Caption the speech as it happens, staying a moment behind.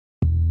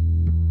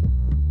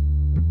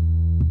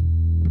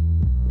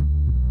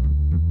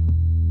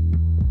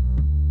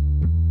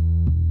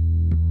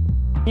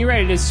You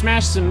ready to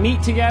smash some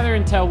meat together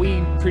until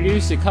we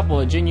produce a couple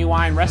of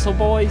genuine wrestle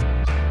boys?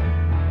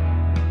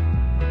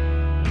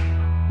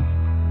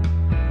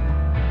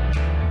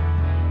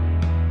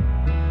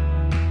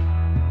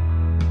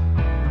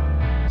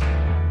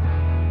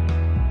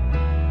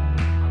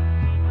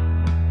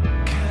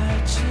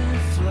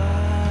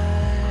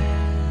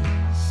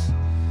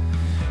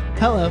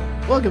 Hello,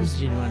 welcome to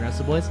Genuine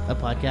Wrestle Boys, a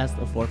podcast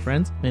of four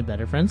friends made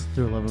better friends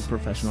through a love of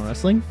professional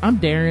wrestling. I'm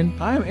Darren.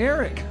 I'm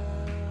Eric.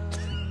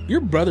 Your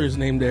brother's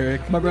named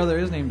Eric. My brother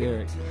is named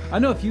Eric. I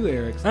know a few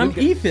Erics. I'm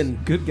Ethan.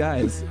 Good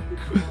guys.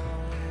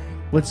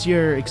 What's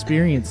your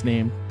experience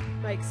name?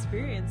 My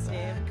experience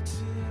name?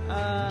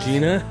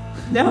 Gina?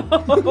 No.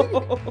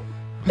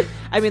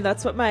 I mean,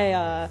 that's what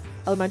my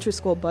elementary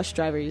school bus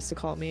driver used to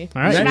call me.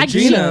 All right, That's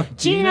Gina.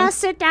 Gina,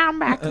 sit down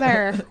back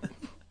there.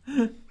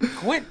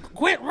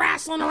 Quit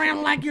wrestling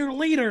around like your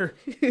leader.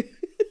 And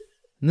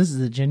this is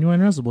the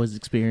Genuine Wrestle Boys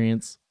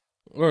experience.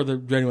 Or the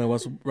Genuine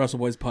Wrestle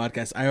Boys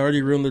podcast. I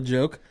already ruined the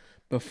joke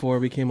before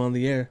we came on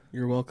the air.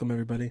 You're welcome,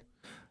 everybody.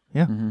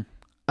 Yeah.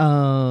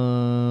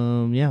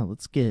 Yeah,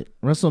 let's get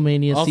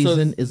WrestleMania Also,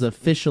 season is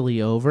officially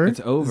over.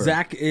 It's over.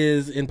 Zach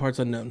is in parts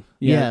unknown.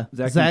 Yeah,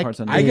 Zach's Zach in parts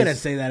unknown. I gotta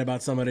say that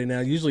about somebody now.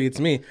 Usually it's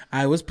me.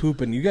 I was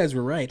pooping. You guys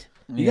were right.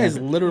 You guys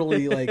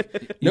literally,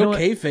 like, You know no what?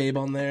 kayfabe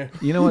on there.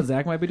 You know what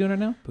Zach might be doing right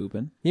now?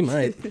 Pooping. He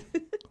might.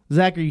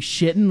 Zach, are you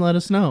shitting? Let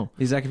us know.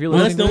 Hey, Zach, if you're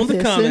Let us listening know to in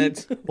the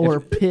this, comments. Or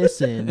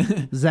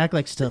pissing. Zach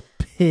likes to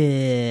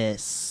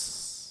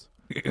piss.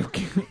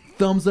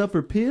 thumbs up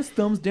for piss,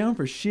 thumbs down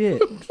for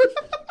shit.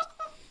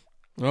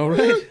 All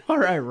right. All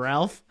right,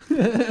 Ralph.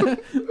 Yeah.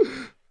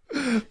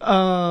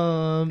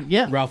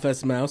 Ralph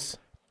S. Mouse.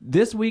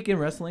 This week in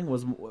wrestling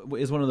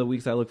is one of the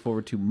weeks I look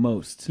forward to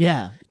most.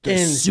 Yeah. The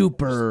And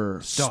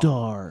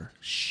Superstar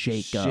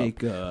Shake-Up.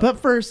 Shake-up. But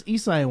first,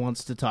 Isai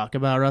wants to talk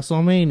about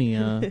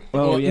WrestleMania.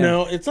 Oh, yeah.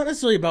 No, it's not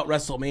necessarily about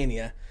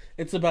WrestleMania.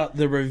 It's about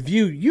the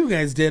review you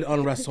guys did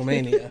on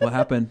WrestleMania. What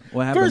happened?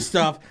 What happened? First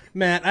off,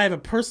 Matt, I have a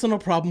personal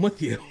problem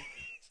with you.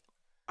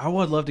 I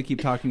would love to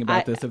keep talking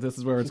about this if this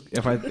is where if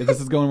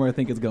this is going where I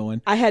think it's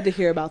going. I had to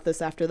hear about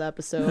this after the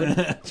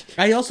episode.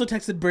 I also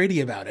texted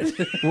Brady about it.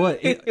 What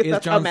is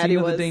That's how John mad he Cena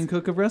the was. Dane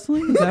Cook of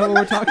wrestling? Is that what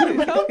we're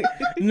talking about?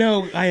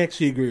 No, I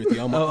actually agree with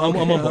you. I'm on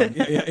board.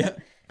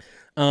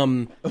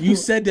 Yeah. You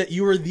said that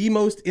you were the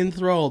most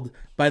enthralled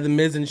by The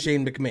Miz and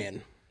Shane McMahon.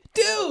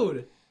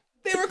 Dude,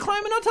 they were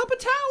climbing on top of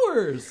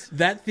towers.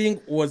 That thing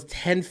was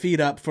 10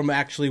 feet up from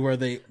actually where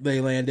they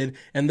landed,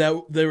 and that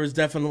there was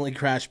definitely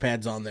crash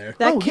pads on there.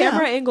 That Oh,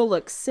 camera yeah. angle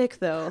looks sick,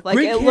 though. Like,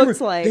 Great it camera. looks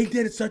like... They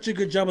did such a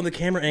good job on the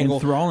camera angle.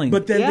 Enthralling.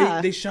 But then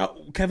Yeah. they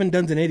shot Kevin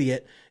Dunn's an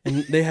idiot,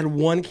 and they had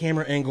one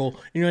camera angle,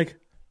 and you're like,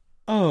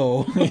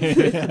 oh.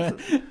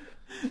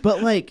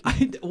 But, like,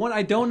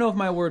 I don't know if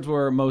my words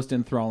were most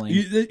enthralling.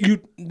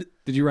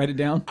 Did you write it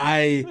down?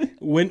 I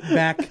went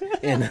back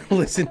and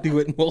listened to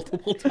it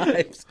multiple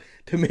times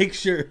to make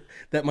sure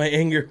that my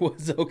anger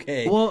was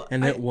okay. Well,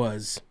 and it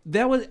was.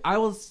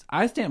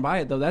 I stand by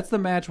it though. That's the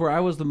match where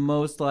I was the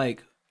most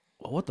like,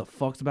 well, what the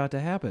fuck's about to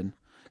happen?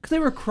 Because they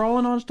were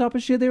crawling on top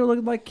of shit. They were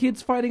looking like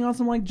kids fighting on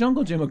some like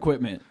jungle gym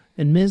equipment.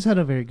 and Miz had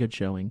a very good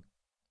showing.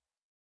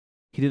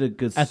 He did a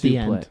good At the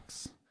end.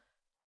 suplex.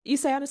 You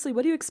say, honestly,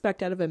 what do you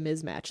expect out of a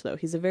Miz match, though?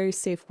 He's a very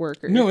safe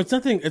worker. No, it's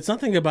nothing. It's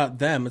nothing about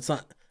them. It's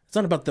not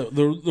about the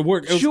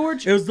work. It was,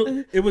 George-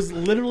 it was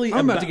literally.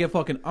 I'm about to get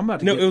fucking.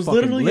 No, it was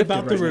literally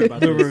about the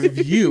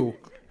review.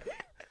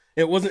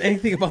 It wasn't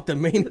anything about the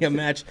Mania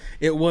match.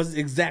 It was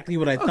exactly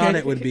what I thought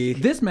it would be.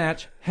 This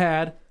match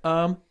had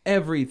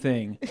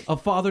everything. A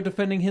father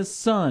defending his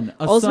son.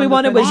 All we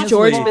wanted was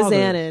George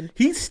Mizanin.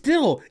 He's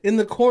still in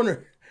the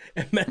corner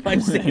at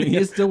MetLife Stadium, He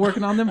is still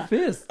working on them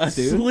fists,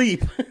 dude.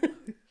 asleep,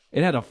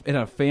 It had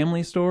a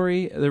family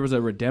story. There was a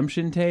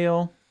redemption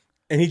tale.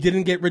 and he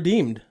didn't get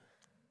redeemed.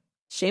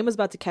 Shane was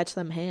about to catch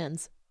them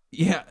hands.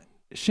 Yeah,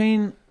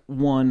 Shane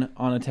won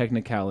on a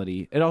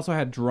technicality. It also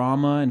had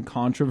drama and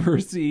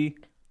controversy.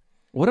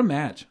 What a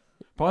match.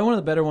 Probably one of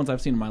the better ones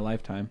I've seen in my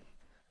lifetime.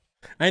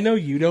 I know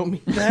you don't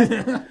mean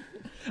that.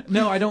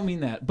 No, I don't mean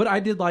that. But I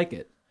did like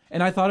it.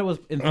 And I thought it was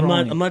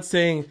enthralling. I'm not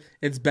saying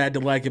it's bad to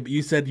like it, but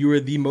you said you were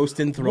the most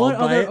enthralled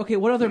by it. Okay,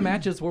 what other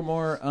matches were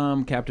more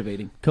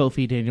captivating?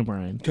 Kofi, Daniel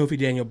Bryan. Kofi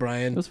Daniel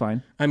Bryan. It was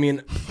fine. I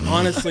mean,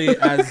 honestly,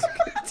 as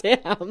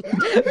Damn.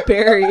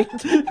 Buried.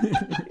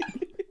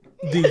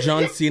 the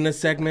John Cena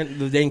segment,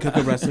 the Dane Cook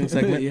of Wrestling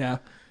segment. Yeah.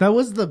 That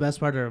was the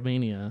best part of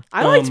Mania.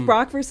 I liked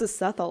Brock versus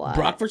Seth a lot.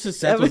 Brock versus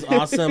Seth was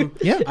awesome.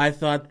 Yeah. I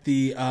thought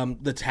the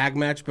tag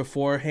match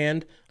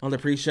beforehand on the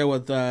pre-show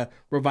with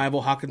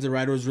Revival, Hawkins, and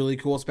Ryder was really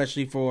cool,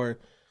 especially for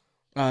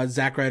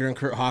Zack Ryder and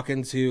Kurt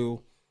Hawkins,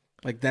 who,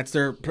 like, that's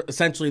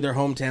essentially their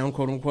hometown,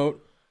 quote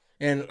unquote.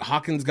 And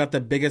Hawkins got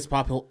the biggest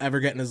pop he'll ever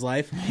get in his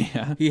life.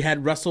 Yeah. He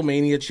had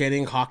WrestleMania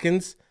chanting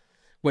Hawkins,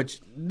 which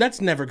that's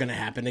never going to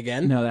happen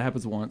again. No, that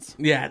happens once.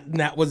 Yeah,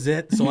 that was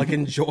it. So, like,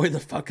 enjoy the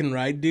fucking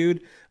ride,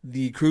 dude.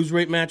 The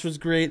cruiserweight match was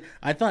great.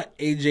 I thought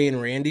AJ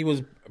and Randy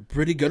was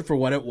pretty good for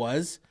what it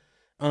was.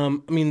 I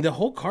mean, the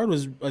whole card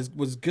was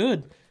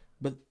good.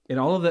 But In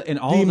all of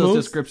those most-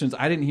 descriptions,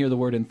 I didn't hear the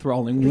word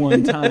enthralling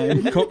one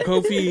time.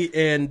 Kofi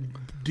and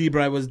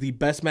Bray was the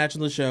best match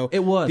on the show.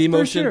 It was, the for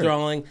most sure.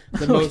 enthralling,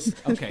 the most,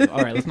 Okay,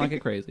 all right, let's not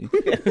get crazy.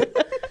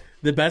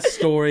 the best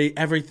story.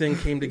 Everything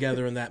came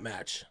together in that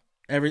match.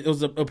 It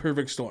was a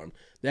perfect storm.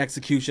 The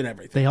execution,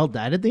 everything. They all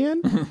died at the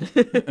end.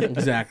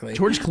 Exactly.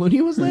 George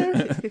Clooney was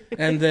there.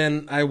 And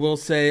then I will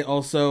say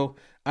also,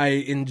 I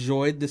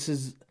enjoyed. This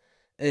is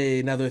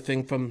another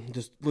thing from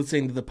just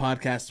listening to the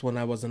podcast when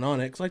I wasn't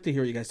on it. 'Cause I like to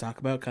hear what you guys talk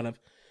about. Kind of,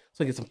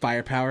 so I get some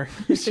firepower.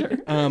 Sure.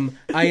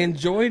 I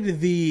enjoyed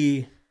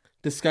the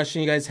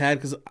discussion you guys had,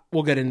 because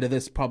we'll get into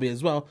this probably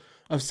as well,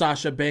 of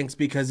Sasha Banks,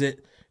 because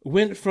it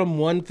went from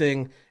one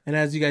thing, and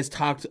as you guys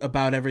talked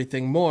about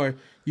everything more,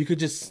 you could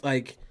just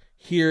like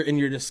hear in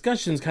your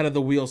discussions kind of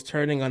the wheels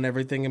turning on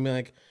everything and be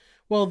like,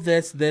 well,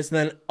 this, and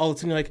then all of a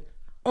sudden you're like,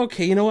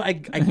 okay, you know what, I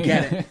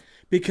get it.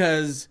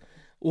 Because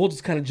we'll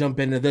just kind of jump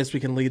into this. We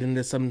can lead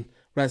into some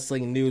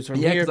wrestling news from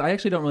Yeah, here. because I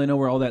actually don't really know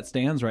where all that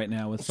stands right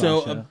now with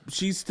Sasha. So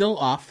she's still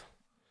off.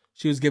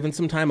 She was given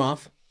some time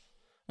off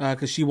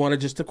because she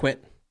wanted just to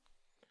quit.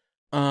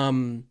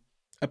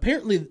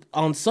 Apparently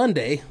on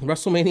Sunday,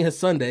 WrestleMania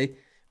Sunday,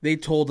 they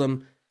told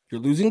them,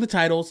 you're losing the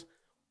titles,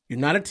 you're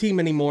not a team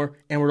anymore,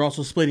 and we're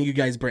also splitting you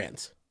guys'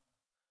 brands.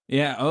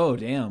 Yeah, oh,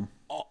 damn.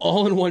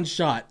 All in one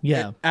shot.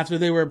 Yeah. After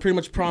they were pretty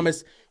much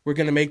promised, we're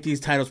going to make these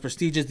titles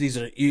prestigious.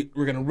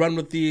 We're going to run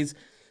with these.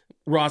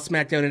 Raw,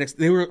 SmackDown, and NXT.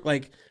 They were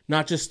like,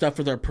 not just stuff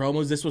for their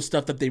promos. This was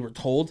stuff that they were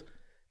told.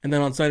 And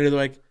then on Sunday, they're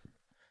like,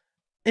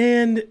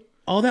 and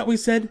all that we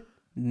said,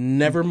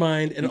 never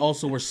mind. And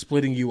also, we're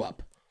splitting you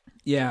up.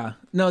 Yeah.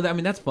 No, I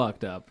mean, that's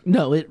fucked up.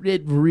 No, it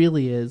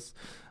really is.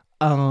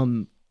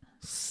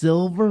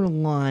 Silver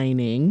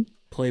lining.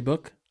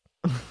 Playbook.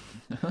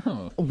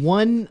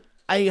 One,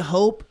 I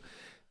hope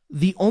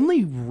the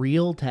only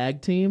real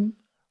tag team,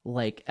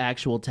 like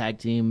actual tag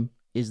team,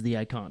 is the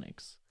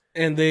Iconics.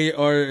 And they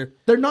are...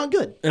 They're not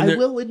good. And I they're-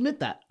 will admit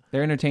that.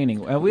 They're entertaining.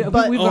 But- We've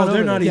gone they're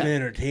over not this. even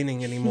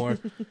entertaining anymore.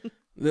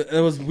 That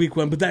was week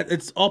one. But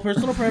it's all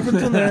personal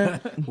preference on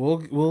that.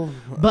 We'll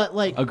But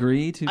like,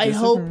 Agree to I disagree?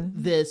 hope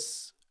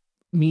this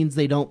means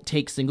they don't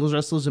take singles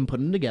wrestlers and put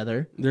them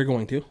together. they're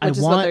going to. I Which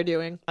is want, what they're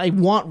doing. I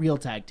want real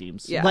tag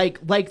teams, Yeah.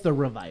 like the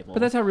Revival. But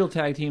that's how real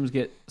tag teams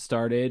get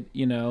started,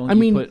 you know? I You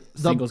mean, put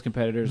singles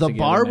competitors the together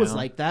bar was now.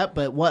 like that.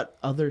 But what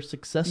other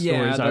success Yeah,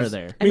 stories are that's-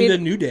 there? I mean, mean- the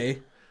New Day.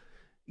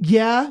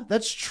 Yeah,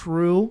 that's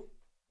true.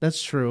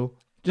 That's true.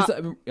 Just,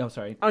 oh,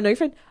 sorry. Oh no, you're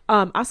fine.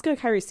 Asuka and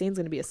Kairi Sane's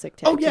gonna be a sick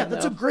tag. Oh yeah, team,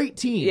 that's though. a great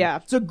team. Yeah.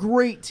 it's a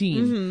great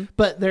team.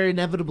 But they're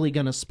inevitably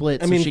gonna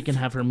split, I so mean, she can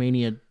have her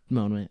Mania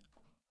moment.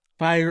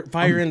 Fire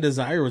and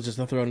Desire was just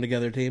a thrown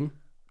together team.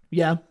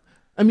 Yeah,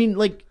 I mean,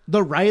 like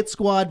the Riot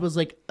Squad was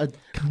like a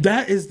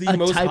That is the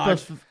most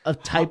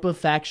type of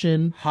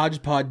faction.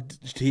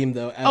 hodgepodge team,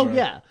 though, ever. Oh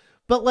yeah,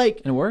 but like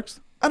And it works?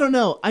 I don't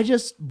know. I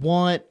just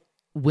want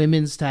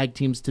women's tag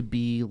teams to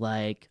be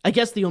like. I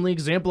guess the only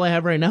example I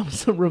have right now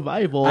is a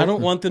Revival. I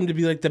don't want them to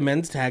be like the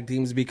men's tag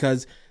teams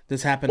because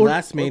this happened Or-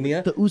 last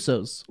Mania. The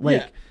Usos,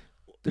 like Yeah.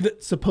 they're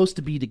supposed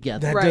to be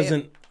together. That Right.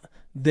 doesn't.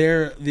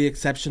 They're the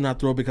exception, not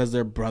the rule, because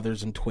they're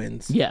brothers and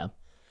twins. Yeah,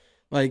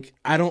 Like,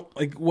 I don't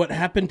like what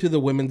happened to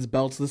the women's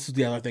belts. This is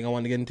the other thing I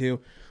wanted to get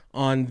into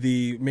on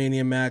the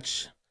Mania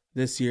match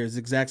this year. Is the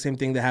exact same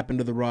thing that happened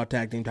to the Raw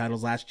tag team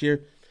titles last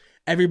year.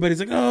 Everybody's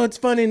like, "Oh, it's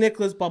funny,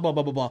 Nicholas." Blah blah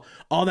blah blah blah.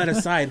 All that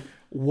aside,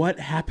 what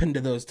happened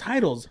to those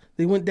titles?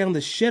 They went down the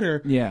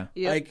shitter. Yeah.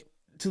 Yep. Like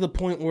to the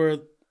point where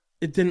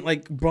it didn't.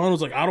 Like Braun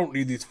was like, "I don't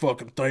need these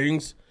fucking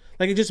things."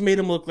 Like it just made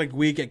him look like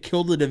weak. It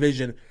killed the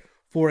division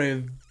for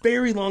a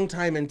very long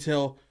time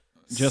until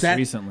Just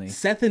recently.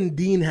 Seth and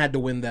Dean had to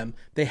win them.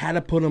 They had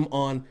to put them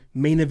on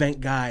main event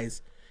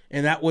guys,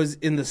 and that was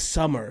in the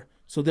summer.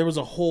 So there was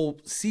a whole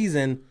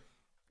season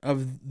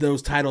of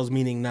those titles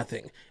meaning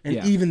nothing. And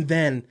Yeah. even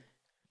then,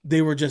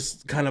 they were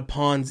just kind of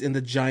pawns in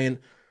the giant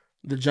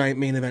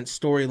main event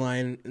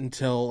storyline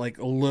until like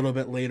a little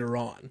bit later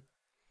on.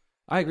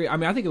 I agree. I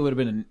mean, I think it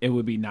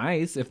would be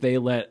nice if they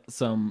let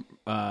some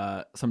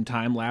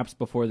time lapse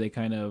before they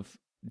kind of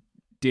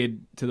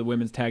did to the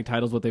women's tag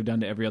titles what they've done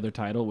to every other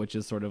title, which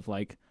is sort of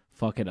like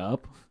fuck it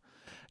up,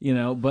 you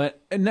know. But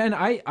and then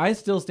I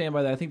still stand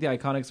by that. I think the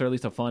Iconics are at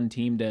least a fun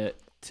team to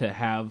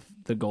have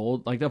the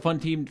gold, like a fun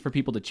team for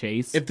people to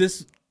chase.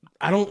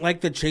 I don't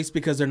like the chase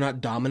because they're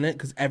not dominant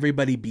because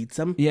everybody beats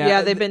them.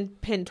 Yeah, they've been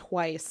pinned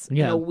twice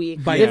in a week.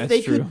 if they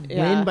it's true. could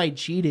Yeah. win by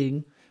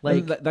cheating,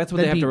 like that's what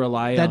they that'd have be- to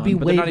rely that'd on. be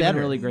but way they're not better.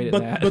 even really great at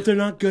But that. but they're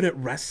not good at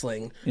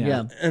wrestling.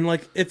 Yeah. And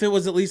like if it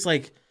was at least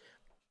like,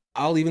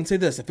 I'll even say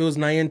this: if it was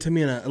Nia and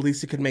Tamina, at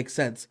least it could make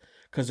sense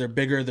because they're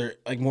bigger, they're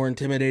like more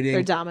intimidating.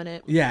 They're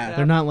dominant. Yeah.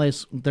 they're not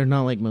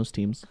like most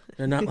teams.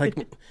 They're not like,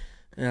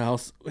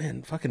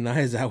 man, fucking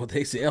Nia's out with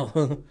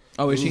ACL.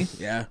 Oh, is she?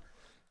 Yeah,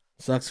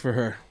 sucks for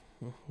her.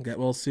 Get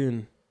well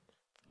soon.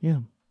 Yeah,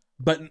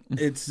 But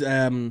it's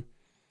you're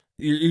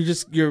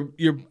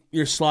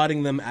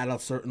slotting them at a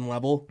certain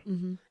level,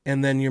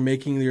 and then you're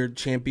making your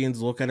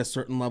champions look at a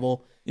certain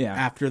level. Yeah.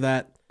 After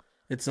that,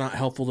 it's not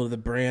helpful to the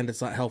brand.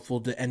 It's not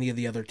helpful to any of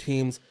the other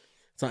teams.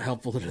 It's not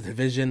helpful to the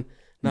division.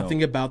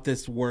 Nothing about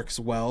this works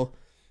well.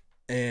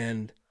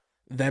 And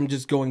them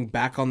just going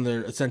back on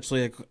their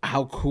essentially like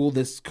how cool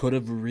this could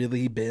have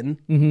really been.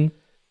 Mm-hmm.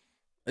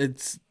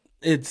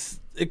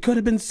 It could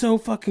have been so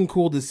fucking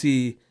cool to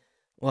see,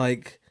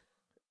 like,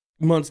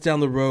 months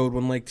down the road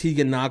when like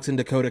Tegan Nox and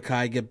Dakota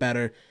Kai get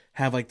better,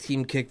 have like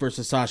Team Kick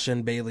versus Sasha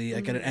and Bailey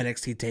like at an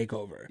NXT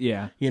takeover.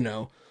 Yeah. You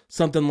know,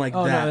 something like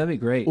Oh, that. no, that'd be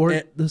great.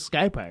 Or the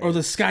Sky Pirates. Or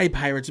the Sky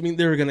Pirates. I mean,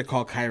 they were gonna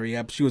call Kyrie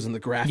up. She was in the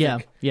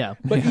graphic. Yeah.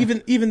 But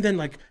even then,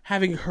 like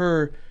having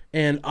her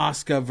and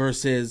Asuka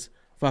versus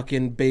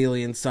fucking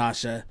Bailey and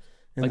Sasha,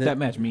 and like that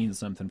match means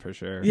something for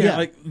sure. Yeah,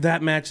 like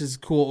that match is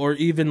cool. Or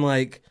even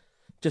like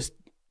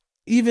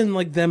even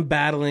like them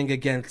battling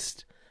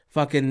against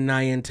fucking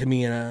Nia and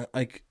Tamina,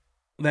 like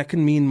that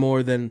can mean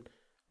more than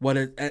what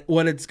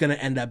it's gonna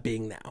end up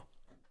being now.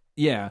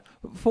 Yeah,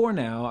 for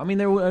now. I mean,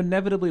 there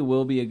inevitably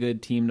will be a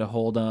good team to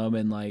hold them,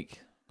 and like,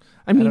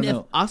 I mean, don't if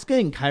know. Asuka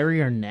and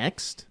Kyrie are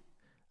next,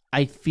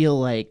 I feel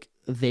like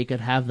they could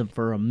have them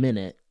for a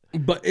minute.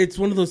 But it's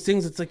one of those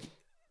things. It's like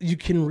you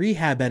can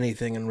rehab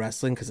anything in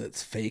wrestling because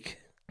it's fake.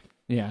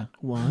 Yeah,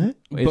 What?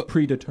 it's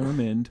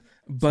predetermined.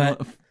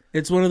 But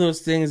it's one of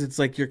those things. It's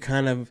like you're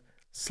kind of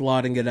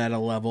slotting it at a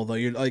level, though.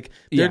 You're like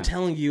they're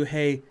telling you,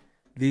 hey,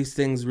 these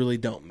things really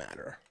don't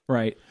matter.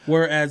 Right.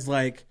 Whereas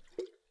like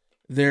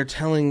they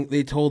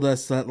told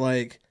us that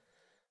like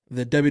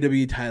the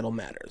WWE title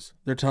matters.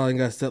 They're telling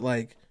us that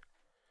like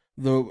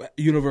the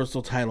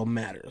Universal title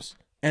matters.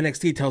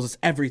 NXT tells us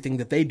everything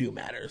that they do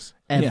matters.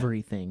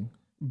 Everything.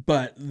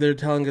 But they're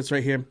telling us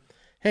right here,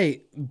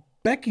 hey,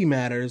 Becky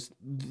matters.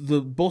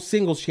 Both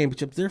singles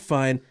championships, they're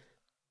fine.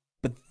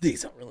 But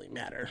these don't really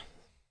matter.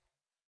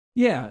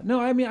 Yeah. No,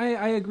 I mean,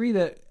 I agree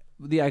that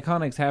the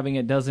Iconics having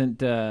it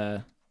doesn't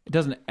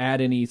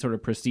add any sort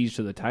of prestige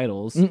to the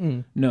titles.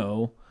 Mm-mm.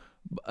 No.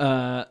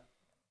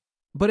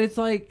 But it's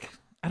like,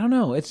 I don't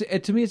know.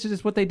 To me, it's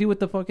just what they do with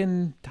the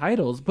fucking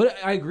titles. But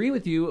I agree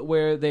with you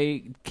where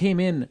they came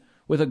in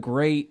with a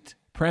great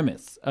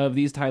premise of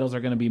these titles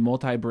are going to be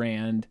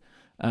multi-brand,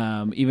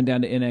 even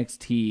down to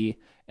NXT,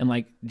 and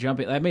like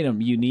jumping. That made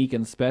them unique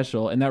and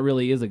special, and that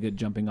really is a good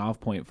jumping off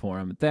point for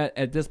them. That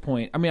at this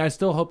point, I mean, I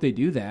still hope they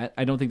do that.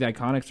 I don't think the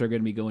Iconics are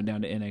going to be going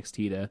down to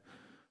NXT to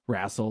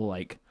wrestle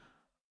like,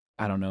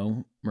 I don't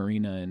know,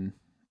 Marina and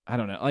I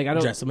don't know, like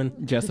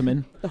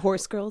Jessamine, The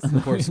Horse Girls. The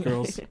Horse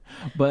Girls.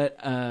 But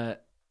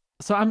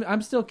so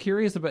I'm still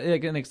curious about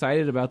like, and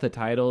excited about the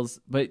titles,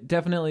 but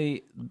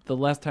definitely the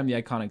less time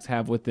the Iconics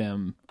have with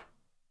them,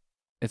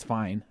 it's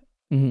fine.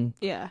 Mm-hmm.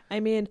 Yeah, I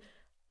mean,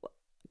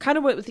 kind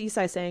of what with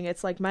Isai saying,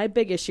 it's like my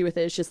big issue with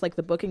it is just like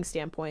the booking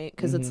standpoint,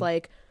 because it's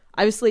like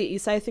obviously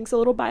Isai thinks a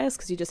little biased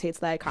because he just hates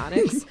the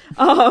Iconics.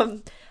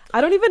 I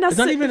don't even necessarily. It's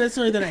not even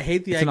necessarily that I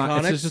hate the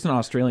Iconics. It's just an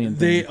Australian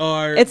thing. They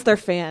are. It's their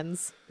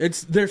fans.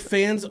 It's their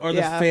fans are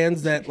the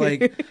fans that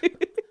like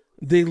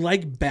they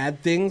like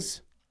bad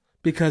things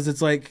because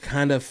it's like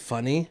kind of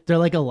funny. They're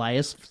like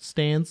Elias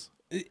stands.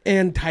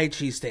 And Tai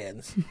Chi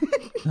stands.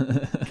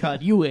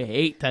 God, you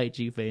hate Tai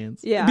Chi fans.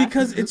 Yeah.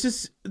 Because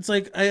it's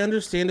like, I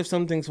understand if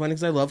something's funny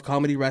because I love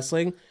comedy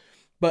wrestling,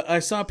 but I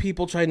saw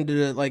people trying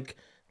to like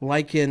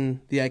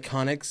liken the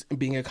Iconics and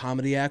being a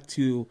comedy act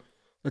to,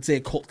 let's say, a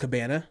Colt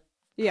Cabana.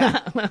 Yeah.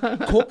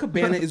 Colt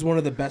Cabana is one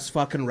of the best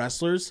fucking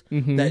wrestlers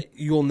that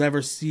you'll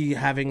never see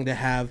having to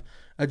have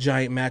a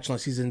giant match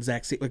unless he's in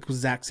with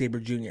Zack Sabre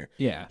Jr.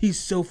 Yeah. He's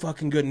so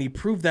fucking good, and he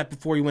proved that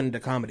before he went into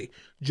comedy.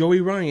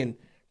 Joey Ryan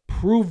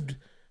proved,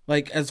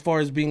 like, as far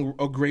as being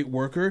a great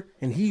worker,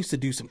 and he used to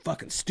do some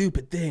fucking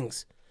stupid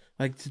things,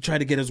 like to try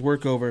to get his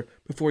work over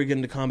before he get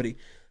into comedy.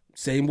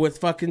 Same with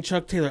fucking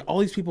Chuck Taylor. All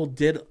these people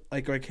did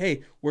like,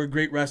 hey, we're a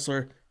great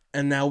wrestler,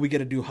 and now we get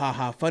to do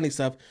ha-ha funny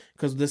stuff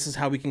because this is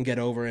how we can get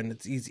over, and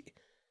it's easy.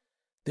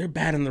 They're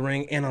bad in the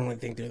ring, and I don't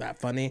think they're that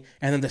funny.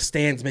 And then the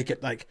stands make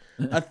it like,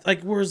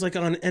 whereas like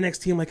on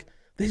NXT, I'm like,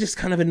 they just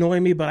kind of annoy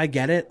me, but I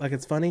get it. Like,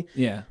 it's funny.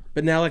 Yeah.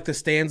 But now, like, the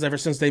stands, ever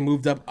since they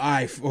moved up,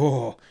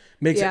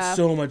 makes it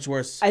so much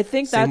worse. I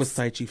think Same that's... with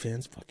Tai Chi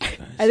fans. Fuck you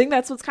guys. I think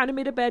that's what's kind of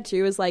made it bad,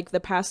 too, is, like, the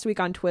past week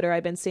on Twitter,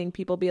 I've been seeing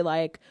people be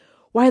like,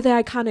 why are the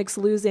Iconics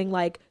losing?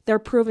 Like, they're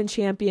proven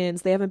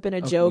champions. They haven't been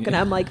a joke. And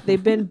I'm like,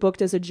 they've been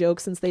booked as a joke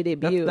since they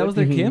debuted. That was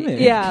their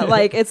gimmick. Yeah,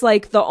 like, it's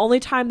like the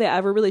only time they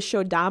ever really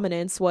showed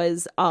dominance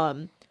was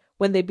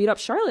when they beat up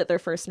Charlotte their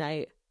first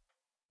night.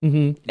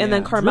 Mm-hmm. And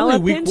then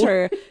Carmella pinned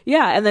her.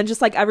 Yeah, and then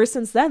just like ever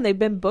since then, they've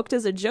been booked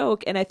as a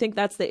joke. And I think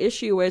that's the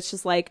issue where it's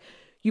just like,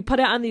 you put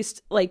it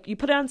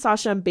on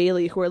Sasha and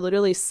Bailey, who are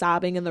literally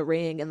sobbing in the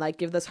ring and like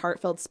give this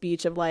heartfelt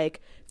speech of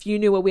like, if you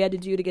knew what we had to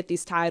do to get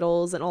these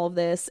titles and all of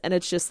this. And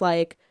it's just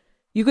like,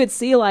 you could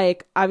see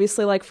like,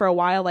 obviously like for a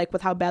while, like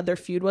with how bad their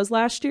feud was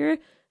last year,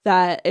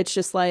 that it's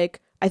just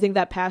like, I think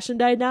that passion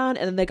died down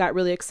and then they got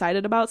really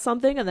excited about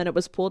something and then it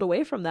was pulled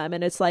away from them.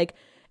 And it's like,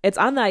 it's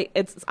on the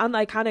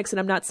Iconics, and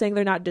I'm not saying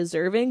they're not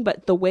deserving,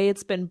 but the way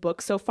it's been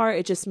booked so far,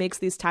 it just makes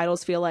these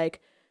titles feel like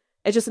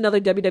it's just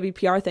another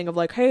WWPR thing of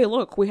like, hey,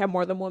 look, we have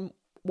more than one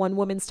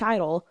women's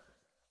title.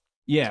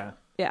 Yeah.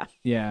 Yeah.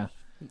 Yeah.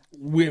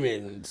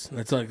 women's.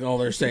 That's like all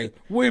they're saying.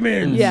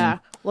 Women's. Yeah.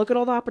 Look at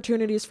all the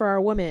opportunities for our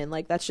women.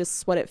 Like, that's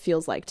just what it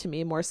feels like to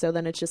me, more so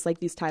than it's just like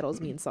these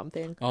titles mean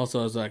something.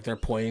 Also, it's like they're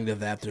pointing to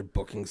that. They're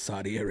booking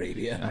Saudi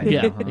Arabia.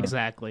 Yeah,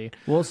 exactly.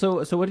 Well,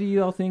 so what do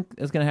you all think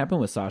is going to happen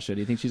with Sasha?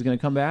 Do you think she's going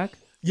to come back?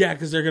 Yeah,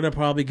 because they're going to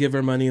probably give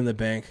her money in the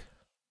bank.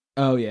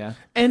 Oh, yeah.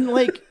 And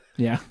like,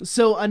 Yeah.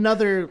 so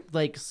another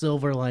like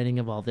silver lining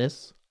of all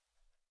this,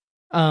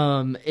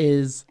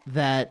 is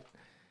that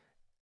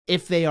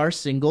if they are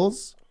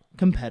singles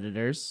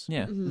competitors,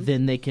 Yeah.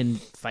 then they can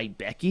fight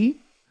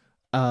Becky,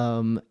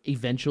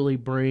 eventually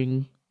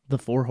bring the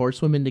 4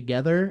 horsewomen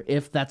together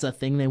if that's a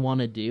thing they want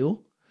to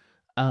do.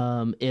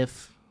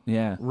 If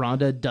Yeah.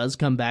 Ronda does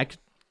come back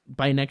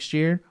by next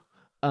year,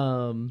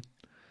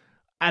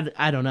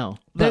 I don't know,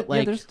 but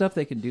like, there's stuff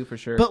they can do for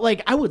sure. but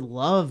like, I would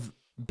love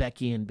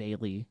Becky and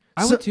Bailey.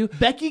 I would too.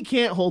 Becky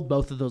can't hold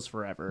both of those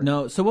forever.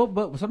 No,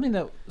 but something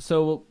that That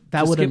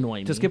to would skip- annoy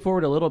me. To skip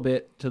forward a little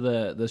bit to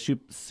the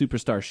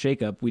superstar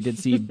shakeup, we did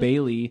see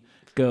Bailey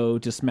go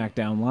to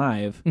SmackDown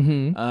Live,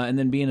 and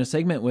then be in a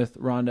segment with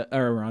Ronda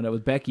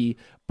with Becky,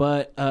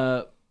 but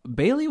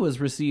Bailey was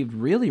received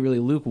really, really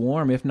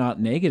lukewarm, if not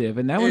negative,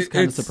 and that was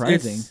kind of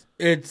surprising.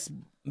 Is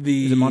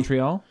Is it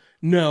Montreal?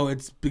 No,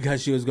 it's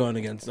because she was going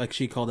against, like,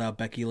 she called out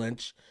Becky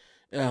Lynch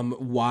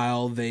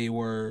while they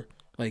were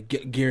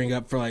like gearing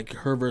up for like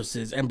her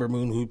versus Ember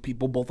Moon, who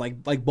people both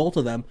like both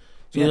of them.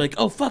 So they're like,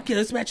 oh fuck yeah,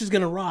 this match is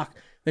gonna rock.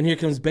 Then here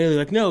comes Bailey,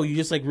 like, no, you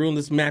just like ruined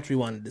this match we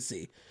wanted to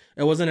see.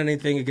 It wasn't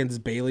anything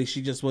against Bailey.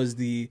 She just was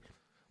the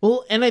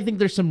Well, and I think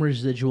there's some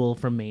residual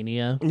from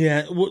Mania.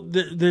 yeah. Well,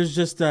 there's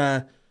just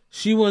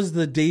she was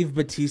the Dave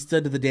Batista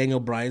to the Daniel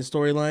Bryan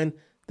storyline.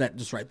 That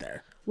just right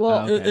there.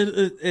 Well,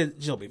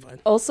 She'll be fine.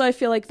 also, I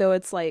feel like, though,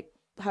 it's like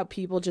how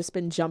people just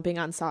been jumping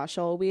on Sasha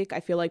all week. I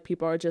feel like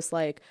people are just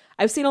like,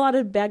 I've seen a lot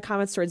of bad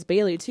comments towards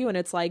Bailey too, and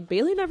it's like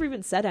Bailey never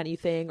even said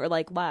anything or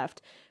like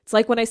left. It's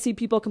like when I see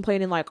people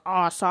complaining like,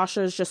 oh,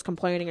 Sasha's just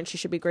complaining and she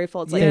should be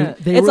grateful. It's like,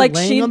 They it's were like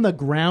laying on the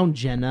ground,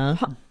 Jenna.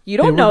 You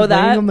don't They were know laying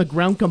that. on the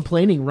ground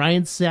complaining.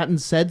 Ryan sat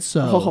and said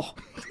so.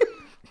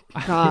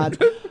 Oh, God.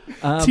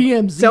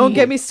 TMZ. Don't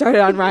get me started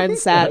on Ryan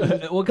Satin.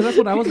 Well, because that's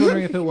what I was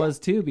wondering if it was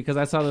too, because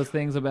I saw those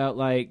things about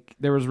like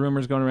there was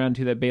rumors going around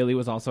too that Bailey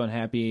was also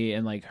unhappy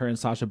and like her and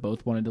Sasha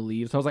both wanted to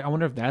leave. So I was like, I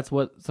wonder if that's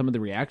what some of the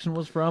reaction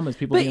was from, is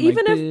people But being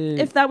even like,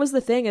 if that was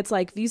the thing, it's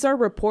like these are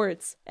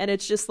reports, and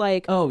it's just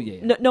like, oh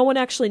yeah, no one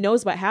actually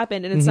knows what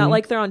happened, and it's not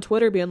like they're on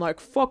Twitter being like,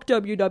 fuck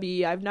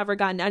WWE, I've never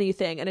gotten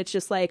anything. And it's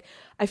just like,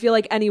 I feel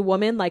like any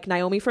woman like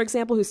Naomi, for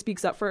example, who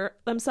speaks up for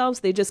themselves,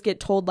 they just get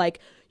told like,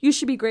 you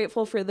should be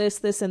grateful for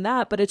this and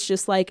that. But it's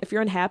just like, if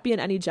you're unhappy in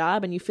any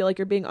job and you feel like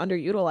you're being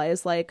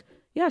underutilized, like,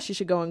 yeah, she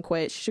should go and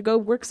quit. She should go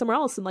work somewhere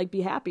else and like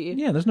be happy.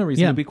 yeah. There's no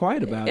reason Yeah. to be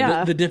quiet about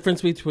Yeah. it. The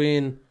difference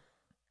between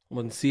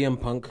when CM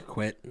Punk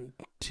quit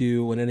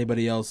to when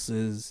anybody else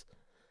is,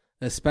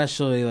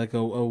 especially like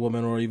a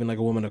woman or even like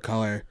a woman of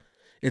color,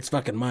 it's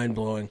fucking mind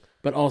blowing.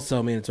 But also,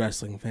 I mean, it's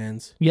wrestling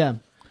fans. Yeah.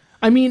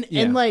 I mean,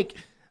 Yeah. and like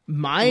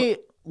my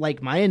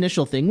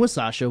initial thing with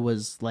Sasha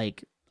was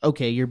like,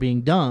 okay, you're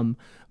being dumb,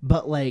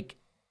 but like,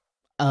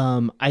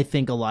 I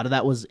think a lot of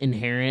that was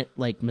inherent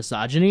like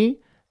misogyny,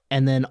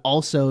 and then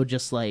also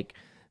just like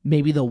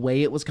maybe the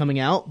way it was coming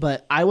out.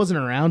 But I wasn't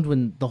around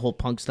when the whole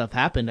Punk stuff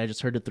happened. I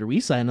just heard it through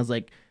Eastside, and I was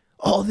like,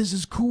 oh, this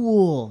is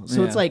cool.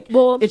 So it's Yeah. like,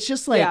 Well, it's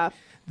just like yeah.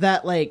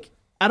 that. Like,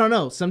 I don't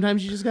know.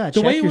 Sometimes you just gotta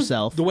check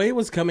yourself. The way it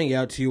was coming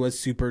out to you was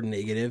super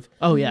negative.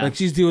 Oh, yeah. Like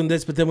she's doing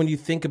this, but then when you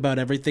think about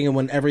everything and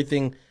when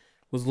everything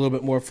was a little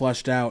bit more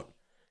fleshed out,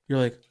 you're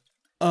like,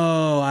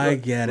 oh, I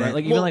get it. Right?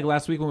 Like even like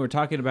last week when we were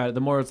talking about it,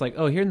 the more it's like,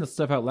 oh, hearing this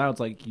stuff out loud, it's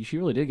like she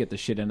really did get the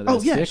shit end of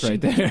that stick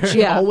right there. She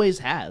Yeah. always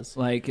has.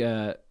 Like,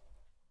 I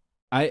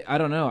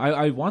don't know.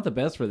 I want the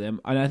best for them,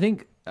 and I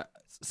think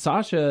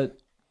Sasha.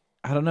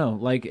 I don't know.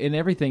 Like in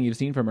everything you've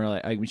seen from her,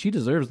 like I mean, she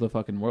deserves the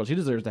fucking world. She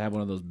deserves to have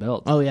one of those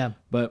belts. Oh yeah.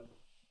 But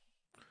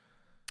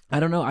I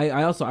don't know.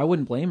 I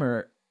wouldn't blame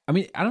her. I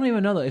mean, I don't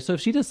even know that. So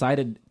if she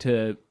decided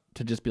to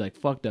just be like,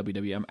 fuck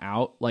WWE, I'm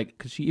out. Like,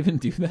 could she even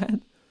do that?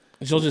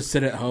 She'll just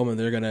sit at home and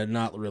they're gonna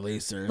not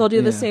release her. They'll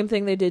do the Yeah. same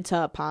thing they did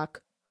to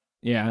Pac.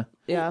 Yeah.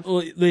 Yeah.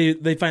 Well,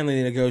 they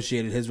finally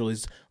negotiated his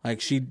release.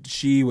 Like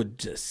she would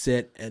just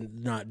sit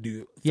and not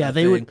do. Yeah, the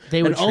they thing.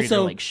 would treat And her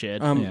like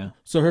shit. Yeah.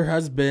 So her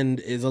husband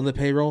is on the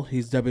payroll.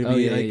 He's WWE. Oh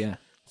yeah, like,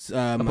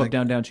 yeah. Up, like-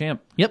 down,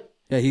 champ. Yep.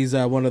 yeah, he's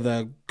one of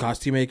the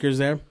costume makers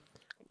there.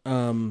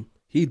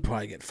 He'd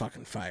probably get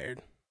fucking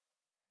fired.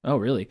 Oh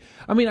really?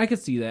 I mean, I could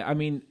see that. I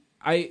mean,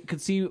 I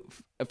could see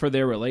for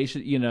their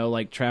relation, you know,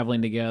 like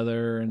traveling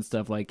together and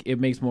stuff. Like it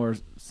makes more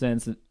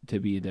sense to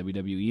be a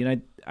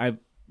WWE. And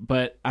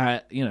but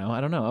you know,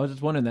 I don't know. I was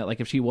just wondering that, like,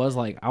 if she was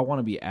like, I want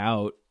to be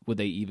out, would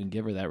they even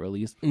give her that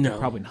release? No.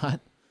 Probably not.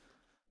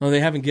 No, they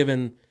haven't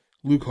given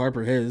Luke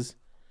Harper his.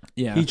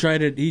 Yeah. He tried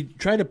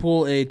to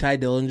pull a Ty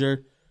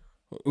Dillinger,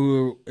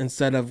 who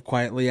instead of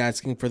quietly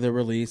asking for the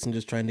release and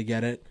just trying to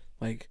get it,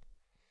 like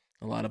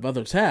a lot of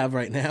others have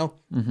right now.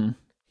 Mm-hmm.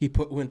 He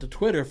went to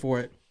Twitter for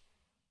it,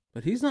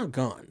 but he's not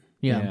gone.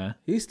 Yeah.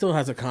 He still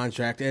has a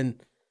contract,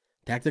 and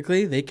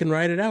tactically they can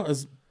ride it out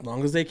as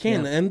long as they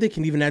can, and they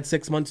can even add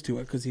 6 months to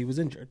it because he was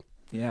injured.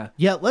 Yeah.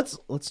 Yeah, let's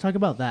talk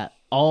about that.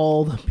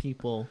 All the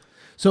people.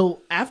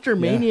 So after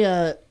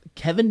Mania,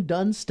 Kevin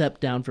Dunn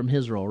stepped down from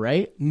his role,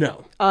 right?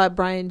 No,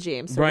 Brian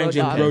James. Brian Road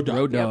James, Dogg. Road Dogg.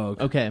 Road Yep.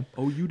 Dogg. Okay.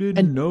 Oh, you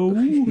didn't know?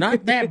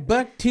 Not that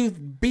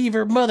buck-toothed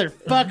beaver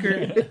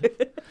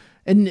motherfucker.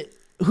 And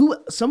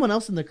someone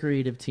else in the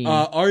creative team.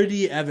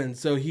 R.D. Evans.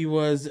 So he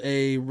was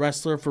a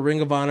wrestler for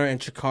Ring of Honor and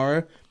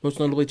Chikara, most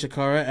notably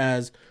Chikara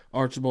as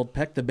Archibald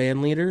Peck, the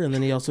band leader, and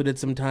then he also did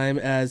some time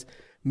as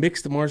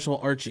Mixed Martial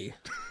Archie.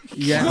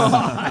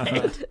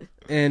 Yes.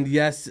 And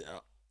yes,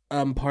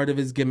 part of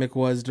his gimmick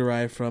was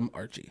derived from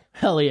Archie.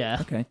 Hell yeah.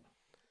 Okay.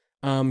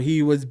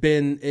 He was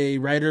been a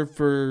writer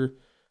for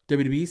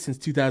WWE since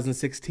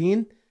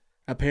 2016.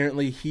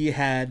 Apparently, he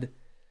had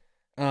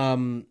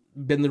been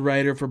the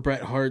writer for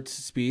Bret Hart's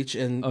speech,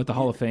 and Oh, at the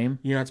Hall of Fame?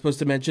 you're not supposed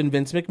to mention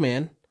Vince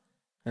McMahon.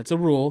 That's a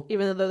rule.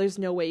 Even though there's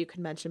no way you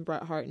can mention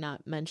Bret Hart,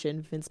 not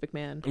mention Vince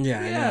McMahon.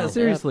 Yeah, I Yeah, know.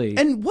 seriously.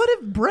 And what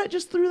if Brett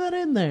just threw that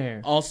in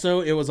there?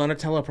 Also, it was on a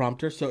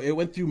teleprompter, so it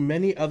went through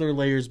many other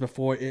layers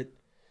before it,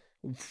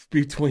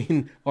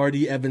 between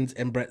R.D. Evans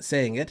and Brett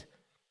saying it.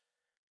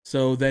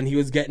 So then he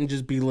was getting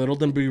just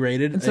belittled and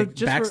berated And so like,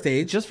 just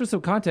backstage. just for some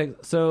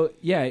context, so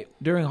yeah,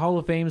 during Hall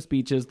of Fame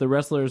speeches, the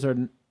wrestlers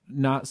are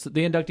not,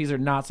 the inductees are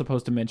not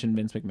supposed to mention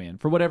Vince McMahon.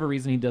 For whatever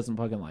reason, he doesn't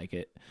fucking like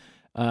it.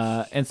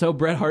 And so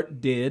Bret Hart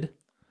did,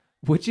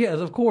 which, yes,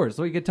 of course.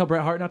 So you could tell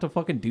Bret Hart not to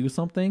fucking do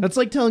something. That's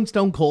like telling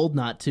Stone Cold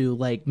not to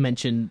like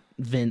mention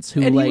Vince,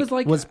 who And he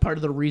was part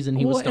of the reason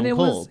he was Stone and it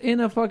Cold. was in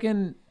a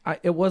fucking,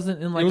 it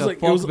wasn't in like was a like-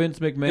 fuck it was- Vince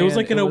McMahon. It was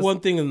like in a one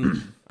thing,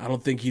 and I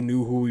don't think he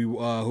knew who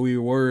we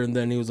were, and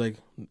then he was like,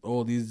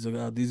 "Oh,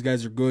 these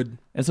guys are good."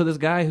 And so this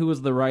guy who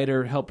was the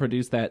writer, helped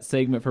produce that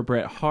segment for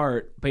Bret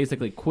Hart,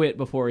 basically quit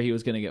before he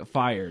was going to get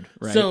fired,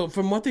 right? So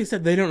from what they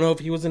said, they don't know if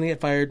he was going to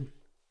get fired.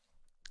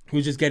 He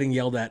was just getting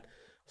yelled at,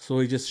 so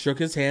he just shook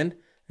his hand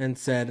and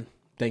said,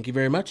 "Thank you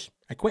very much.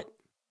 I quit,"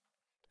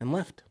 and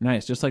left.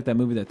 Nice, just like that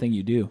movie, That Thing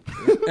You Do.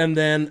 And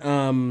then,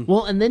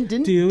 Well, and then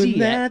didn't doing DX,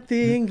 that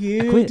thing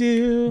you quit.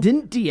 do.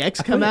 didn't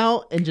DX come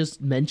out and just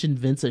mention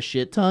Vince a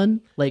shit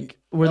ton? Like,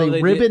 were Oh, they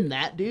they ribbing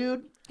that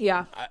dude?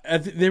 Yeah.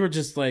 They were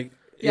just like,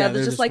 Yeah,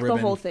 they're just like ribbing.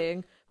 the whole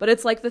thing. But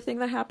it's like the thing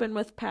that happened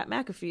with Pat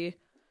McAfee.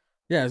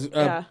 Yeah,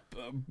 Yeah.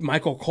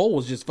 Michael Cole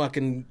was just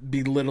fucking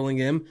belittling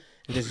him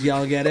and just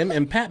yelling at him.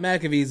 And Pat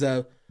McAfee's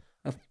a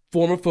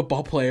former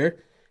football player.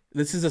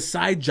 This is a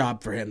side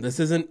job for him. This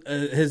isn't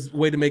his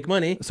way to make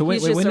money. So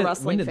He's just a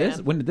wrestling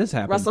fan. when did this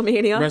happen?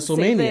 WrestleMania. Same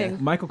WrestleMania.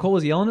 thing. Michael Cole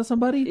was yelling at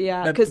somebody?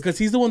 Yeah. Because Because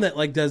he's the one that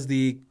like does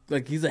the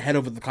he's the head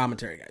of the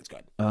commentary guys.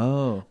 Good.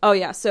 Oh. Oh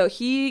yeah, so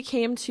he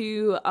came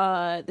to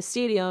the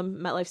stadium,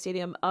 MetLife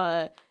Stadium,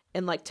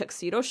 in like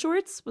tuxedo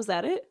shorts. Was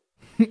that it?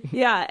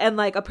 Yeah, and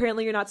like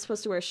apparently you're not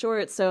supposed to wear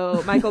shorts,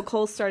 so Michael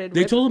Cole started.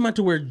 They told him not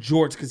to wear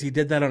jorts because he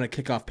did that on a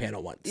kickoff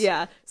panel once.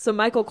 Yeah, so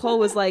Michael Cole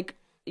was like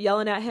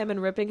yelling at him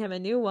and ripping him a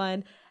new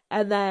one,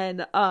 and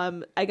then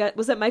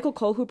was it Michael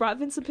Cole who brought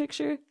Vince a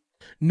picture?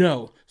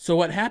 No. So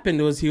what happened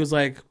was he was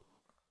like,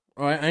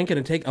 "All right,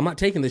 I'm not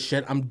taking this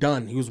shit. I'm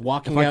done." He was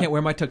walking If out. I can't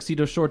wear my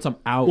tuxedo shorts, I'm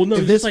out. Well, no,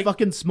 If he's this like,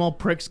 fucking small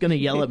prick's gonna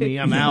yell at me,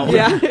 I'm out.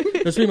 Yeah,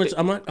 that's pretty much.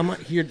 I'm not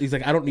here. He's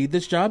like, "I don't need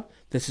this job.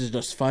 This is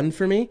just fun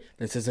for me.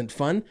 This isn't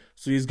fun."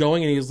 So he's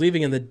going and he was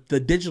leaving, and the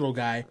digital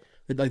guy,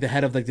 like the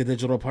head of like the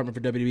digital department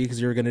for WWE, because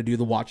you were going to do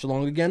the watch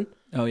along again.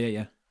 Oh,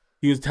 yeah.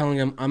 He was telling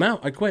him, "I'm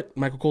out. I quit.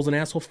 Michael Cole's an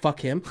asshole.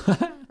 Fuck him.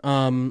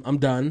 I'm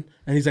done."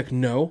 And he's like,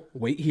 "No,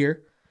 wait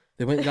here."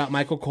 They went and got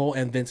Michael Cole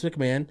and Vince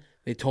McMahon.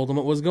 They told him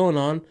what was going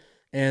on.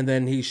 And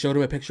then he showed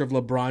him a picture of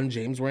LeBron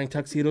James wearing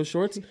tuxedo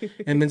shorts.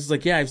 And Vince is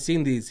like, "Yeah, I've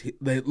seen these.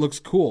 It looks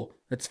cool.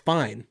 That's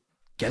fine.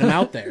 Get him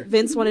out there."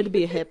 Vince wanted to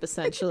be hip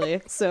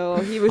essentially, so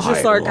he was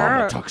just like,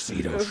 "Ah."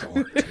 Tuxedo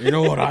shorts. You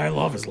know what I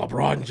love is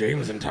LeBron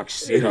James in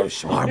tuxedo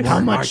shorts. How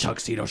much?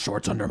 tuxedo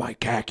shorts under my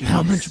khakis.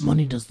 How much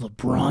money does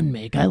LeBron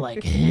make? I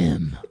like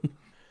him.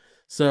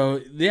 So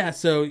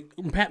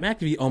Pat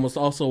McAfee almost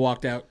also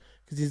walked out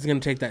because he's going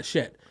to take that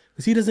shit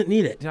because he doesn't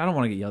need it. I don't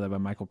want to get yelled at by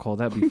Michael Cole.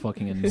 That'd be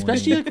fucking annoying.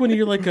 Especially like when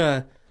you're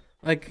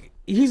like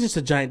he's just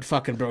a giant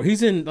fucking bro.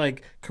 He's in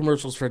like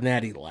commercials for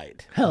Natty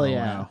Light. Hell Oh,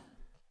 yeah. wow.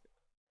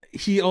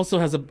 He also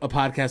has a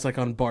podcast like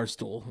on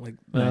Barstool. Like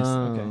Nice. Oh.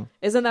 Okay.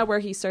 Isn't that where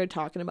he started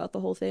talking about the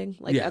whole thing?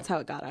 Like Yeah. that's how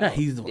it got out. yeah,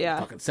 he's the one that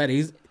fucking said it.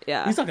 He's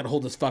Yeah. not going to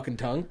hold his fucking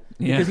tongue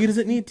Yeah. because he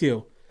doesn't need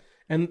to.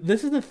 And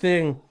this is the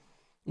thing.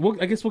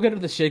 I guess we'll get to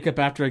the shakeup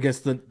after. I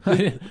guess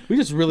we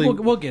just really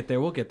We'll get there.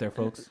 We'll get there,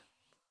 folks.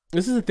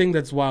 This is the thing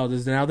that's wild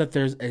is now that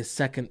there's a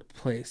second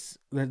place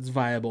that's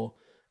viable,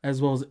 as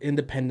well as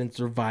independents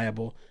are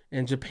viable,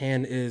 and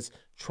Japan is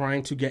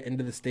trying to get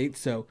into the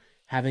States, so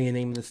having a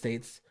name in the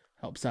States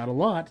helps out a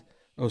lot.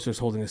 Oster's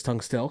holding his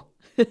tongue still.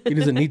 He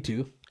doesn't need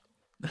to.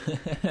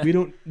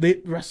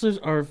 Wrestlers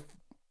are,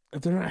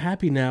 if they're not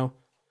happy now,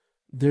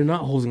 they're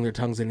not holding their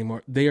tongues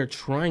anymore. They are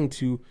trying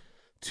to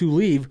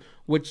leave,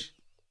 which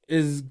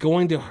is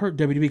going to hurt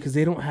WWE because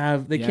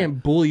they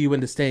can't bully you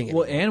into staying.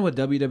 Well, anymore. and with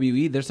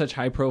WWE, they're such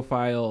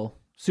high-profile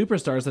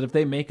superstars that if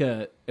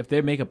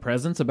they make a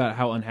presence about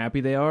how unhappy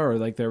they are or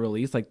like their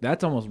release, like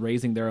that's almost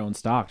raising their own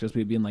stock, just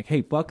being like,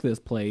 hey, fuck this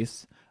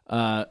place.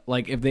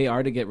 Like if they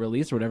are to get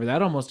released or whatever,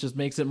 that almost just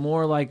makes it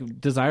more like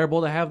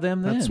desirable to have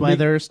them then. That's why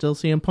they're still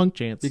CM Punk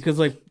chants. Because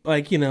like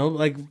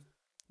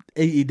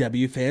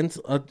AEW fans,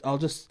 I'll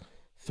just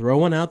throw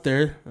one out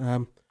there.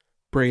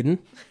 Braden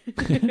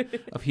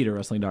of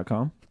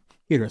HeaterWrestling.com.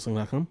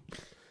 HeaterWrestling.com.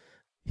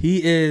 He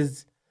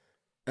is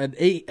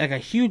a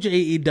huge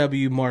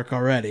AEW mark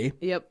already.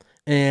 Yep.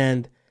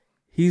 And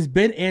he's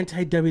been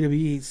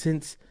anti-WWE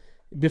since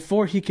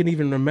before he can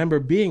even remember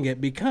being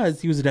it,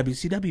 because he was a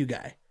WCW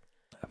guy.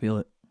 I feel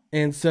it.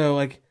 And so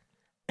like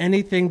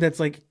anything that's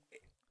like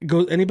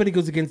anybody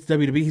goes against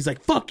WWE, he's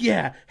like, fuck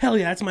yeah, hell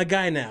yeah, that's my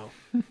guy now.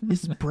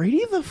 Is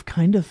Brady the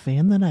kind of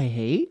fan that I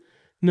hate?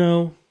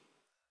 No.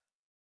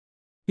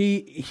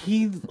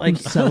 He like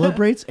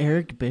celebrates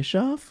Eric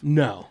Bischoff?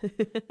 No.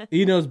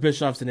 He knows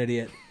Bischoff's an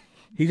idiot.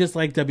 He just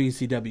liked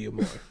WCW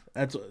more.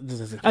 That's what this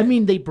is. I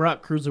mean, they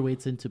brought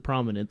cruiserweights into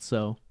prominence,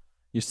 so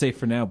you're safe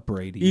for now,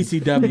 Brady.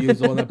 ECW is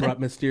the one that brought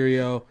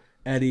Mysterio,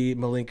 Eddie,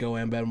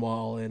 Malenko, and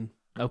Benoit in.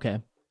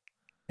 Okay.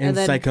 And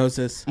then,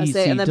 Psychosis. And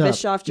then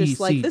Bischoff just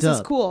like, this is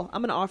dub. cool.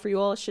 I'm going to offer you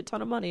all a shit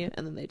ton of money.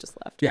 And then they just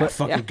left.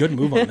 Yeah, good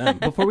move on them.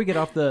 Before we get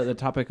off the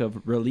topic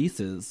of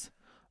releases,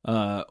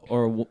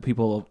 or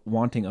people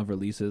wanting of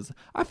releases,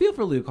 I feel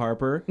for Luke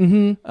Harper.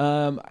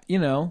 Mm-hmm. You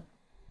know,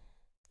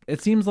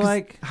 it seems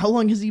like how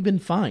long has he been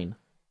fine?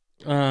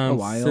 A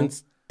while,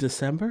 since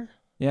December.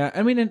 Yeah,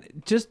 I mean,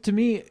 and just to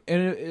me,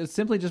 and it's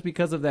simply just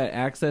because of that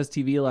Access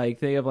TV, like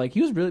they have, like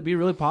he was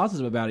really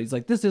positive about it. He's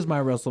like, "This is my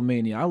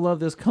WrestleMania. I love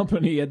this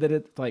company," and then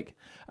it's like,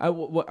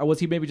 was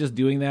he maybe just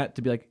doing that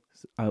to be like,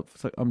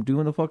 I'm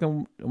doing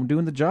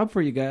the job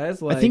for you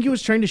guys? Like, I think he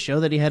was trying to show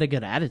that he had a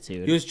good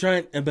attitude. He was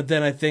trying, but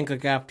then I think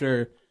like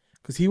after,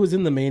 because he was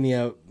in the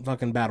Mania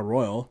fucking Battle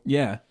Royal.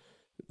 Yeah,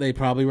 they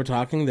probably were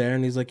talking there,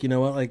 and he's like, you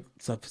know what, like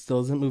stuff still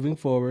isn't moving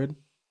forward.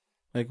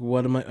 Like,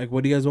 what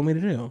do you guys want me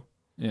to do?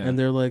 Yeah, and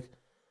they're like,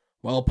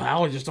 well,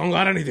 pal, I just don't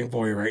got anything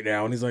for you right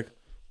now. And he's like,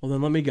 well,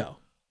 then let me go.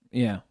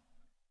 Yeah.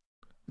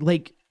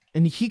 Like,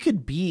 and he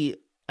could be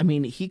in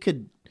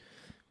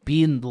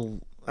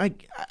the,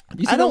 like,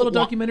 you see that little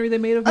documentary they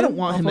made of him? I don't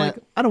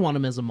want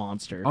him as a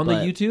monster. On the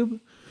YouTube?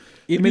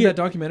 They made that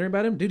documentary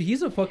about him? Dude,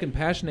 he's a fucking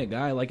passionate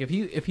guy. Like, if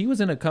he was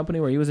in a company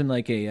where he was in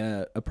like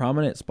a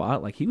prominent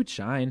spot, like he would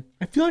shine.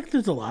 I feel like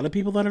there's a lot of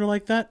people that are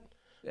like that.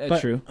 But,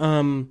 true.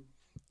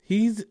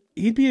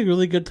 He'd be a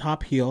really good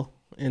top heel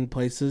in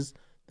places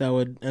that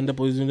would end up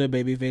losing to a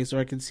babyface, or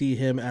I could see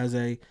him as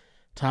a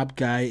top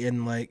guy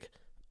in like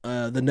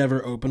the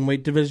never open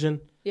weight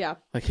division. Yeah,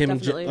 like him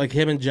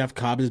definitely. and Jeff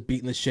Cobb is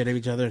beating the shit out of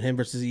each other, and him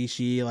versus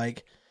Ishii,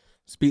 like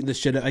just beating the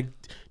shit out, like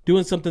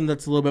doing something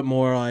that's a little bit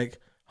more like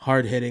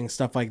hard hitting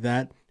stuff like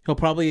that. He'll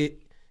probably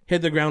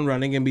hit the ground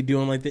running and be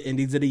doing like the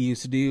indies that he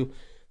used to do,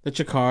 the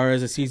Chikars,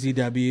 the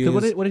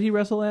CZW. What did he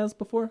wrestle as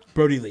before?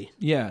 Brody Lee.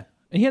 Yeah,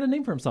 and he had a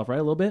name for himself, right?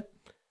 A little bit.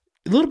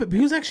 But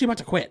he was actually about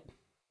to quit.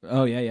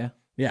 Oh yeah.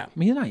 Yeah. I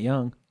mean, he's not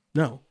young.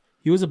 No.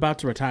 He was about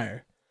to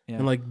retire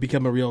and like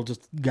become a real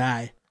just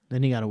guy.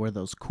 Then he got to wear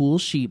those cool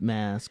sheep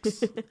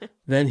masks.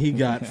 Then he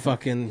got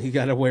he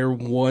got to wear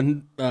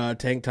one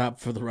tank top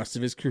for the rest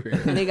of his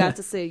career. And he got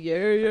to say,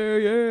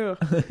 yeah.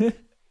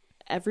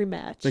 Every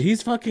match. But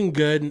he's fucking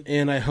good,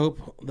 and I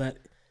hope that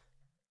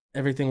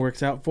everything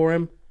works out for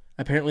him.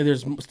 Apparently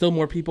there's still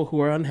more people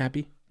who are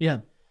unhappy.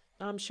 Yeah.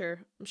 I'm sure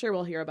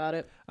we'll hear about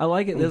it. I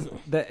like it.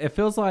 It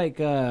feels like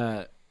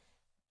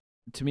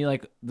to me,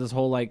 like this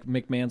whole like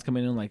McMahon's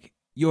coming in like,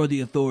 you're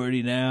the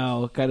authority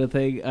now kind of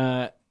thing.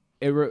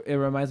 It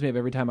reminds me of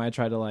every time I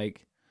try to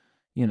like,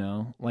 you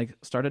know, like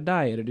start a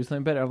diet or do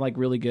something better. I'm like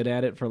really good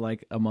at it for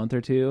like a month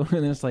or two,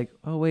 and then it's like,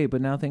 oh wait,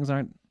 but now things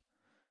aren't.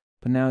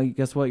 But now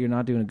guess what? You're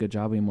not doing a good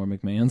job anymore,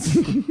 McMahon's.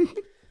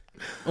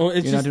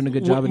 You're not doing a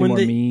good job anymore,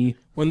 me.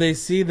 When they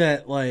see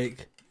that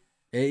like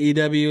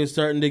AEW is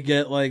starting to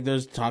get like,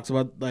 there's talks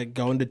about like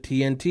going to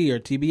TNT or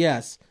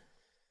TBS.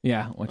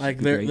 Yeah, which like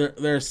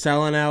they're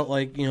selling out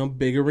like, you know,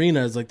 big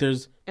arenas. Like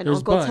there's Uncle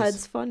buzz.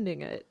 Ted's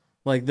funding it.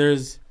 Like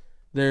there's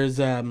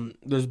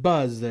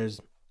buzz.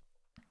 There's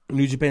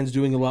New Japan's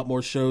doing a lot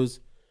more shows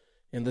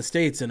in the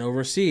States and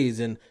overseas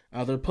and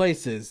other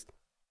places.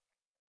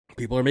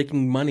 People are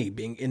making money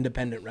being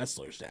independent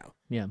wrestlers now.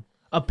 Yeah.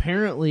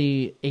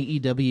 Apparently,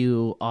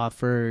 AEW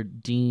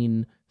offered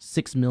Dean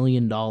 $6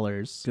 million.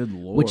 Good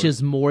Lord. Which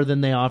is more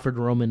than they offered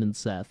Roman and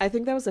Seth. I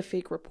think that was a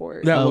fake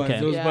report. That okay.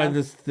 It was by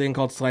this thing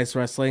called Slice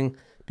Wrestling,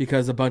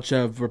 because a bunch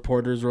of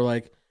reporters were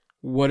like,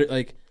 "What?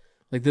 Like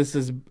this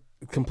is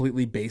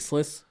completely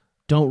baseless."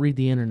 Don't read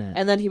the internet.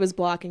 And then he was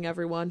blocking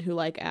everyone who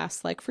like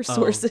asked like for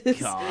sources.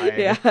 Oh, God.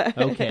 Yeah.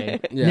 Okay.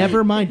 Yeah.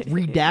 Never mind.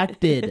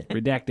 Redacted.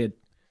 Redacted.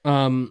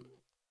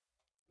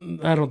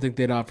 I don't think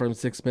they'd offer him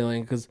 $6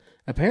 million, because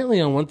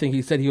apparently on one thing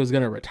he said he was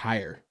going to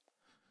retire.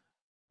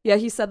 Yeah,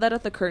 he said that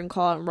at the curtain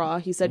call on Raw.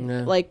 He said,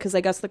 Yeah. like, because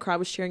I guess the crowd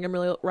was cheering him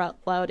really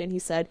loud, and he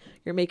said,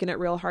 "You're making it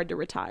real hard to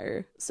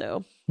retire."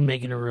 So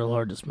Making it real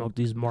hard to smoke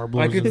these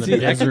marbles I in could the see. I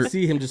desert. could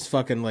see him just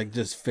fucking like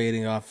just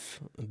fading off,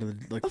 into the,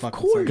 like fucking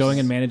course. sunset. Going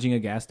and managing a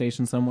gas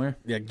station somewhere.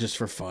 yeah, just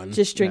for fun.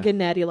 just drinking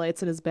natty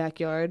lights in his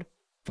backyard.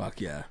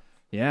 Fuck yeah.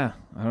 Yeah,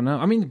 I don't know.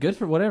 I mean, good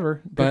for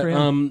whatever. Good But for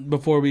him.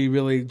 before we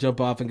really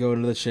jump off and go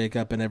into the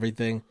shakeup and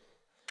everything,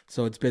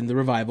 so it's been the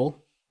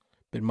Revival,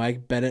 been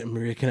Mike Bennett and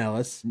Maria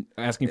Kanellis,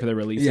 Asking for their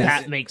release.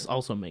 Yeah. That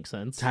also makes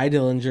sense. Ty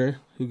Dillinger,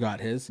 who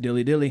got his,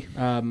 Dilly dilly.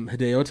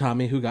 Hideo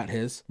Itami, who got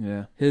his.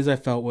 Yeah. His, I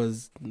felt,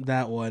 was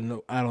that one.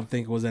 I don't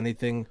think was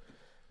anything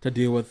to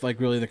do with like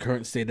really the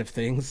current state of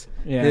things.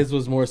 Yeah. His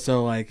was more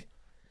so like,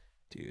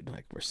 dude,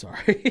 like we're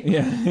sorry.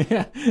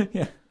 Yeah.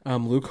 Yeah.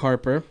 Luke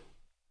Harper.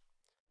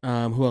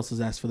 Who else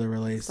was asked for the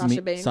release?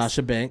 Sasha Banks.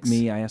 Sasha Banks.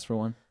 Me, I asked for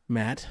one.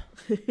 Matt.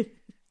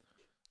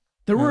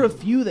 There were a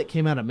few that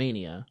came out of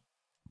Mania.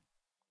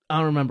 I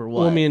don't remember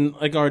what. Well, I mean,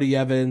 like R.D.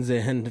 Evans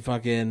and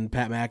fucking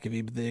Pat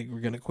McAfee, but they were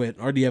gonna quit.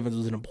 R.D. Evans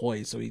was an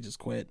employee, so he just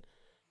quit.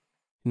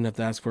 Didn't have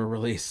to ask for a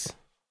release.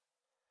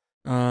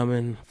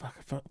 And fuck,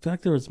 I feel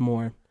like there was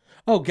more.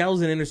 Oh,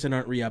 Gallows and Anderson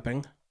aren't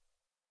re-upping.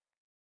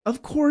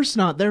 Of course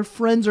not. Their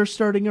friends are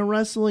starting a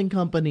wrestling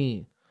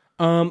company.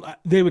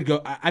 They would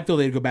go. I feel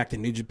they'd go back to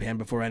New Japan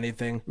before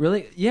anything.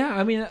 Really? Yeah.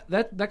 I mean,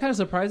 that kind of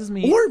surprises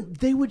me. Or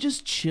they would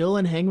just chill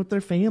and hang with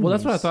their families. Well,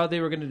 that's what I thought they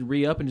were going to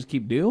re-up and just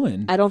keep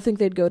doing. I don't think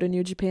they'd go to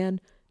New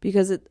Japan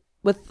because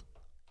with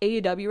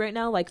AEW right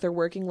now, like they're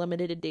working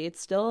limited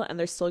dates still, and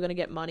they're still going to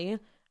get money,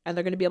 and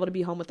they're going to be able to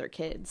be home with their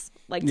kids.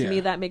 Like to Yeah. me,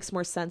 that makes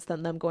more sense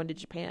than them going to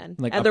Japan.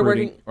 Like and they're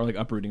uprooting, or like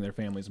uprooting their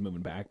families and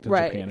moving back to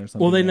Right. Japan or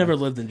something. Well, they yeah. never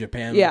lived in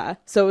Japan. Yeah,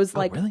 so it was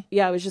like, really?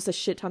 yeah, it was just a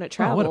shit ton of Oh,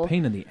 travel. what a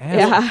pain in the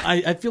ass.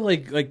 Yeah, I feel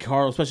like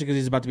Carl, especially because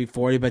he's about to be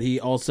 40, but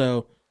he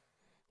also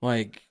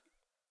like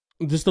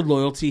just the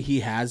loyalty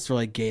he has for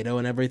like Gato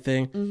and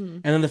everything,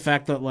 and then the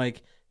fact that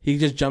like he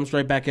just jumps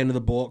right back into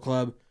the Bullet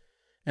Club,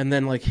 and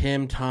then like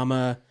him,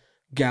 Tama,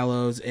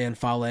 Gallows, and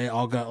Fale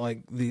all got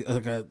like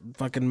a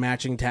fucking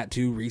matching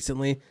tattoo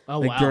recently, Oh,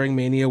 like wow. during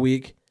Mania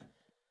week,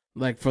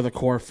 like for the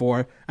core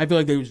four. I feel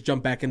like they would just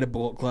jump back into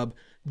Bullet Club,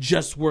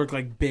 just work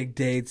like big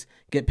dates,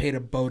 get paid a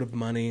boat of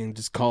money, and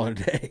just call it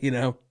a day, you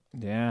know.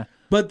 Yeah.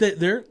 But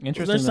they're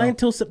Interesting, signed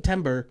till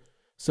September,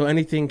 so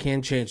anything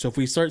can change. So if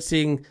we start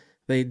seeing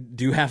they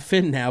do have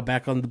Finn now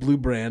back on the blue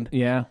brand,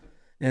 Yeah.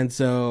 and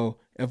so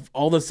if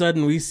all of a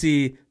sudden we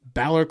see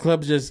Balor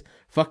Club just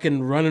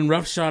fucking running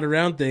roughshod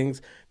around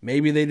things,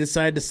 maybe they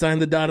decide to sign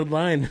the dotted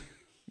line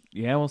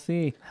Yeah, we'll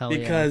see. Hell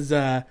because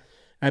I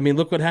mean,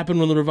 look what happened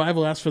when the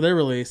Revival asked for their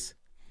release.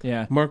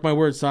 Yeah. Mark my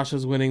words,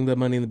 Sasha's winning the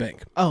Money in the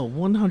Bank. Oh,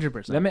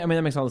 100%. That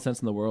makes all the sense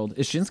in the world.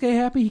 Is Shinsuke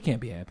happy? He can't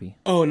be happy.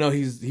 Oh no,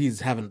 he's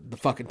having the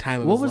fucking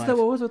time of What his was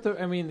life. with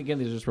the? I mean, again,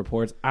 these are just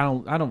reports. I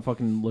don't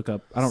fucking look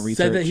up. I don't research.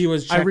 Said that he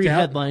was I checked read out.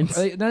 headlines.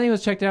 Not that he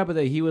was checked out, but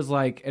that he was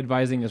like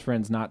advising his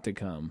friends not to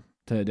come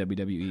to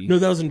WWE. No,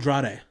 that was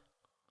Andrade.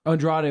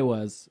 Andrade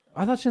was.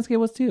 I thought Shinsuke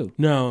was too.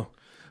 No,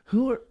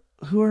 Who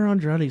are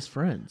Andrade's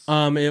friends?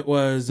 it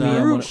was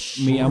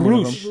Me, I'm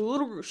one of them.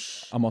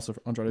 Roosh. I'm also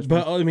Andrade's.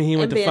 But I mean, he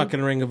went And to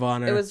fucking Ring of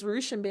Honor. It was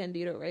Roosh and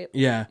Bandito, right?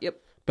 Yeah. Yep.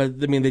 But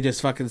I mean, they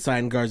just fucking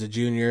signed Garza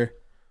Jr.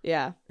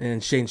 Yeah.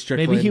 and Shane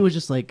Strickland. Maybe he was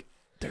just like,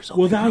 there's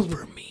only that room was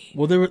for me.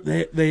 Well,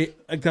 they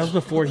like, that was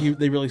before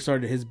they really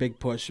started his big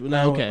push.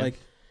 Now, Okay. like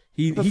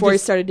he Before he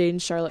just, started dating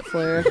Charlotte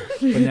Flair.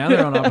 But now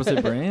they're on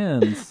opposite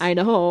brands. I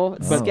know.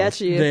 It's But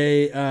sketchy.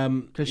 they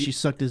Because she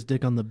sucked his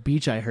dick on the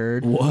beach, I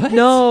heard. What?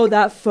 No,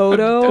 that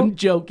photo. I'm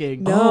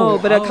joking. No,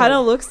 but it kind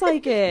of looks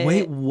like it.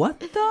 Wait,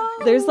 what though?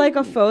 There's like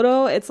a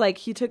photo. It's like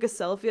he took a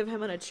selfie of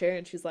him in a chair,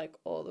 and she's like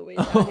all the way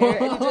down here,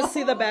 and you just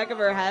see the back of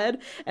her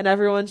head, and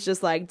everyone's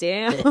just like,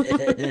 "Damn."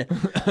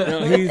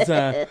 no, he's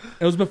it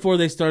was before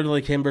they started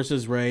like him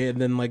versus Ray,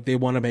 and then like they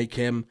want to make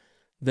him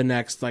the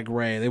next like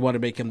Ray. They want to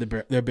make him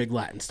their big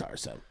Latin star.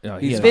 So Oh,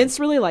 he's, yeah. Vince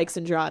really likes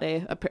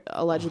Andrade,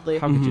 allegedly.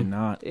 How could you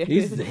not?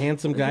 he's a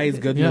handsome guy. He's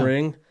good in Yeah. the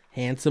ring.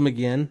 Handsome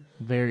again.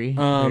 Very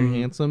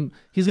handsome.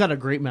 He's got a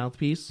great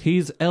mouthpiece.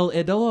 He's El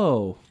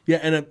Idolo. Yeah,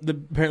 and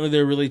apparently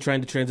they're really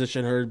trying to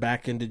transition her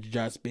back into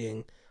just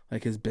being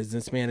like his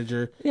business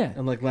manager. Yeah.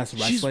 and like less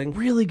She's wrestling.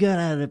 really good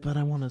at it, but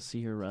I want to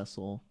see her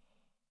wrestle.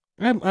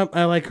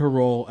 I like her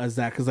role as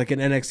that because like in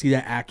NXT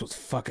that act was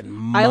fucking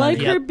money. I like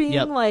her Yep, being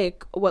yep.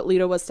 like what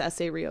Lita was to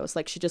S.A. Rios.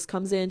 Like she just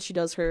comes in, she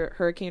does her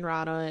Hurricane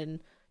Rana, and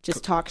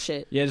just talk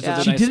shit. Yeah, just yeah.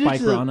 does a nice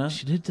spike Rana.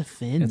 She did it to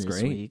Finn That's this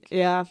great. week.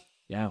 Yeah.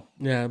 Yeah.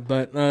 Yeah,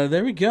 but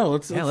there we go.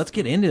 Let's Let's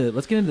get into it.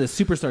 Let's get into the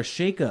superstar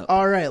shakeup.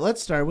 All right,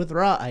 let's start with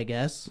Raw, I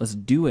guess. Let's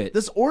do it.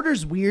 This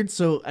order's weird,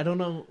 so I don't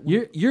know.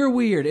 You're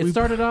weird. It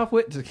started off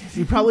with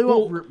We probably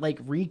won't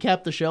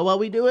recap the show while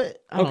we do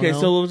it. I don't okay.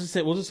 know.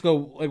 So we'll just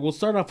go like we'll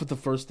start off with the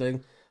first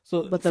thing.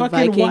 So But the fucking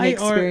Viking why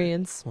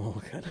experience. Are,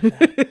 oh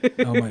god.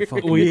 oh my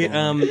fucking we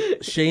God.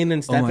 Shane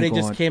and Stephanie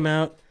just God. came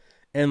out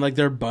and like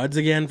they're buds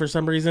again for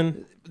some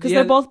reason. Because Yeah,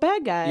 they're both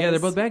bad guys. Yeah, they're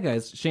both bad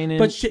guys. Shane and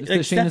But Shane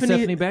and Stephanie-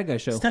 Stephanie bad guy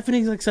show.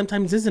 Stephanie like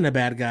sometimes isn't a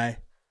bad guy.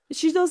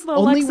 She does the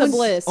Only Alexa when,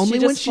 Bliss. only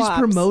she when just she's flops.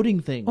 promoting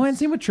things. Oh, and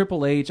same with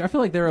Triple H. I feel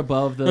like they're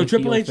above the No,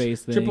 Triple heel H.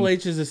 face thing. Triple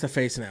H is just a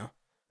face now.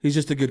 He's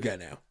just a good guy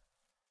now.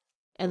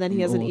 And then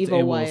he has an Well, evil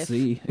we'll wife.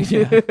 see.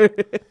 Yeah.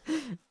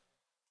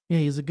 Yeah,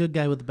 he's a good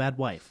guy with a bad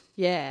wife.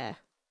 Yeah.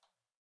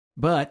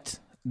 But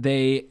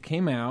they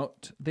came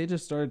out. They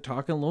just started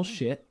talking a little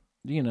shit.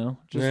 You know,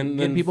 just And getting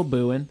then- people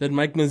booing. Then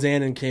Mike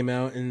Mizanin came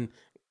out and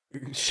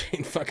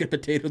Shane fucking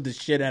potatoed the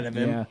shit out of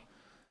him. Yeah.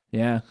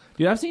 Yeah.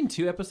 Dude, I've seen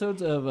 2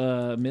 episodes of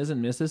Ms.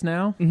 and Mrs.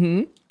 now.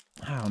 Mm-hmm.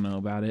 I don't know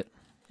about it.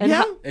 And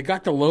Yeah. It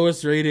got the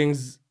lowest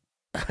ratings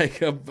like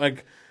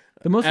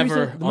The most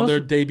ever recent, on their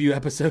debut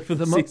episode for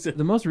the season.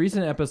 the most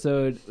recent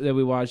episode that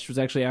we watched was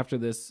actually after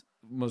this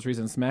most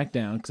recent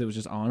SmackDown because it was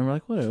just on. And we're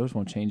like, whatever, just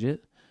won't change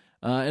it.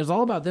 It was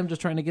all about them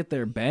just trying to get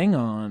their bang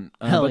on,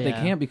 Hell but they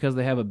yeah. can't because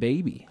they have a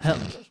baby. Hell,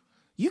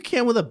 you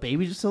can with a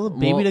baby. Just tell the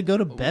baby Well- to go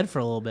to bed for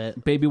a little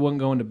bit. Baby wasn't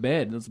going to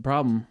bed. That's the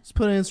problem. Just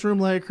put it in its room,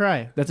 let it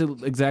cry. That's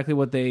exactly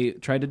what they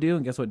tried to do,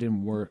 and guess what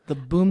didn't work? The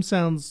boom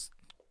sounds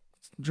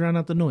drown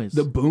out the noise.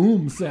 The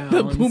boom sounds.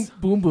 The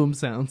boom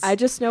sounds. I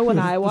just know when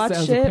I The watched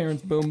sounds of it,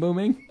 parents boom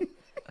booming.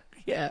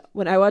 yeah.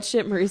 when I watched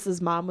it,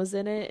 Maurice's mom was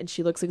in it, and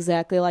she looks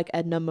exactly like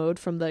Edna Mode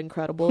from The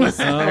Incredibles.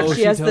 Oh,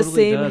 she has the totally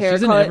same does. haircut.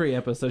 She's in every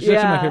episode. She's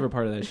actually my Yeah. favorite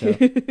part of that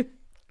show.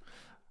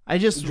 I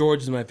just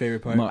George is my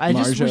favorite part. I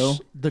just Marjo. wish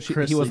the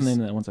He wasn't Chrisleys- in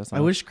that once I saw. I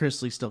it. wish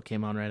Chrisley still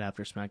came on right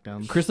after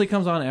SmackDown. Chrisley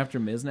comes on after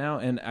Miz now,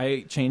 and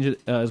I change it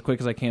as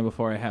quick as I can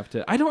before I have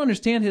to. I don't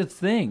understand his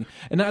thing,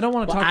 and I don't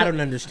want to Well, talk. I don't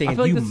understand I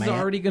feel like you, this is Matt.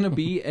 already going to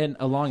be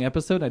a long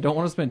episode. I don't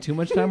want to spend too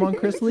much time on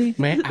Chrisley.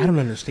 Man, I don't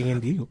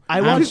understand you.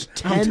 I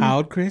watched I'm 10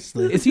 Todd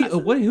Chrisley. Is he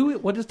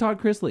what is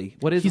Todd Chrisley?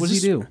 What does he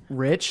just do?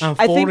 Rich. I'm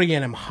I think- 40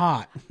 and I'm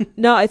hot.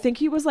 No, I think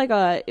he was like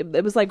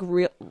it was like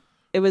real.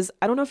 It was,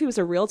 I don't know if he was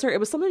a realtor. It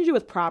was something to do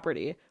with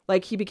property.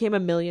 Like he became a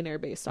millionaire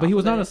based off. But he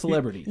was of not it. a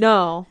celebrity.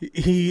 No,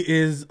 He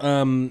is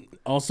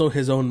also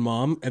his own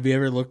mom. Have you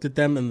ever looked at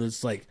them and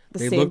it's like The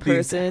they same look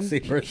person? the exact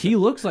same person? He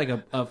looks like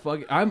a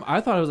fuck.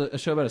 I thought it was a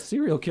show about a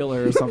serial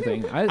killer or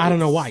something. I don't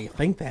know why you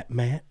think that,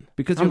 Matt.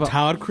 Because you I'm have a,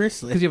 Todd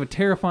Chrisley. because you have a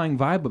terrifying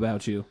vibe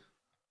about you.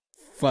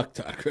 Fuck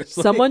Todd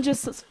Chrisley. someone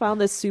just found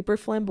this super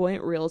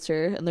flamboyant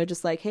realtor, and they're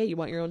just like, "Hey, you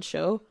want your own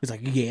show?" He's like,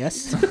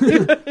 yes.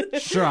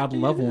 Sure, I'd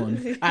love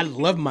one. I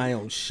love my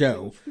own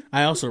show.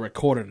 I also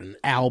recorded an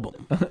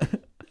album.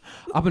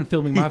 I've been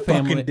filming my He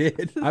family. fucking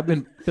did. I've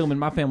been filming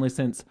my family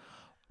since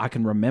I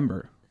can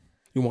remember,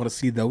 You want to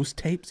see those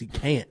tapes? You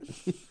can't.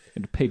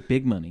 and to pay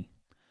big money.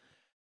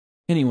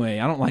 Anyway,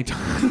 I don't like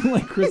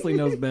Chrisley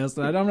knows best.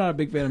 I'm not a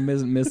big fan of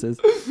Ms. and Mrs.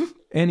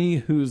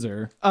 Any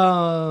hooser.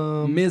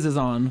 Miz is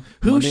on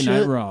Monday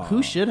Night Raw.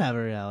 Who should have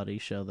a reality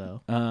show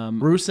though?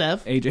 Um, Rusev.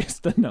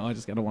 AJ. No, I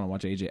don't want to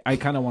watch AJ. I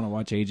kind of want to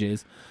watch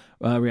AJ's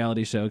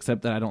reality show,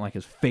 except that I don't like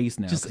his face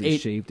now Just because he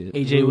shaved it.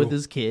 AJ with Ooh.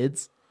 his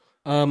kids.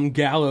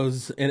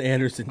 Gallows and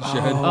Anderson should.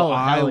 Oh,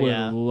 I hell would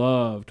yeah.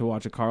 love to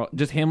watch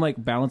just him like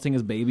balancing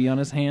his baby on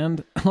his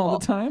hand all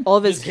the time. All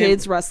of his Just him-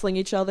 kids wrestling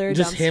each other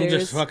Just downstairs. him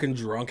just fucking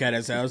drunk at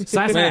his house.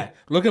 Size Man, that.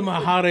 look at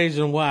my hot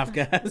Asian wife,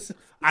 guys.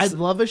 I'd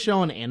love a show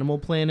on Animal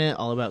Planet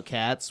all about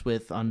cats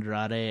with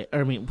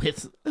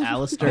with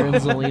Alistair and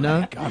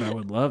Zelina. God, I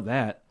would love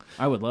that.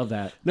 I would love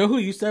that. Know who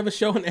used to have a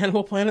show on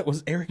Animal Planet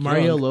was Eric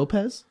Mario Young.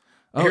 Lopez.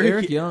 Oh,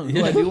 Eric Young,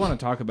 who I do want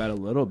to talk about a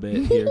little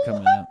bit here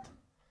coming up.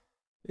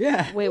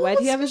 Yeah. Wait, why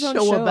did he have his own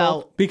show?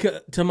 about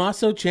Because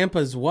Tommaso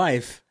Ciampa's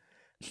wife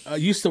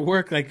used to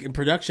work like in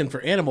production for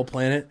Animal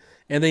Planet,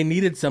 and they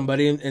needed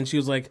somebody, and she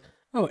was like,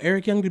 "Oh,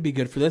 Eric Young would be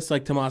good for this."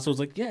 Like Tommaso was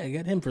like, "Yeah,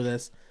 get him for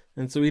this,"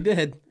 and so he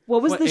did.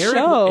 What was What, the Eric,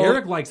 show?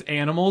 Eric likes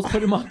animals.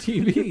 Put him on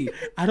TV.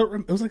 I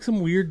don't. It was like some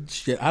weird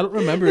shit. I don't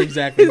remember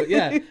exactly, but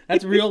yeah,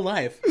 that's real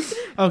life.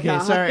 Okay,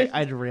 God. sorry,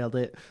 I derailed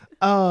it.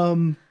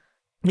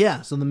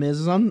 Yeah, so the Miz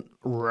is on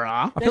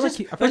Raw. I feel like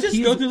Let's just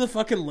he's go through the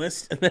fucking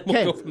list, and then we'll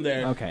Okay. go from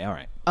there. okay. All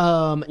right.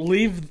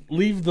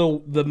 Leave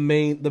the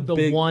main the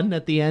big one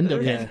at the end.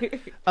 Okay.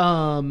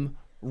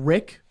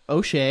 Rick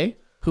O'Shea,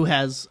 who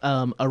has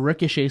a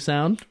ricochet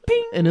sound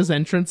in his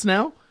entrance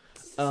now,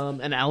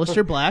 and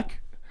Alistair Black.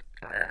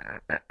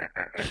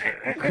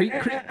 Creak,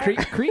 creak, creak,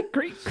 creak,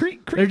 creak,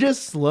 creak, They're creak.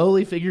 just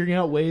slowly figuring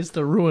out ways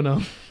to ruin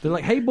him. They're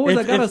like, "Hey boys,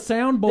 I got a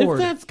soundboard." If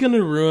that's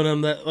gonna ruin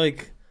him, that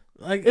like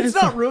It's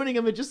not ruining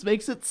him; it just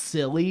makes it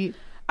silly.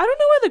 I don't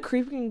know why the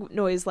creaking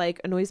noise like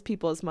annoys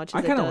people as much as I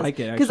it kinda does. like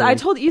it, Because I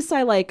actually. told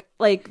Isai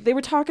like they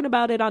were talking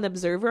about it on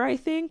Observer. I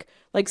think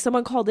like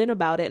someone called in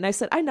about it, and I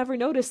said I never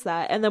noticed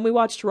that. And then we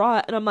watched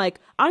Raw, and I'm like,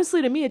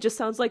 honestly, to me, it just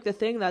sounds like the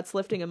thing that's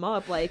lifting him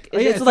up. Like Oh,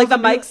 yeah, it's it like the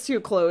sounds like- mic's too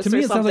close. To me, or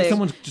it sounds something. like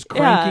someone's just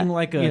cranking Yeah.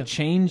 like a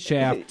chain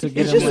shaft to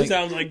get It him. just Like,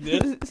 sounds like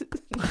this.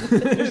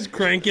 Just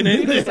cranking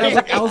it. it sounds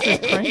like Alice's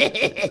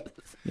crank.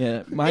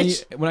 Yeah,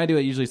 when I do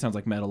it, usually sounds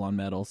like metal on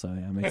metal. So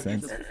yeah, it makes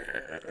sense.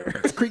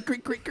 Creak,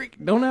 creak, creak,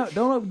 creak.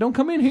 Don't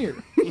come in here.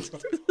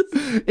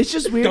 It's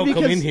just weird Don't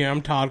because come in here.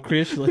 I'm Todd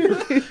Chrisley.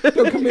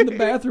 Don't come in the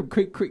bathroom.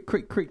 Creak, creak,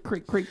 creak, creak,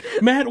 creak, creak.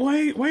 Matt,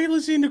 why are you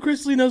listening to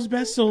Chrisley Knows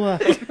Best so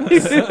loud? it's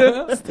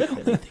the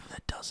only thing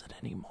that does it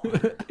anymore.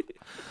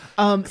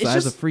 It's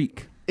Size just a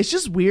freak. it's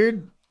just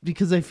weird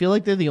because I feel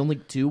like they're the only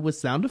two with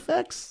sound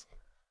effects.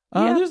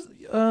 There's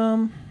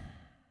I'll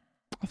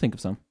think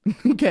of some.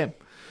 Okay.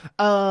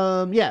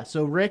 Yeah,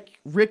 so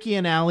Ricky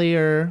and Allie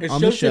are It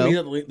on the shows to me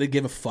show. that they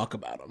give a fuck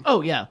about them.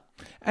 Oh, yeah.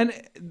 And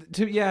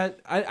I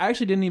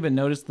actually didn't even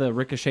notice the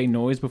ricochet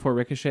noise before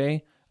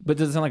Ricochet. But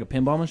does it sound like a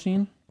pinball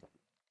machine?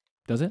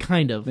 Does it?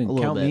 Kind of, Then a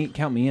little bit.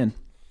 count me in.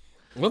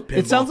 What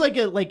It sounds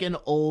like an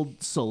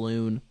old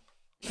saloon.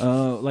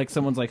 Like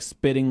someone's like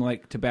spitting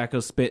like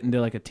tobacco spit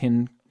into like a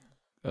tin.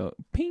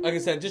 Ping. Like I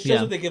said, it just shows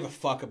Yeah. that they give a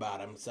fuck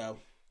about him. So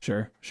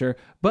Sure.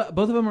 But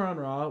both of them are on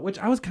Raw, which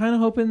I was kind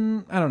of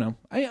hoping. I don't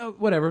know.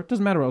 Whatever.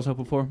 Doesn't matter what I was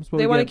hoping for.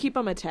 They want to keep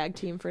them a tag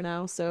team for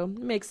now, so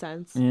it makes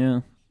sense.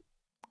 Yeah.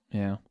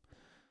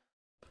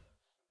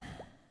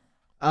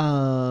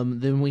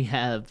 Then we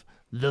have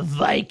the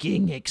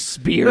Viking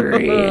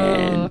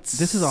Experience.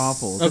 This is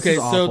awful. This okay, is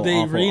so awful, they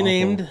awful,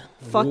 renamed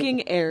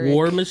Fucking Eric.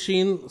 War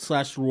Machine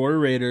 / War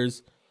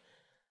Raiders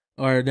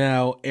are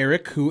now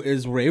Eric, who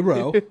is Ray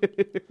Rowe,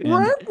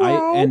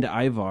 and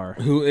Ivar.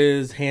 who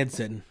is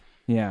Hanson.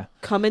 Yeah.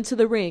 Come into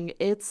the ring.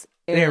 It's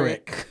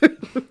Eric.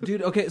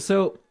 Dude, okay,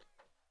 so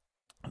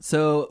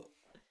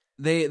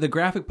the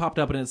graphic popped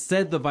up and it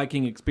said the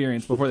Viking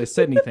Experience before they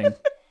said anything.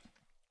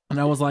 And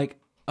I was like,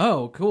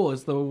 oh, cool,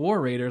 it's the War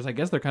Raiders. I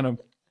guess they're kind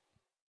of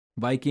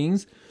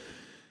Vikings.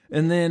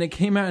 And then it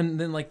came out and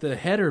then like the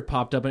header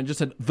popped up and it just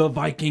said the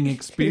Viking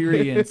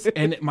Experience.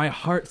 And my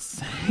heart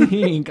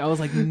sank. I was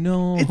like,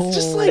 no. It's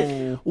just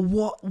like,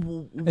 what?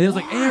 And it was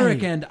like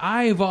Eric and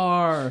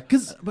Ivar.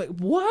 'Cause- but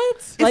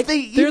what? Like,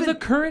 They're the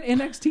current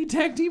NXT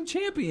Tag Team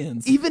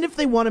Champions. even if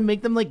they want to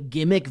make them like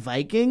gimmick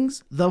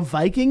Vikings, the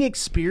Viking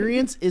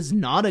Experience is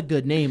not a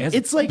good name.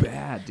 It's like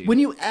bad, dude. when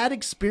you add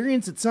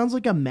experience, it sounds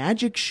like a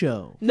magic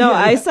show. No,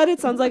 I said it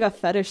sounds like a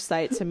fetish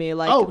site to me,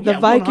 like Oh, the yeah,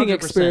 Viking 100%.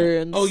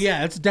 Experience. Oh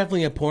yeah, it's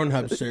definitely a Pornhub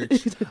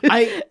search.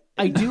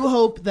 I do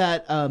hope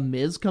that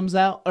Miz comes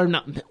out or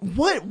not.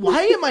 What?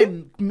 Why am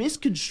I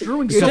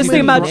misconstruing? You're so just many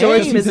thinking about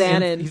George names?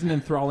 Mizanin. He's an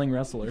enthralling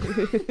wrestler.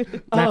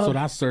 That's what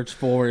I search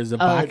for is a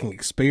Viking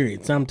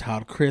Experience. I'm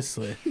Todd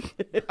Chrisley.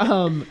 You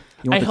want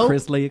I the hope-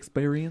 Chrisley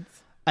Experience?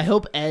 I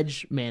hope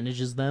Edge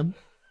manages them.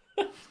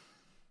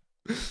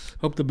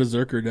 Hope the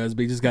Berserker does,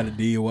 but he just got a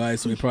DUI,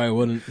 so he probably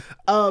wouldn't.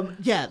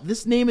 Yeah,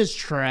 this name is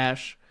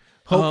trash.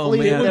 Hopefully,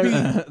 man. It would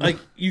they're- be like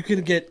you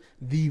could get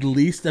the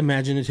least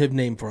imaginative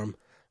name for him,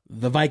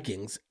 the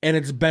Vikings, and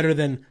it's better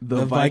than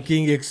the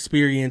Viking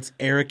Experience.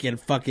 Eric and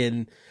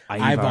fucking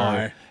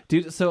Ivar,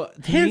 Dude, so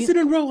to Hanson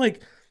me, and Rowe,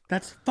 like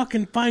that's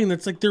fucking fine.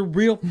 That's like their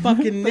real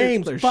fucking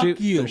names. they're Fuck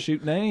shoot- you. they're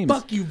shoot names.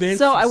 Fuck you, Vince.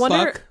 So I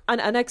wonder Fuck. on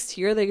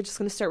NXT are they just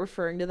going to start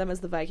referring to them as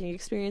the Viking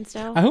Experience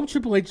now? I hope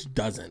Triple H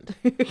doesn't.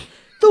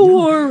 The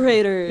War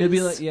Raiders. it'd be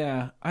like,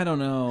 yeah, I don't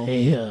know.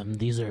 hey,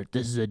 this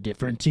is a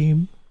different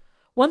team.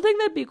 One thing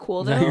that'd be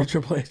cool Is that your though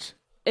Triple H?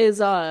 is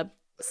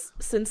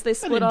since they I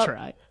split didn't up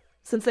try.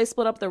 since they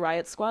split up the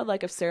Riot Squad,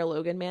 like if Sarah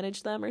Logan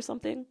managed them or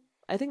something,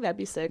 I think that'd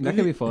be sick. That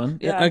could be fun.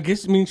 Yeah. I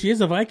guess. I mean, she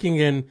is a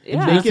Viking and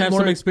Yeah. does Make it have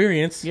more- some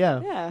experience.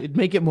 Yeah, Yeah. it'd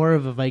make it more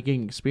of a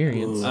Viking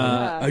experience.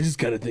 I just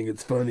kind of think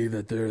it's funny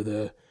that they're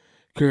the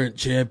current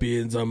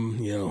champions.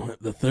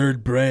 The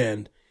third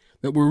brand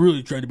that we're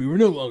really trying to be. We're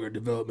no longer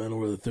developmental.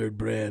 We're the third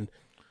brand.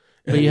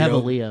 but And, you have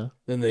know, Aaliyah.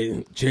 Then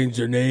they changed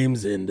their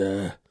names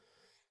and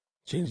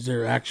changed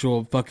their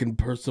actual fucking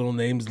personal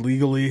names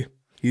legally.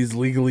 He's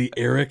legally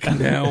Eric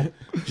now.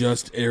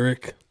 Just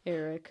Eric.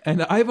 Eric.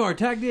 And Ivar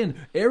tagged in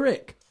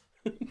Eric.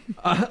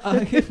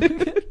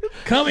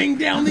 Coming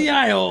down the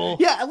aisle.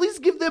 Yeah, at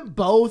least give them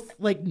both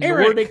like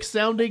Eric. Nordic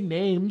sounding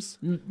names,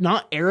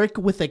 not Eric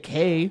with a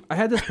K. I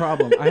had this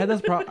problem. I had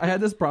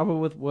this problem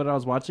with when I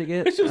was watching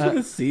it. I just want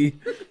to see.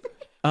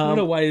 I don't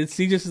know why.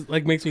 C just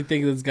like makes me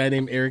think of this guy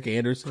named Eric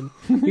Anderson.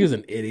 He was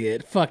an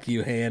idiot. Fuck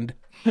you, Hand.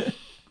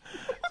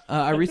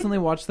 I recently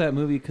watched that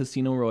movie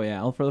Casino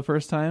Royale for the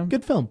first time.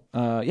 Good film.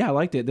 Yeah, I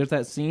liked it. There's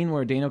that scene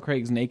where Daniel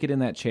Craig's naked in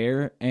that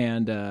chair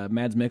and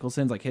Mads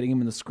Mikkelsen's like hitting him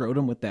in the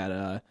scrotum with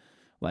that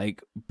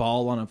like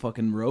ball on a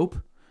fucking rope.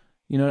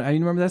 You know, you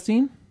remember that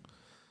scene?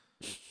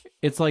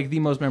 It's like the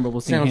most memorable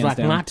scene. Sounds hands like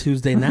down. my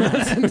Tuesday night.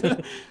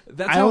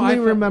 That's I how only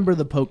felt. remember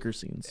the poker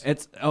scenes.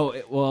 It's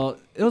it was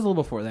a little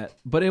before that,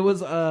 but it was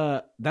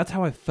that's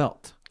how I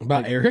felt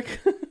About Eric?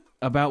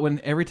 about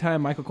when every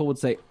time Michael Cole would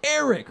say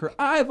Eric or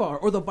Ivar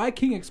or the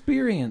Viking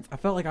Experience, I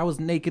felt like I was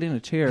naked in a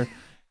chair,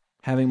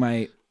 having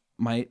my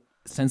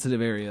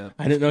sensitive area.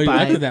 I didn't know you By-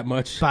 liked it that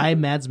much. By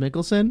Mads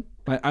Mikkelsen.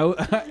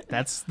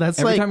 That's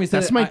Every like time he said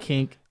that's it, my I-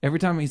 kink. every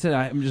time he said,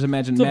 I just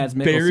imagine It's a Mads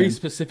Mikkelsen. very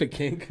specific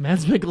kink.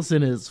 Mads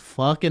Mikkelsen is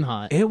fucking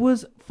hot. It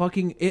was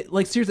fucking it.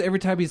 Like seriously, every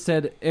time he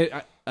said it,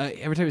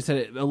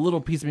 a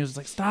little piece of me was just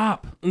like,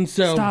 stop, And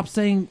so, stop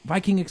saying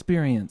Viking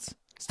Experience,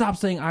 stop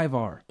saying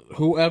Ivar.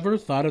 whoever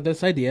thought of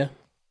this idea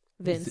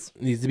Vince.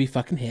 needs to be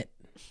fucking hit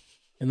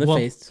in the Well,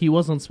 face. he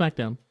was on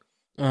SmackDown.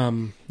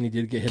 He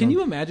did get hit. Can on-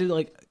 you imagine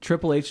like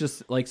Triple H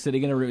just like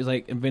sitting in a room? He's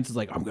like, and Vince is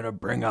like, I'm gonna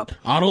bring up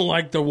I don't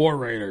like the War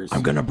Raiders. the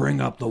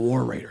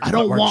War Raiders. I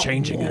don't but we're want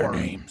changing war. their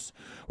names.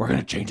 We're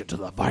gonna change it to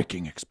the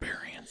Viking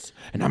Experience,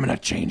 and I'm gonna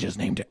change his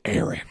name to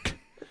Eric.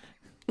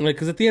 Like,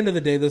 because at the end of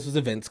the day, this was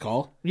a Vince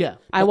call. Yeah.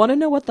 I want to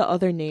know what the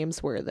other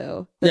names were,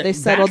 though. That Yeah, they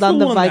settled that's on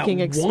the the one that Viking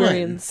won.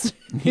 experience.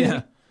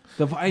 Yeah.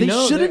 They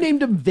should have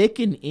named him Vic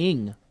and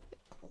Ing.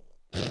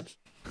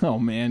 Oh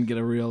man, get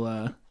a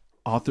real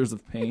Authors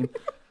of Pain.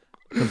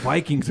 The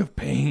Vikings of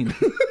Pain.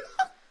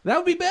 That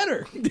would be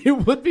better. It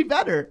would be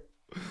better.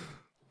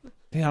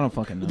 Hey, I don't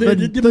fucking know. The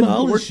The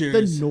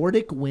Demolishers.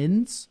 Nordic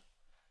winds.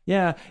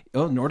 Yeah.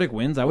 Oh, Nordic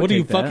Winds. I would What are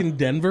you, take that. fucking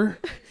Denver?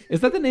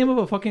 Is that the name of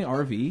a fucking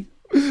RV?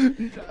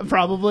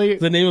 Probably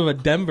The name of a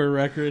Denver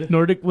record.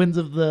 Nordic winds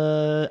of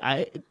the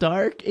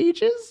Dark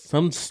Ages.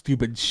 Some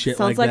stupid shit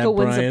Sounds like like that, a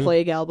Winds Brian. of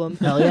Plague album.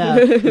 Hell yeah.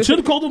 Should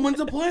have called him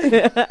Winds of Plague.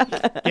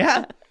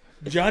 Yeah.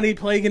 Johnny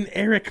Plague and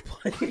Eric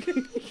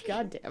Plague.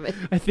 God damn it.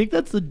 I think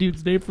that's the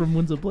dude's name from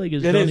Winds of Plague.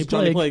 Is It Johnny is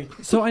Johnny Plague.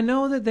 Plague. So I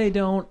know that they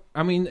don't.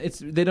 I mean,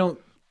 they don't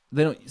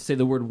say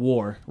the word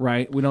war,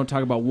 right? We don't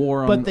talk about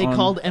war. But they on,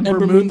 called Ember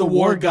Ember Moon the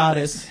War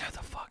Goddess. How the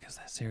fuck is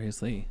that?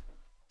 Seriously.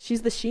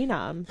 She's the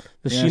Sheenam.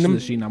 The Yeah, Sheenam.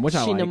 she's the Sheenam, which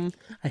I like. Sheenam.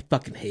 I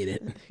fucking hate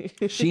it.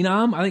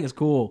 Sheenam? I think it's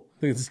cool. I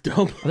think it's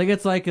dumb. I think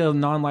it's like a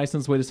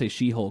non-licensed way to say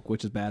She-Hulk,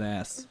 which is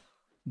badass.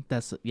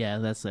 That's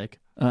sick.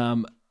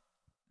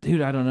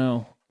 Dude, I don't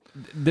know.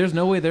 There's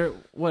no way they're...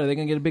 What, are they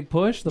going to get a big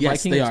push? The Yes,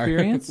 Viking they are.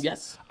 experience?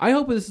 Yes. I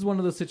hope this is one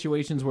of those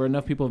situations where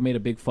enough people have made a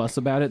big fuss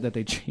about it that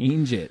they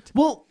change it.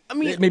 Well, I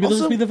mean, Maybe they'll also,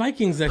 just be the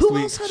Vikings next who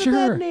week. else had a Sure.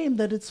 bad name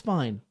that it's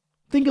fine?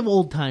 Think of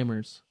old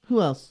timers.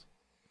 Who else?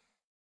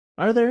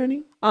 Are there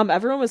any?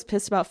 Everyone was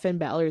pissed about Finn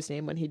Balor's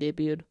name when he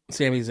debuted.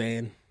 Sami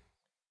Zayn.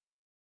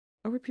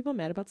 Or were people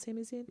mad about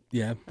Sami Zayn?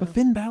 Yeah. But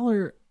Finn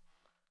Balor...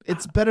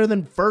 It's better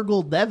than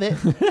Fergal Devitt.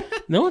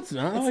 No, it's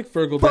not. I like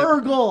Fergal.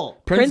 Fergal.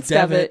 Prince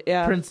Devitt.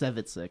 yeah. Prince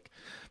Devitt's sick.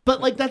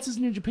 But, like, that's his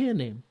New Japan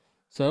name.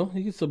 So,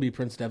 he can still be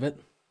Prince Devitt.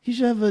 He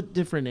should have a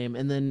different name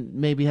and then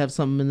maybe have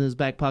something in his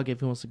back pocket if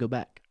he wants to go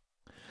back.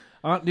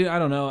 dude, I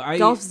don't know.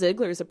 Dolph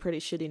Ziggler is a pretty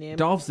shitty name.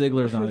 Dolph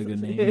Ziggler's not a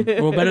good name.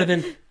 Well, better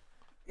than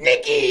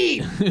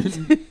Nikki!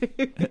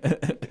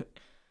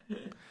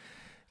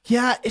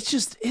 Yeah,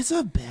 it's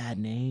a bad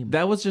name.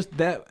 That was just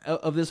that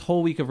of this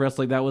whole week of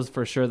wrestling. That was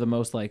for sure the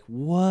most like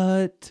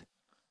what?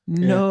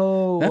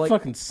 No, That like,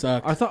 fucking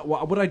sucked. I thought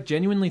what I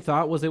genuinely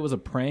thought was it was a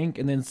prank,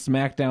 and then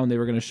SmackDown they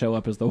were going to show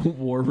up as the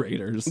War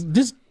Raiders.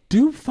 Just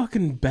do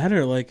fucking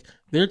better. Like,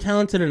 they're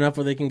talented enough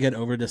where they can get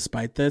over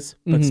despite this,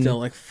 but still,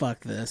 like,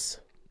 fuck this.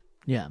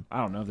 Yeah. I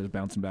don't know if they're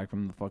bouncing back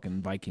from the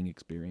fucking Viking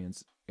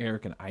experience.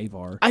 Eric and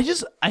Ivar.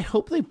 I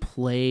hope they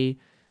play.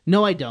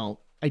 No, I don't.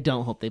 I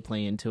don't hope they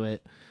play into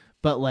it.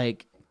 But,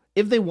 like,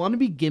 if they want to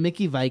be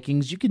gimmicky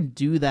Vikings, you can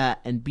do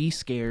that and be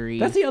scary.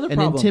 That's the other and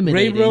problem.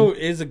 Ray intimidating. Rowe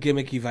is a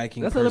gimmicky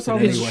Viking That's the other person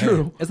problem. anyway. It's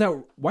true. Is that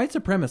white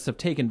supremacists have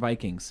taken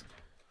Vikings,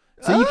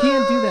 so you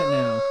can't do that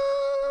now.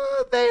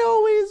 They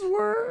always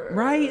were.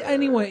 Right?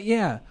 Anyway,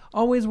 yeah.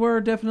 Always were,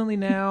 definitely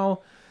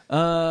now.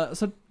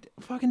 So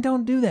fucking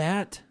don't do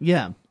that.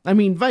 Yeah. I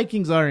mean,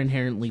 Vikings are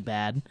inherently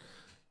bad.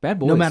 Bad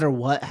boys. No matter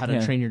what How to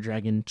Yeah. Train Your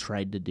Dragon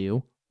tried to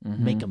do.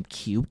 Make them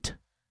cute.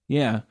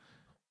 Yeah.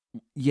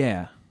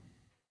 Yeah.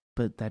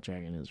 But that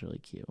dragon is really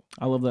cute.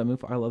 I love that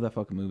movie. I love that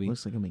fucking movie.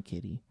 Looks like I'm a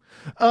kitty.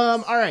 All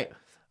right.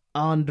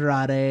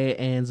 Andrade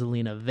and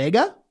Zelina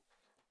Vega.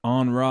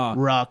 On Raw.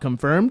 Raw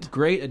confirmed.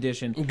 Great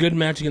addition. Good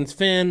match against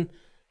Finn.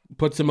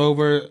 Puts him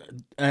over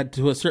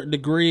to a certain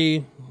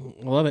degree.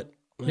 I love it.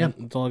 Yeah.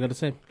 That's all I got to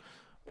say.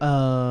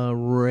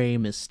 Rey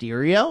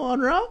Mysterio on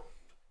Raw.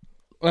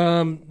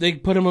 They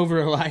put him over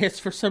Elias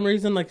for some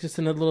reason, like just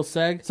in a little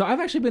seg. So I've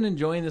actually been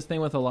enjoying this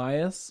thing with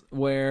Elias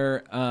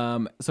where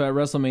so at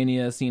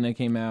WrestleMania Cena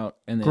came out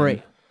and then Great.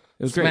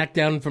 It was great.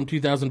 SmackDown from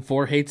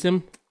 2004 hates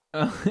him.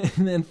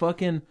 And then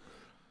fucking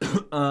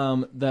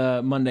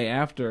the Monday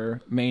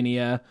after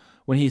Mania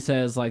when he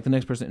says like the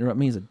next person to interrupt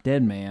me is a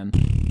dead man.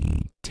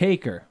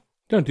 Taker.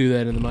 Don't do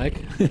that in the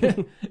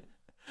mic.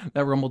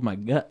 That rumbled my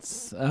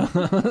guts.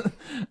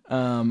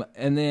 And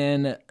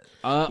then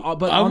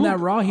but on that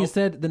Raw, he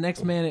said the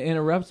next man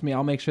interrupts me,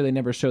 I'll make sure they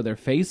never show their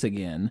face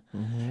again.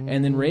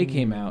 And then Ray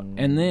came out,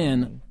 and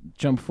then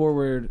jumped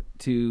forward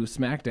to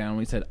SmackDown.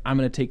 We said, I'm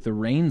going to take the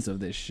reins of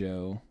this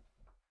show.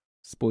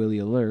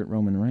 Spoiler alert: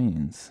 Roman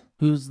Reigns.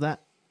 Who's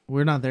that?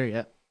 We're not there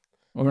yet.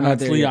 Well, we're not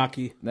It's there yet.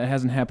 Liaki. That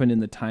hasn't happened in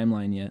the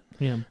timeline yet.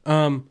 Yeah.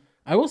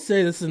 I will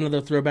say this is another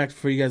throwback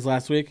for you guys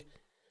last week.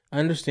 I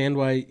understand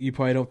why you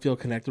probably don't feel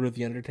connected with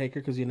The Undertaker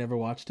because you never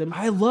watched him.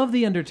 I love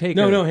the Undertaker.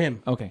 No,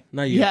 him. Okay.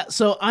 Not you. Yeah,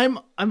 so I'm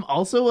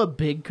also a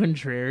big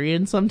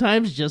contrarian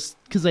sometimes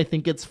just because I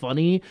think it's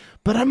funny,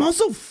 but I'm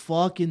also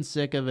fucking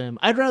sick of him.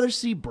 I'd rather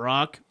see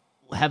Brock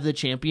have the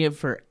champion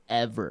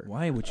forever.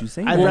 Why would you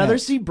say I'd that? rather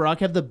see Brock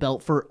have the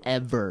belt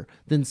forever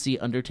than see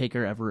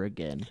Undertaker ever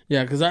again.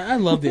 Yeah, because I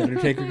love The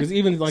Undertaker because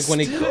even like when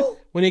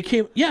he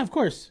came, yeah, of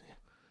course.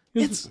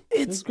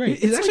 It's great.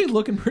 He's actually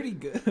looking pretty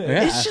good.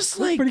 Yeah, It's just he's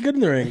like pretty good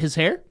in the ring. his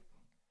hair.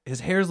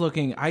 His hair's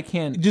looking. I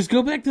can't. Just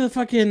go back to the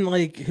fucking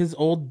like his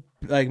old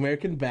like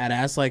American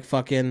Badass like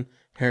fucking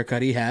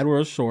haircut he had where it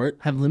was short.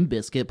 Have Limp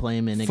Bizkit play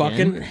him in Fucking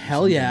again.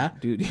 hell yeah.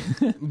 Dude.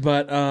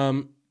 But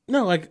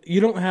no, like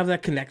you don't have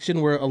that connection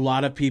where a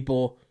lot of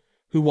people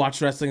who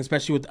watched wrestling,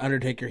 especially with the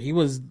Undertaker, he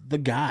was the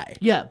guy.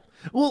 Yeah.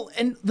 Well,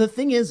 and the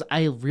thing is,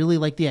 I really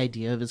like the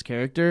idea of his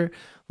character.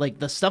 Like,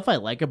 the stuff I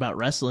like about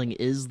wrestling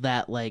is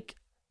that, like,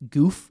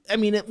 goof. I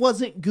mean, it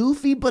wasn't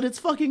goofy, but it's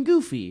fucking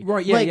goofy.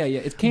 Right, yeah, Like, yeah.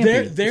 It's campy.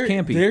 It's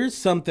campy. There's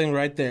something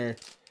right there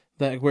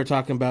that we're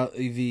talking about,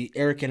 the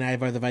Eric and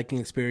Ivar the Viking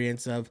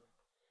experience of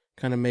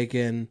kind of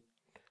making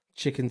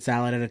chicken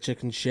salad out of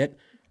chicken shit.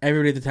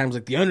 Everybody at the time was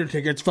like, the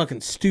Undertaker, it's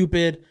fucking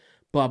stupid,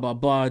 blah, blah,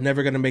 blah.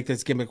 Never going to make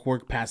this gimmick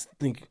work past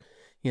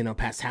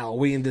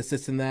Halloween,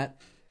 this, and that.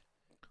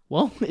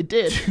 Well, it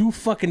did. 2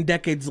 fucking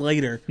decades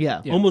later.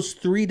 Yeah.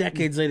 Almost 3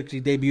 decades later, because he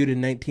debuted in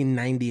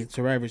 1990 at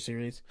Survivor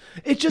Series.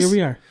 It just, Here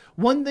we are.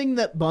 One thing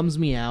that bums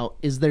me out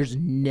is there's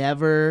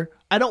never,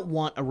 I don't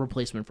want a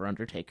replacement for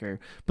Undertaker,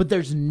 but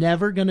there's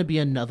never going to be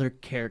another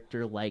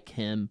character like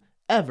him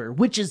ever,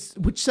 which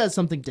says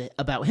something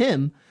about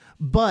him.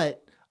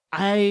 But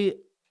I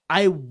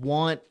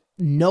want,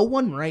 no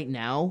one right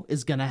now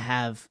is going to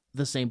have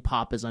the same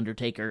pop as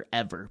Undertaker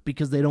ever,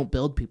 because they don't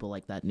build people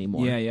like that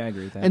anymore. Yeah, I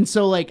agree with that. And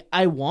so, like,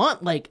 I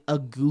want, like, a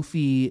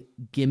goofy,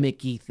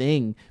 gimmicky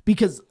thing,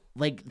 because,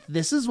 like,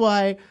 this is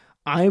why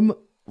I'm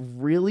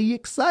really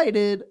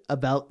excited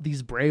about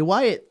these Bray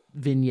Wyatt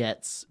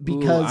vignettes,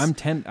 because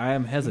I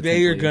am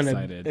hesitantly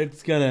excited.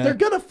 they're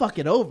gonna fuck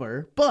it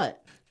over,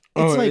 but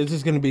it's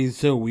just gonna be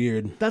so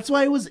weird. That's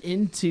why I was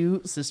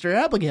into Sister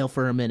Abigail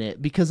for a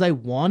minute, because I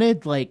want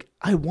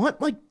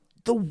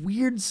the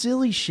weird,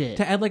 silly shit.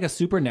 To add like a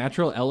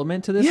supernatural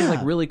element to this is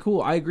like really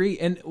cool. I agree.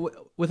 And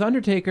with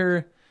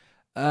Undertaker,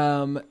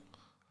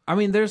 I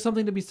mean, there's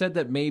something to be said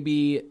that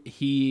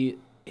maybe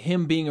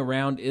him being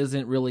around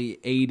isn't really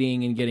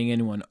aiding in getting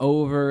anyone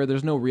over.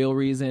 There's no real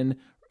reason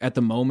at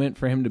the moment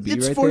for him to be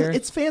there.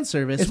 It's fan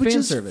service, It's which fan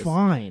is service.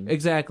 fine.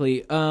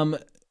 Exactly.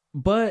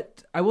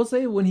 But I will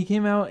say, when he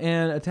came out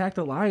and attacked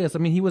Elias, I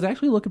mean, he was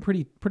actually looking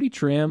pretty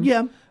trim.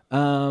 Yeah.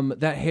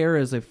 That hair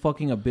is a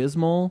fucking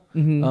abysmal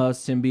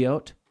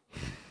symbiote.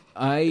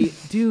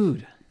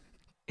 Dude,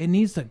 it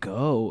needs to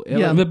go.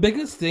 Yeah. The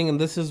biggest thing, and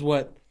this is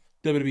what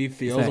WWE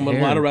feels, and what a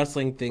lot of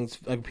wrestling things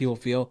like people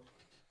feel,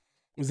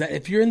 is that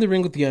if you're in the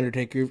ring with the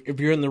Undertaker, if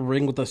you're in the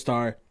ring with a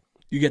star,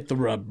 you get the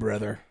rub,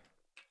 brother.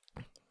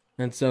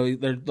 And so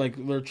they're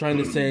trying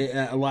to say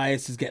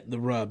Elias is getting the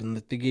rub, and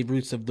that they gave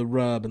Rusev the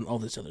rub, and all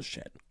this other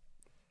shit.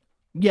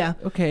 Yeah.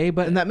 Okay,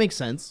 but And that makes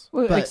sense.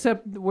 well, but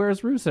except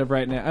where's Rusev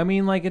right now? I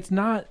mean, like, it's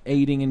not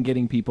aiding in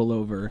getting people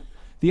over.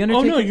 The Oh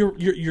Undertaker. no,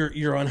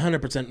 you're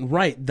 100%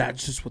 right.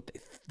 That's just what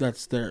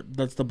that's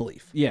the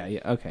belief. Yeah.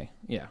 Okay.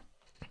 Yeah.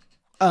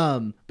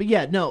 but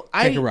yeah, no,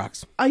 Taker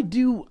rocks. I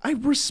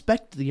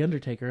respect the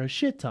Undertaker a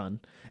shit ton.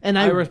 And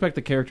I respect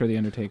the character of the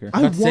Undertaker.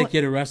 Let's take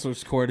you to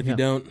Wrestler's Court if you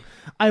don't.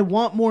 I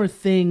want more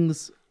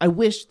things. I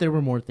wish there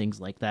were more things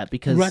like that,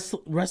 because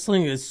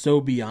Wrestling is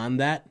so beyond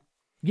that.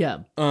 yeah.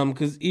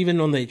 Because even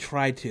when they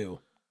try to,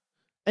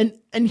 And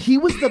he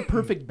was the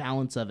perfect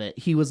balance of it.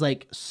 He was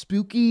like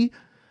spooky,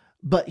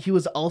 but he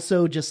was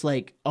also just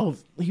like,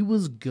 he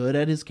was good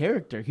at his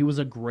character. He was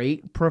a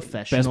great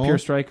professional Best pure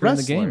striker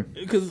wrestler. in the game.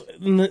 because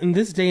in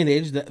this day and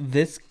age,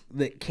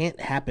 that can't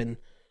happen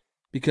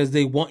because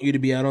they want you to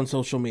be out on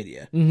social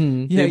media.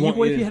 Mm-hmm. Yeah, They want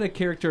what you if you to- had a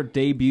character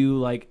debut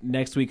like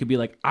next week? Could be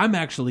like, I'm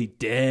actually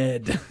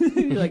dead.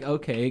 You're like,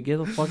 okay, get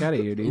the fuck out of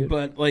here, dude.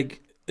 But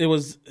like, it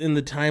was in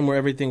the time where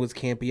everything was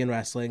campy in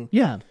wrestling.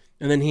 Yeah.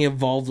 And then he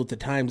evolved with the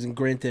times. And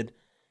granted,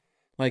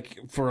 like,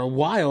 for a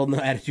while in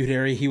the Attitude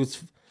Era, he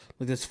was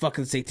like this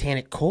fucking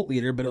satanic cult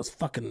leader, but it was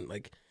fucking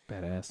like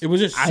Badass. it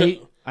was just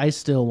I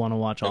still want to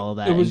watch all of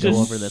that It was and go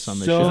just over this on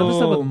the so- Is that show. the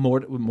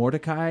stuff with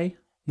Mordecai?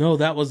 no,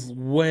 that was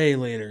way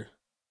later.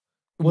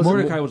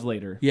 Mordecai was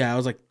later. Yeah, it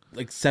was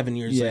like 7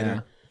 years Yeah.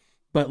 later.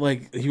 But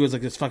like he was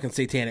like this fucking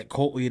satanic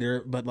cult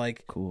leader, but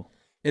like Cool.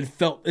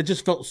 it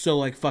just felt so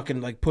like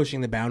fucking like pushing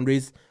the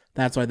boundaries.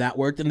 That's why that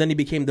worked. And then he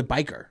became the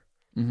biker.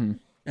 Mm-hmm.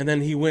 And then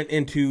he went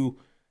into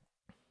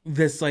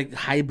this like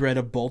hybrid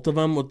of both of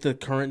them with the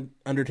current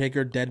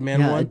Undertaker Dead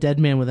Man A one. dead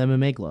man with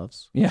MMA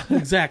gloves. Yeah.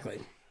 Exactly.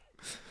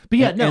 But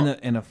yeah, no.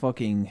 And a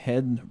fucking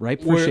head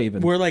ripe for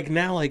shaving. We're like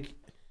now like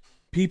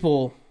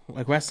people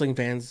like wrestling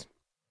fans.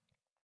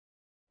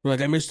 We're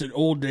like, I missed the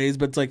old days,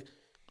 but it's like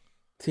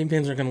same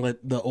fans aren't gonna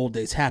let the old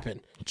days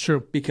happen.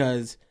 True.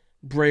 Because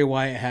Bray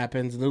Wyatt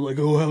happens and they're like,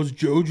 oh, how's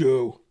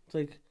JoJo? It's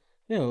like,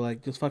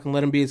 like just fucking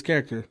let him be his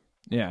character.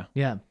 Yeah.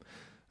 Yeah.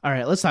 All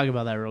right, let's talk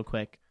about that real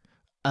quick.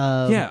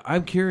 Yeah,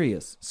 I'm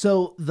curious.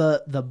 So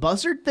the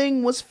buzzard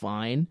thing was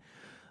fine.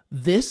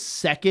 This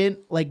second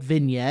like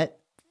vignette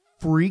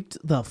freaked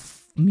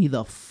me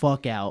the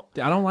fuck out.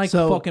 I don't like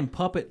fucking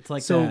puppets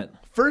like that.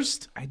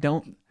 First, I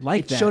don't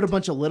like it that. showed a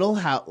bunch of little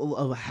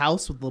a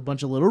house with a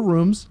bunch of little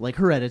rooms, like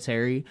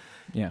Hereditary.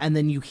 Yeah. And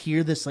then you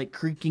hear this like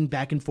creaking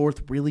back and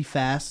forth really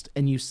fast,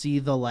 and you see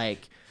the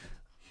like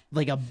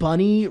a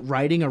bunny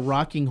riding a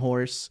rocking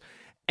horse,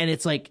 and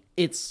it's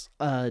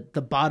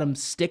the bottom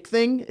stick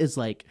thing is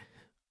like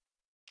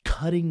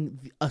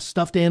cutting a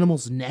stuffed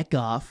animal's neck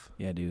off,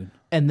 Yeah, dude.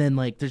 and then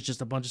like there's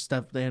just a bunch of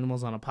stuffed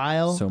animals on a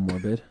pile. So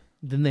morbid.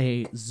 Then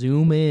they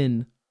zoom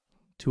in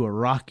to a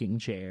rocking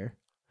chair.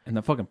 And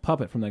the fucking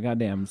puppet from the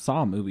goddamn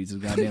Saw movies is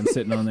goddamn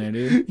sitting on there,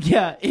 dude.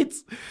 Yeah,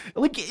 it's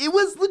like it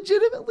was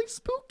legitimately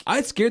spooky.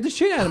 I scared the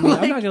shit out of me.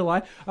 I'm not gonna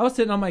lie. I was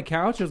sitting on my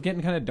couch. It was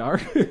getting kind of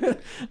dark. I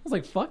was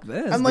like, "Fuck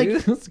this!" I'm dude.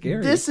 like, It's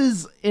scary. this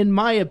is, in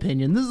my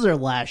opinion, this is their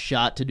last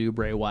shot to do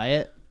Bray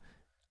Wyatt.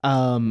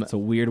 It's a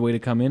weird way to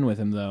come in with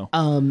him, though.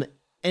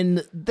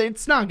 And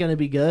it's not going to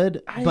be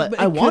good, but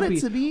I want it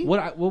to be.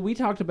 What we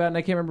talked about, and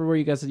I can't remember where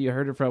you guys said you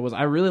heard it from, was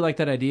I really like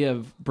that idea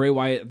of Bray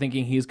Wyatt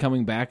thinking he's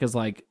coming back as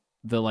like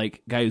the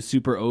like guy who's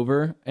super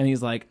over, and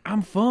he's like,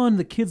 I'm fun,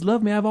 the kids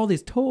love me, I have all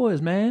these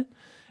toys, man,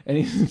 and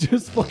he's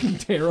just fucking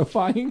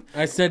terrifying.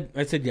 I said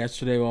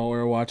yesterday while we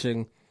were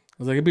watching, I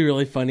was like, it'd be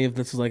really funny if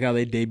this was like how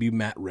they debut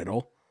Matt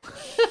Riddle.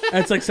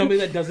 And it's like something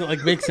that doesn't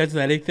like make sense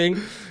with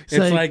anything.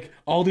 It's like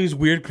all these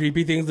weird,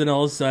 creepy things, and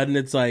all of a sudden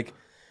it's like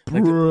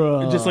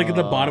just like at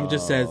the bottom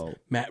just says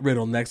Matt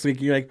Riddle next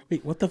week. You're like,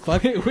 wait, what the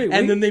fuck? Wait.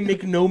 And then they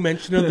make no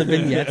mention of the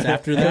vignettes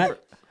after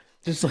that.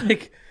 Just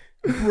like,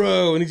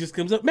 bro, and he just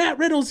comes up, Matt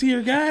Riddle's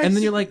here, guys. And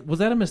then you're like, was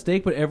that a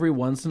mistake? But every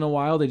once in a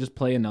while they just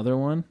play another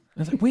one. I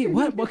was like, wait,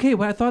 what? Okay,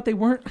 well, I thought they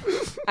weren't.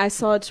 I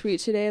saw a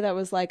tweet today that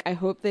was like, I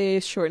hope they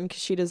shorten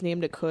Kushida's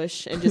name to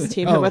Kush and just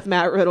team him with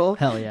Matt Riddle.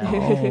 Hell yeah.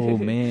 Oh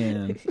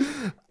man,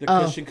 the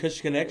Kush and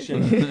Kush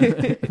connection.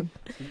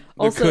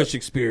 The Kush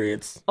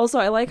experience. Also,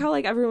 I like how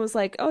like everyone was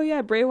like, oh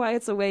yeah, Bray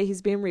Wyatt's away,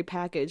 he's being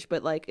repackaged,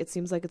 but like it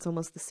seems like it's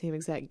almost the same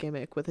exact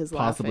gimmick with his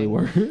possibly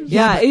laughing. worse.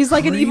 Yeah, he's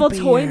like an evil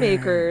toy creepier.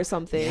 maker or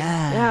something.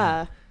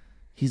 Yeah.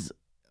 He's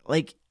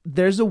like,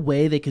 there's a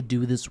way they could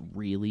do this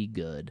really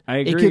good. I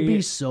It agree. could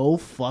be so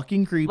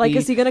fucking creepy. Like,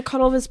 is he gonna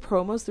cut all of his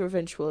promos through a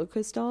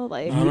ventriloquist doll?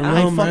 Like, I don't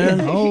I know, fucking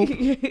man.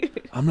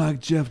 hope. I'm like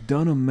Jeff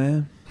Dunham,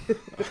 man.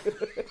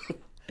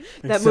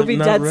 that movie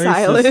Dead racist,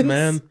 Silence.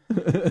 man.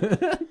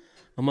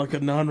 I'm like a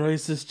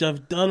non-racist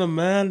Jeff Dunham,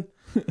 man.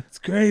 It's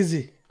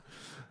crazy.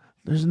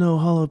 There's no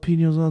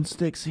jalapenos on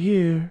sticks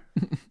here.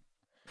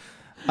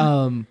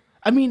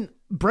 I mean,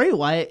 Bray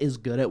Wyatt is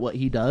good at what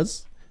he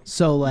does.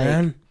 So like,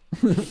 Man,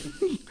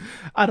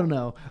 I don't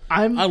know.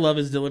 I love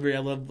his delivery. I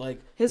love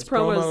like His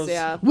promos,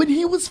 yeah. When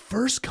he was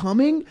first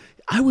coming,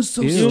 I was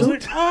so He was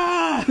stoked. like,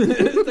 ah,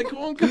 It's like, come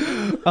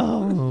on.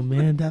 Oh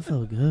man, that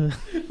felt good.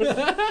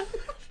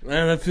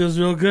 man, that feels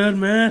real good,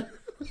 man.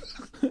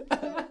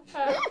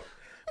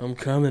 I'm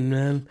coming,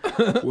 man.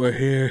 We're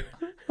here.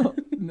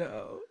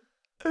 No,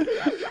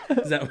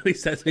 Is that what he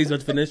says? He's about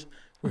to finish.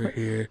 We're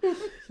here.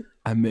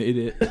 I made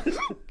it.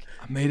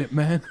 I made it,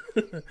 man.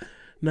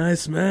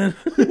 Nice, man.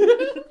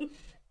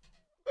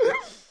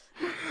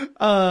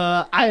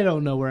 I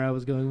don't know where I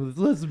was going with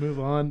this. Let's move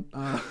on.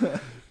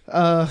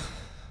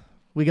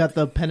 We got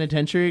the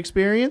penitentiary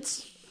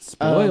experience.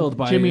 Spoiled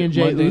by Jimmy and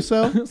Jay Monday,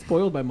 Uso.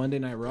 Spoiled by Monday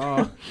Night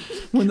Raw.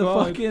 When the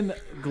fucking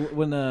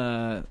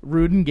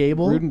Rude and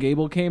Gable. Rude and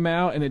Gable came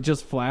out and it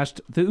just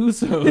flashed the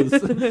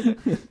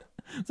Usos.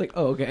 It's like,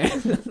 oh, okay.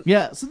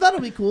 Yeah, so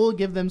that'll be cool.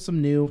 Give them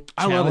some new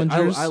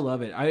challengers. I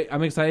love it.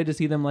 I'm excited to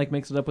see them like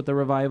mix it up with the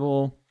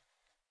Revival.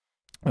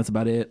 That's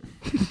about it.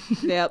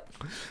 Yep.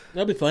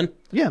 That'll be fun.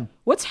 Yeah.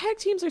 What tag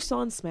teams are still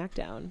on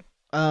SmackDown?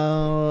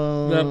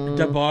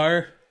 The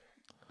bar,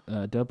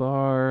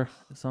 Dubbar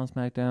is on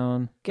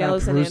SmackDown.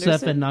 Gallows and Rusev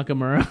Anderson. and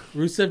Nakamura.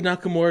 Rusev,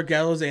 Nakamura,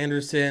 Gallows,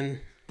 Anderson.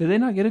 Did they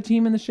not get a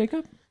team in the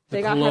shakeup?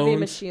 They got Clones. Heavy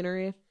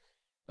Machinery.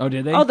 Oh,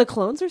 did they? Oh, the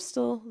clones are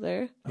still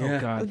there. Yeah. Oh,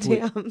 God.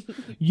 Damn. Poor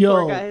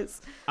Yo, guys.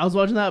 I was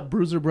watching that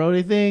Bruiser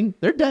Brody thing.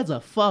 Their dad's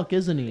a fuck,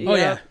 isn't he? Oh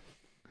yeah.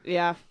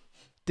 Yeah.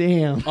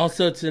 Damn.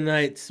 Also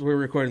tonight, we're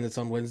recording this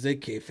on Wednesday.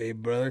 Kayfabe,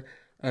 brother,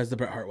 is the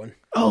Bret Hart one.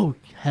 Oh,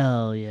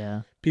 hell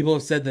yeah. People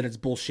have said that it's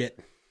bullshit.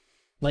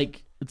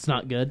 Like, it's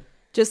not good.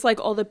 Just like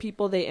all the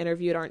people they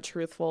interviewed aren't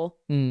truthful.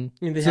 I mean,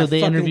 So have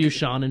they fucking- interview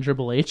Sean and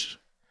Triple H.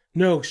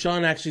 No,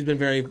 Sean actually has been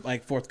very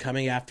like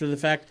forthcoming after the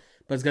fact.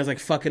 But it's guys like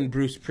fucking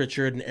Bruce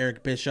Pritchard and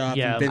Eric Bischoff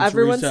Yeah. and Vince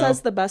Everyone Russo.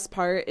 says the best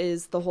part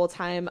is the whole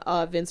time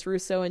Vince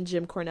Russo and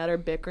Jim Cornette are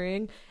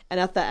bickering, and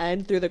at the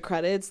end through the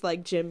credits,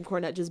 like Jim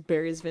Cornette just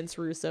buries Vince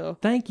Russo.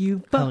 Thank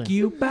you. Fuck yeah.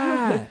 you.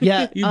 Bye.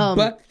 Yeah. You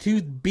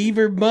buck-toothed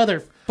beaver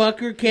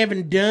motherfucker,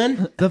 Kevin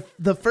Dunn.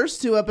 The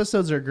first two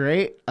episodes are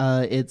great.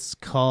 It's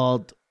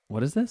called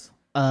What is this?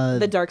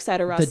 The Dark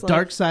Side of Wrestling. The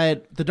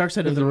Dark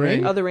Side of the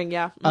Ring. Oh, the ring,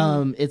 yeah.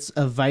 Mhm. It's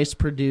a Vice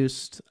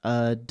produced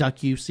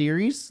docu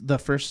series. The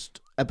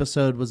first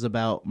episode was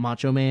about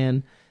Macho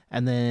Man,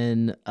 and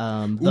then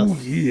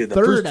the third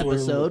first one.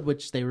 episode,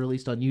 which they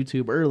released on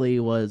YouTube early,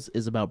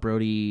 is about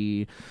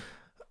Brody.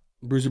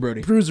 Bruiser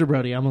Brody. Bruiser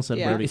Brody. I almost said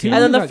Yeah. Brody.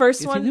 And then the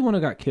first is one- he the one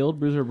who got killed,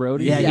 Bruiser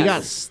Brody? Yeah, he Yes.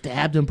 got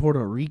stabbed in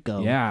Puerto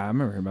Rico. Yeah, I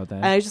remember hearing about that.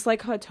 And I just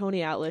like how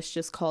Tony Atlas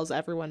just calls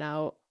everyone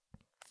out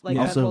like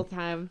that Also- whole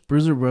time.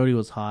 Bruiser Brody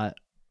was hot.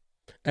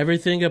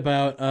 Everything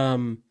about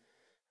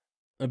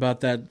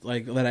that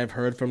like that I've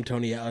heard from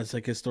Tony Atlas,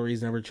 like his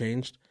stories never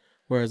changed,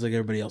 whereas like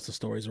everybody else's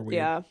stories are weird.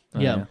 Yeah. Oh,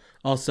 Yeah.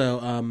 Also,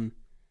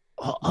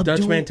 Abdul-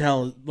 Dutch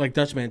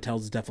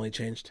Mantel's definitely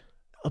changed.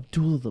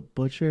 Abdullah the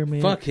Butcher,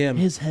 man. Fuck him.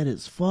 His head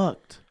is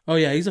fucked. Oh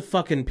yeah, he's a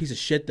fucking piece of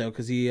shit though,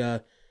 because he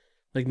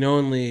like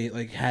knowingly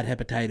like had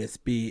hepatitis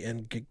B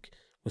and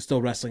was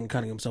still wrestling and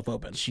cutting himself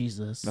open.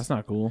 Jesus. That's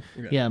not cool.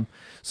 Yeah.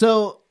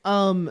 So,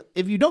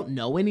 if you don't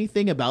know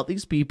anything about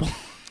these people,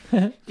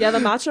 Yeah, the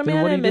Macho Then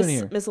Man what are and you doing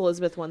here? Miss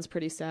Elizabeth one's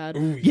pretty sad.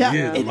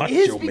 yeah, it Macho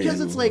is because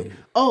Man. it's like,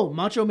 oh,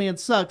 Macho Man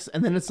sucks,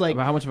 and then it's like,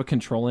 About how much of a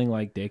controlling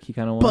like dick he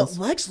kind of but was.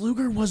 Lex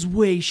Luger was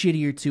way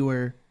shittier to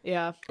her.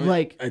 Yeah.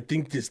 Like, I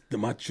think the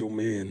Macho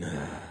Man.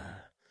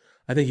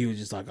 I think he was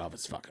just like off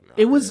his fucking.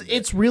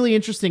 it's really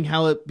interesting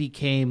how it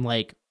became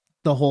like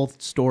the whole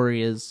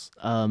story is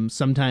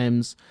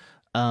sometimes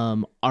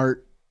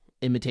art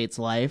imitates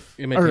life.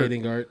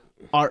 imitating art.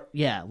 Art,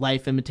 yeah,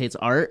 life imitates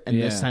art, and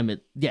this Yeah. time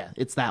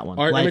it's that one.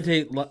 Art Life-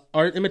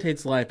 art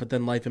imitates life, but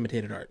then life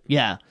imitated art.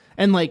 Yeah.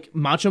 And like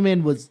Macho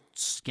Man was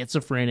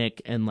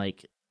schizophrenic and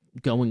like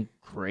going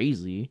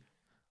crazy.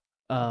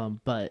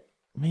 But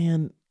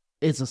man,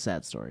 it's a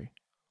sad story.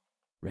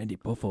 Randy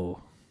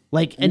Buffo.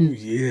 Like and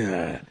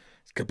Yeah,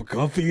 it's a cup of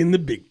coffee in the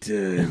big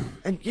time.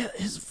 and yeah,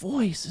 his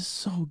voice is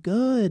so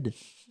good.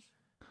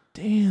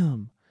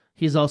 Damn.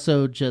 He's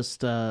also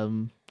just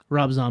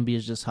Rob Zombie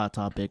is just Hot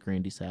Topic,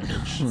 Randy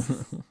Savage.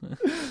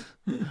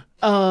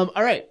 All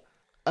right.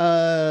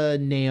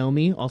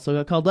 Naomi also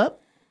got called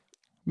up.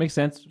 Makes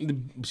sense.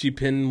 She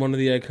pinned one of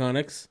the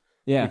Iconics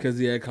Yeah. because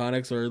the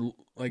Iconics are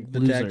like the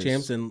tag Losers.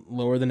 champs and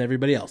lower than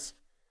everybody else.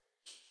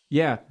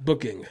 Yeah.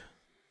 Booking.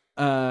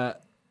 Because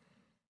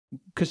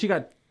she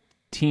got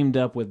teamed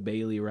up with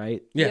Bailey,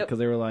 right? Yeah. Because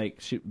they were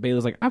like,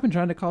 Bailey's like, I've been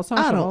trying to call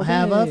Sasha. I don't all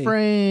have a day."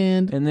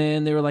 friend. And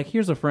then they were like,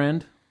 here's a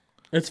friend.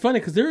 It's funny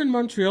because they're in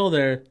Montreal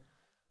there,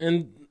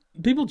 and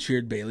people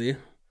cheered Bailey.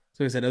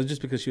 So I said it was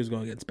just because she was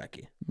going against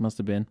Becky. Must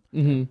have been.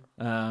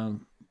 Mm-hmm.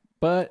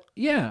 But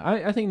yeah,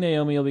 I think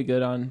Naomi will be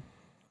good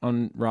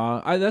on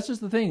Raw. That's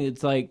just the thing.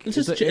 It's like It's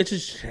just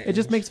it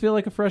just makes it feel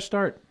like a fresh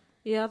start.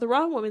 Yeah, the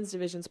Raw women's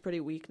division's pretty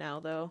weak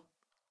now, though.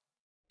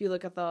 If you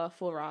look at the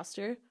full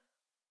roster.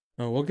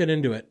 Oh, we'll get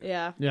into it.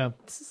 Yeah. Yeah.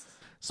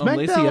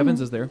 Lacey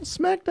Evans is there.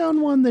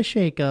 SmackDown won the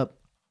shakeup.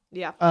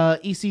 Yeah.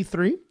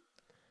 EC3.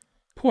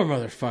 Poor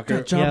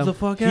motherfucker. Job Yeah. the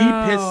fuck He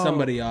out. pissed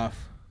somebody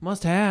off.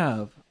 Must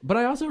have. But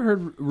I also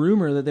heard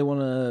rumor that they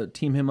want to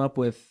team him up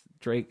with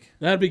Drake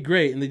That'd be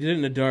great, and they did it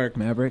in the dark.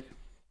 Maverick.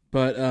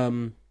 But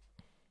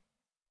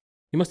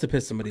he must have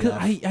pissed somebody Cause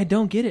off. I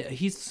don't get it.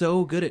 He's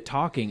so good at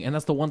talking, and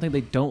that's the one thing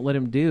they don't let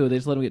him do. They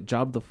just let him get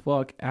jobbed the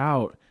fuck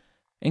out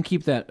and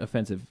keep that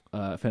offensively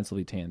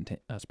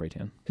spray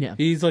tan. Yeah.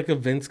 He's like a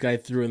Vince guy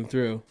through and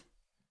through,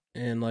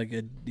 and like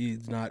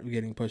he's not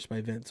getting pushed by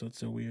Vince, so it's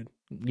so weird.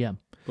 Yeah.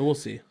 But we'll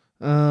see.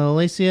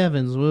 Lacey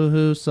Evans,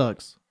 woohoo,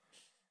 sucks.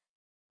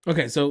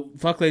 Okay, so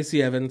fuck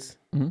Lacey Evans.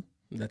 Mhm.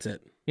 That's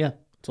it. Yeah.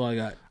 That's all I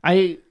got.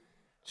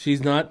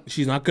 She's not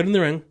good in the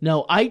ring.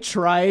 No, I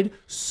tried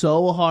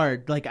so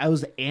hard. Like, I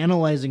was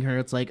analyzing her.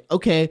 It's like,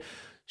 okay,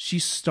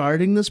 she's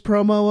starting this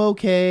promo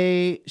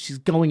okay. She's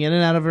going in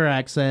and out of her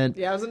accent.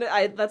 Yeah,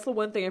 that's the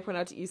one thing I point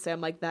out to Issa.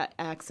 I'm like, that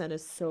accent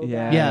is so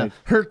bad. Yeah.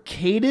 Her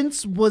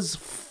cadence was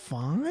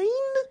fine,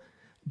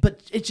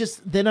 but it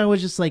just, then I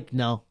was just like,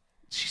 no,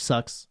 she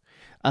sucks.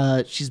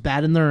 She's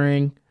bad in the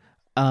ring.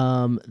 That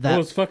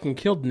Almost fucking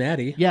killed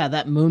Natty. yeah,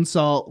 that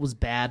moonsault was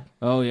bad.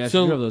 Oh yeah,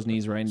 So- she drove those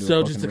knees right into. So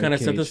a just to fucking kind of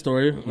rib set the cage.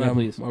 story, Yeah,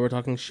 please. while we're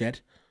talking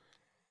shit,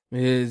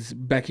 is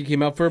Becky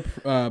came out for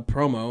a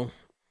promo.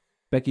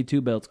 Becky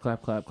 2 belts,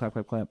 clap, clap, clap,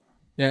 clap, clap.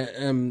 Yeah,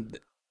 and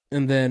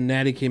then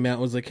Natty came out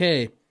and was like,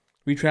 "Hey,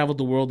 we traveled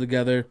the world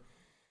together.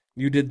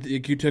 You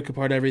took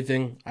apart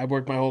everything. I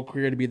worked my whole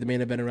career to be the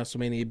main event of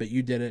WrestleMania, but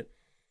you did it.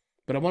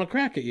 But I want to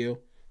crack at you.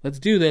 Let's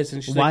do this."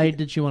 And she's Why like,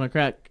 did she want to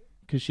crack?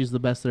 Because she's the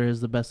best there is,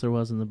 the best there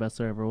was, and the best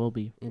there ever will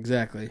be.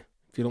 exactly.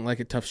 If you don't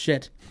like it, tough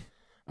shit.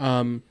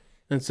 And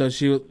so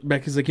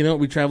Becky's like, you know what?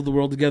 We traveled the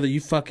world together.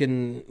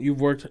 You've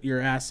worked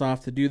your ass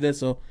off to do this,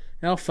 so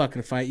I'll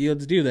fucking fight you.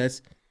 Let's do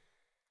this.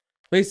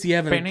 Lacey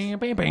Evans.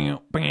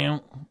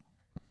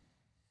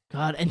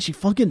 God, and she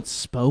fucking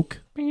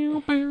spoke.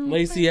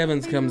 Lacey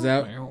Evans comes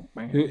out,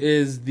 who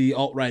is the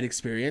alt-right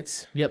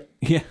experience. Yep.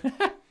 Yeah.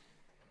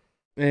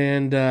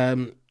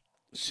 And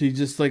she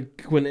just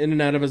like went in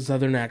and out of a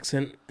southern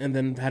accent, and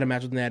then had a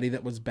match with Natty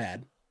that was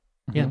bad.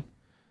 Yeah.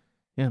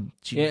 Yeah.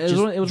 She Yeah, it was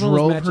just one- it was one of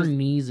those drove her matches-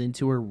 knees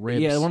into her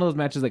ribs. Yeah, one of those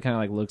matches that kind of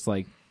like looks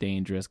like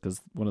dangerous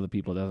because one of the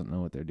people doesn't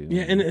know what they're doing.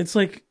 Yeah, and it's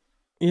like,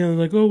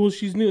 like, oh well,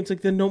 she's new. It's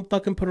like, then don't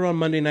fucking put her on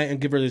Monday night and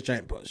give her this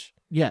giant push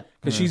Yeah.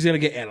 because she's gonna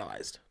get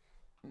analyzed.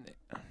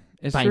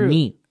 it's By true.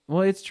 me.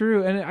 Well, it's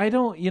true, and I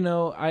don't,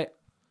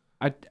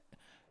 I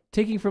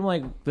taking from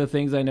like the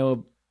things I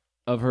know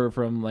of her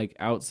from like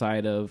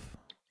outside of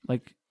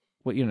like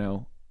what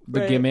the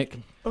Right. gimmick.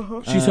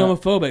 She's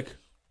homophobic.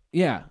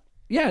 Yeah,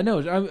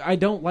 no, I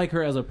don't like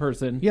her as a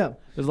person. Yeah.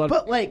 There's a lot.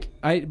 But like,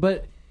 And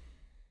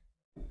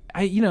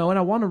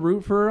I want to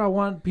root for her. I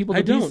want people to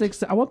I be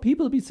don't. I want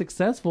people to be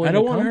successful. I in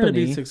don't the want her to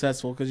be company.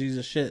 successful because she's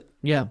a shit.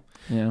 yeah.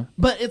 Yeah.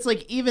 But it's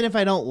like, even if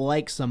I don't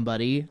like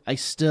somebody, I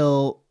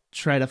still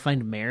try to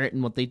find merit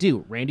in what they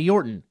do. Randy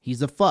Orton,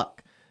 he's a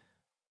fuck.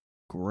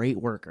 Great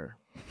worker.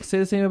 Say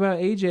the same about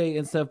AJ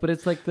and stuff, but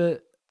it's like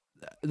the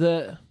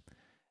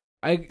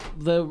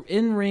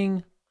in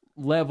ring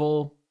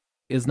level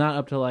is not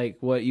up to like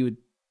what you would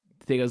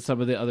think of some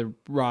of the other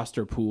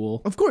roster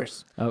pool Of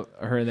course. of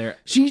her there.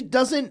 She's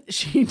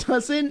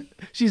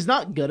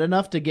not good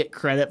enough to get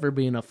credit for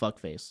being a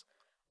fuckface.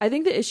 I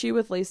think the issue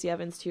with Lacey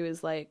Evans too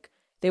is like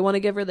they want to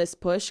give her this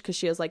push because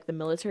she has like the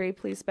military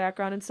police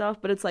background and stuff,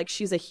 but it's like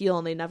she's a heel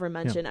and they never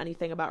mention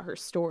anything about her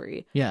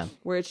story. Yeah.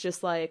 Where it's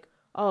just like,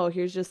 oh,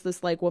 here's just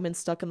this like woman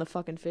stuck in the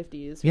fucking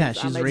 50s. Yeah, who's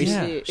on she's my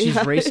racist. TV. She's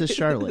racist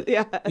Charlotte.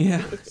 Yeah.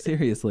 Yeah,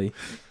 seriously.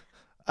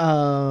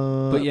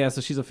 But yeah,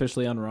 so she's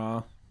officially on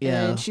Raw.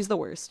 Yeah. And she's the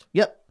worst.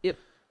 Yep. Yep.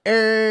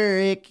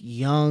 Eric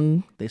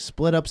Young. They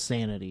split up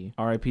Sanity.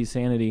 R.I.P.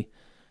 Sanity.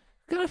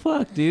 God,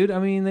 fuck, dude. I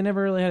mean, they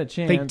never really had a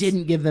chance. They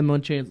didn't give them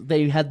one chance.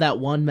 They had that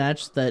one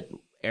match that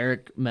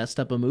Eric messed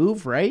up a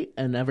move, right?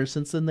 And ever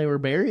since then, they were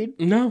buried.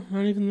 No,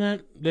 not even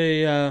that.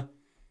 They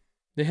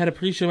had a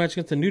pre-show match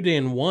against the New Day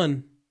and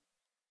won.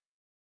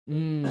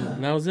 And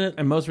that was it.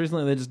 And most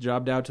recently, they just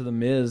jobbed out to the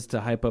Miz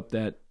to hype up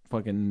that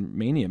fucking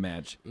Mania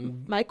match.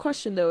 My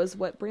question though is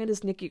what brand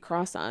is Nikki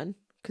Cross on?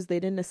 Because they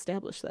didn't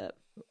establish that.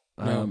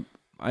 No,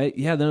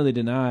 they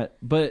did not.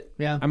 But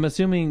Yeah. I'm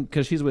assuming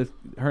because she's with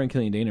her and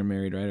Killian Dane are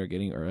married, right,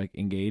 or like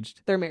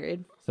engaged, They're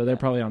married. so they're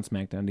probably on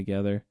SmackDown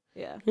together.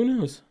 Yeah. Who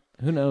knows?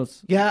 Who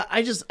knows? Yeah,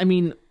 I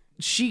mean,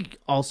 she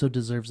also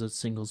deserves a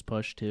singles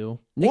push too.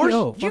 Nikki- Or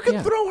oh, you fuck could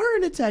yeah. throw her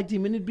in a tag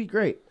team and it'd be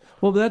great.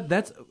 Well,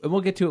 that's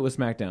we'll get to it with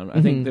SmackDown.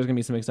 I think there's gonna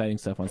be some exciting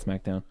stuff on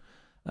SmackDown.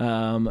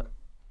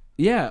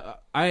 Yeah,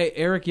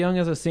 Eric Young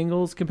as a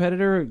singles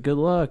competitor, good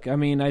luck. I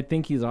mean, I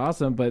think he's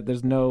awesome, but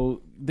there's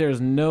no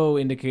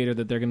indicator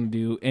that they're gonna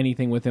do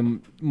anything with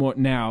him more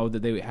now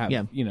that they have.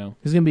 Yeah. You know,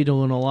 He's gonna be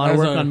doing a lot of As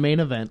work a- on main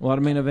event. a lot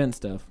of main event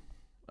stuff.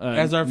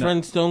 As our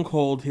friend Stone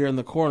Cold here in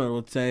the corner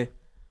would say,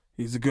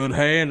 he's a good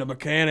hand, a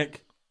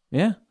mechanic.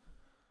 Yeah,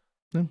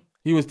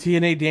 He was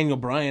TNA Daniel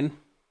Bryan.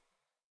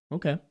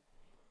 Okay.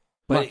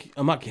 but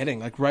I'm not kidding.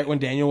 Like right when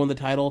Daniel won the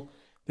title,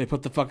 they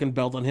put the fucking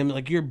belt on him.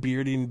 Like you're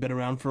bearded and been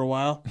around for a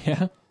while.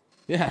 yeah,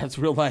 Yeah, it's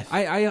real life.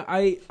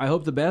 I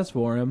hope the best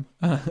for him.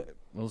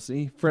 We'll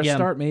see. Fresh Yeah.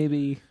 start,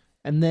 maybe.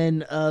 And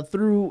then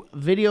through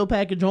video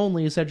package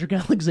only, Cedric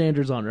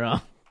Alexander's on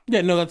Raw.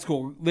 Yeah, no, that's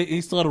cool.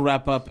 He still had to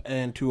wrap up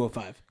in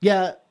 205.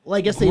 Yeah, well,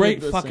 I guess they Great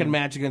did the fucking same.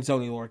 match against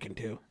Oney Lorcan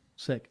too.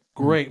 Sick.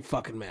 Great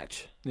fucking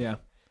match. Yeah.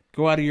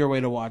 Go out of your way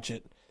to watch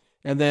it.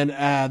 And then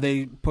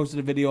they posted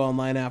a video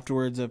online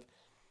afterwards of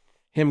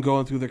him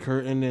going through the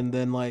curtain and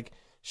then like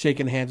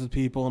shaking hands with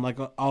people and like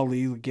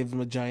Ali gives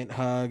him a giant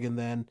hug and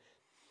then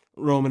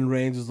Roman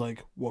Reigns is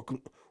like,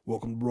 welcome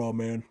to Raw,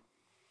 man.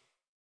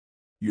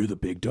 You're the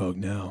big dog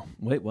now.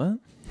 Wait, what?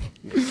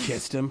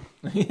 Kissed him.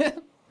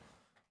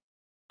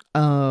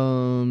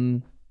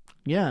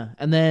 Yeah,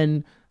 and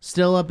then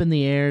still up in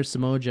the air,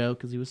 Samoa Joe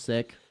because he was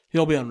sick.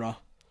 He'll be on Raw.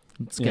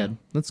 That's Yeah. good.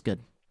 That's good.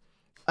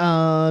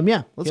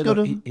 Yeah, let's go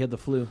to He had the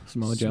flu,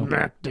 Samoa Joe.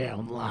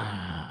 SmackDown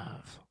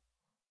Live.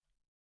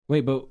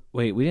 Wait,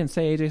 we didn't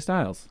say AJ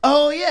Styles.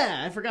 Oh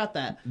yeah, I forgot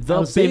that. The I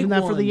was saving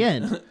big that for the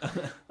one.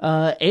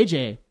 end.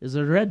 AJ is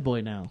a red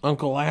boy now.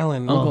 Uncle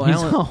Allen. Uncle He's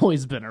Allen.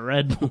 always been a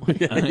red boy.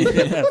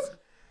 Yes.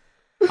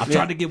 I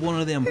tried to give one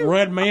of them.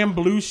 Red Man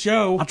Blue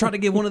Show. I tried to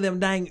give one of them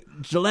dang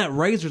Gillette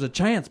razors a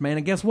chance, man.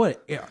 And guess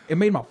what? It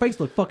made my face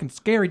look fucking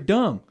scary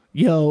dumb.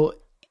 Yo,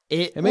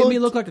 It made me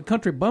look like a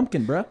country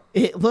bumpkin, bruh.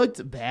 It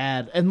looked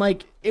bad, and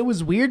like it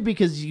was weird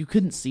because you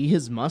couldn't see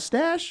his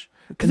mustache.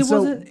 Because And it so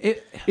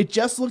wasn't. It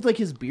just looked like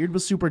his beard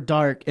was super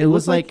dark. It It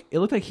was was like it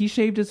looked like he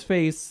shaved his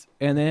face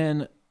and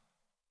then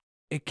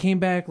it came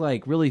back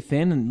like really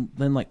thin and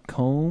then like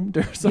combed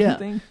or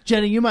something. Yeah.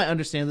 Jenny, you might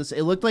understand this.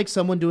 It looked like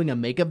someone doing a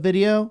makeup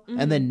video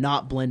and then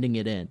not blending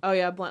it in. Oh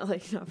yeah,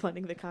 like not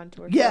blending the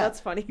contour. Yeah, That's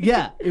funny.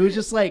 Yeah, it was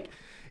just like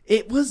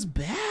it was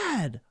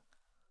bad.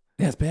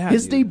 That's bad.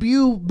 His dude.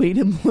 debut made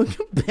him look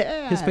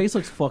bad. His face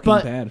looks fucking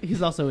but bad.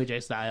 he's also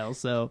AJ Styles,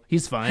 so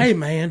he's fine. Hey,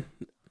 man.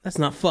 That's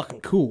not fucking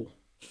cool.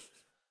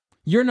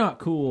 You're not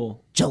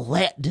cool.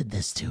 Gillette did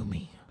this to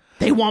me.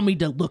 They want me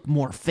to look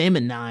more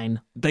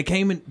feminine. They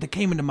came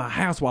into my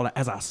house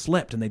as I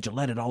slept and they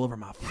Gilletted all over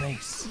my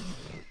face.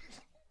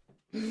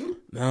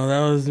 No,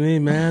 that was me,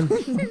 man.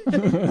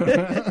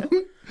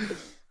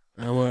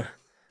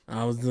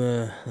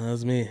 That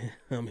was me.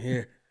 I'm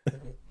here.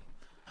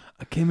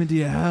 I came into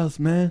your house,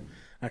 man.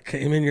 I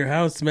came in your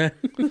house, man.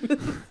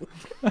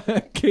 I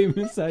came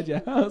inside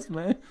your house,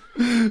 man.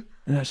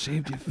 And I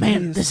shaved your face.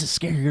 Man, this is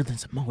scarier than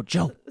Samoa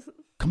Joe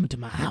coming to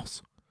my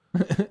house.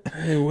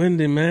 Hey,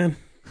 Wendy, man.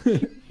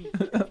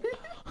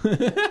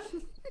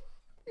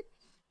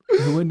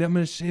 Hey, Wendy, I'm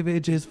gonna shave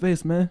AJ's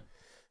face, man.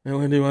 Hey,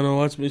 Wendy, want to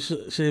watch me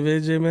shave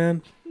AJ,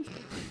 man?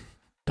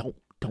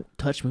 Don't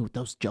touch me with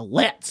those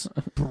Gillettes,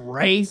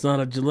 Bray. It's not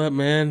a Gillette,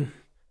 man.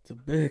 It's a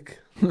Bic.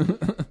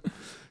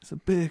 It's a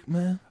big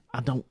man. I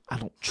don't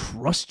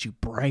trust you,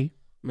 Bray.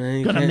 Man,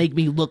 you Gonna can't- make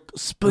me look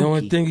spooky. The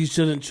only thing you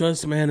shouldn't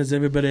trust, man, is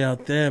everybody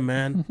out there,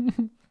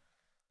 man.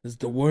 It's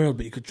the world,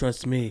 but you could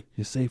trust me.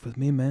 You're safe with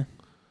me, man.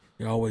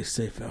 You're always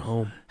safe at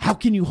home. How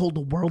can you hold the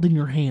world in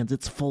your hands?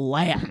 It's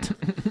flat.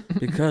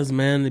 Because,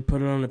 man, they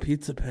put it on a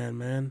pizza pan,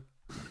 man.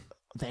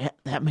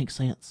 that makes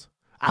sense.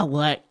 I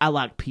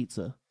like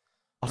pizza.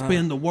 I'll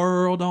spin the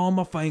world on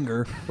my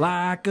finger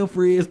like a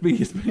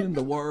frisbee. Spin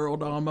the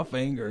world on my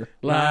finger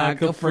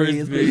like a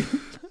frisbee.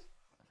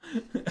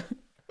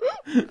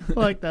 I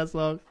like that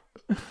song.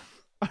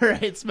 All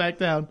right,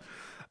 SmackDown.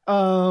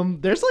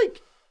 There's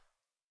like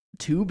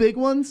 2 big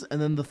ones,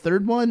 and then the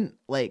third one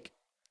like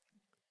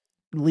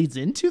leads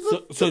into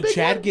the. So the big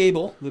Chad one?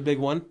 Gable, the big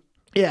one.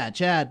 Yeah,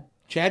 Chad.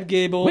 Chad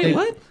Gable. Wait,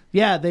 what?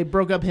 Yeah, they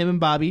broke up him and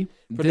Bobby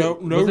For no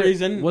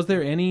reason. Was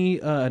there any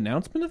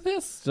announcement of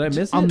this? Did I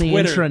miss on it? the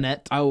Twitter.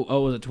 intranet.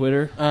 Oh, was it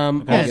Twitter? Yeah,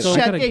 it's also,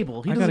 Chad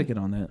Gable. I gotta get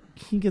on that.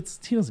 He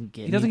doesn't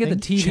get. He doesn't get the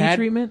anything. TV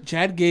treatment.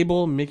 Chad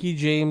Gable, Mickey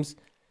James,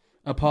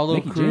 Apollo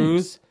Mickey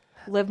Crews,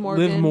 Liv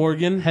Morgan. Liv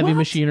Morgan. Heavy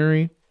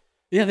machinery.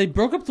 Yeah, they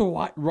broke up the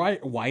Wyatt.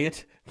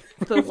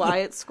 The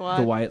Wyatt Squad.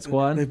 The Wyatt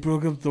Squad. They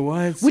broke up the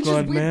Wyatt Which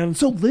Squad, is weird. man.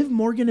 So Liv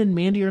Morgan and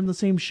Mandy are in the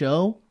same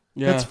show.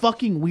 Yeah. That's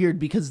fucking weird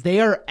because they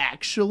are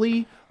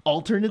actually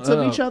alternates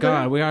of each other.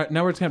 God, we're just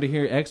gonna have to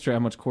hear extra how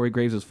much Corey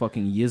Graves is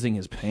fucking yizzing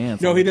his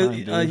pants. No, all he the does.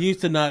 time, dude. He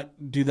used to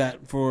not do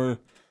that for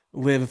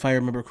Liv, if I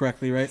remember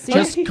correctly, right? See,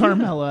 Just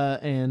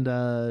Carmella and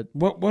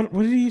What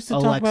did he used to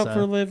talk about Alexa.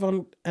 for Liv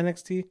on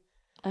NXT?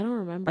 I don't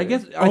remember. I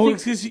guess. I think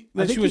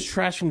think she was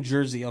trash from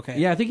Jersey. Okay.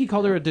 Yeah, I think he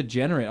called her a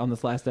degenerate on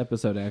this last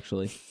episode.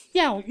 Actually,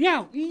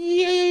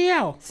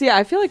 Yeah. See,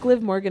 I feel like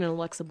Liv Morgan and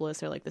Alexa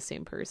Bliss are like the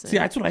same person. See,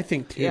 that's what I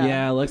think too.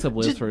 yeah, Alexa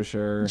Bliss Just- for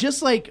sure.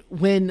 just like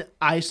when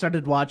I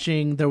started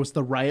watching, there was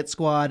the Riot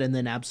Squad and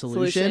then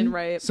Absolution. Solution,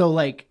 right. So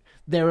like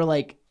they were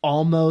like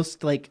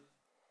almost like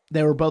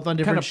they were both on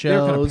different They're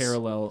kind of shows.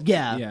 parallel.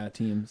 Yeah. yeah,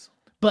 teams.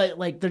 But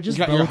like they're You just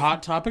got both. your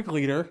hot topic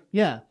leader.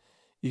 Yeah.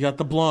 You got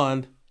the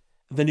blonde.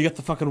 Then you got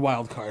the fucking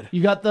wild card.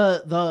 You got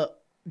the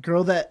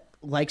girl that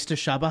likes to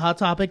shop at Hot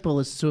Topic but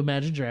listens to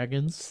Imagine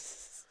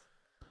Dragons.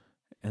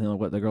 And then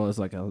what the girl is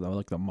like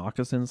the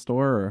moccasin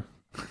store or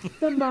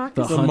The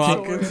moccasin. The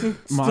moccasin.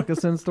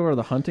 moccasin store or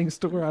the hunting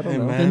store? I don't Hey,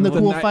 know. man. Then the Well,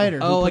 cool kni- fighter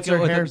who puts her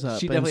with hairs up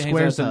she and definitely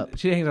squares hangs out up.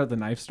 She hangs out at the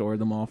knife store,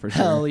 the mall for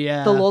sure. Hell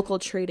yeah. The local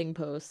trading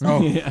post.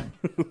 Oh, yeah.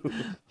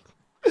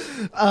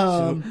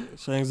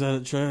 she hangs out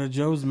at Trader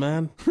Joe's,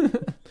 man.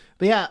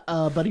 But yeah,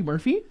 Buddy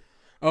Murphy.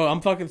 Oh,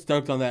 I'm fucking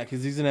stoked on that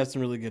because he's gonna have some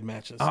really good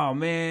matches. Oh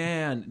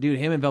man, dude,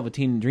 him and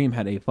Velveteen Dream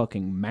had a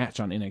fucking match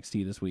on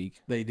NXT this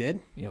week. They did.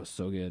 Yeah, it was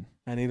so good.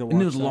 I need to watch.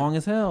 And it was that. long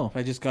as hell.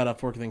 I just got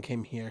off work and then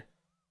came here.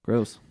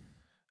 Gross.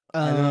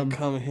 I didn't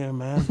come here,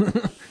 man.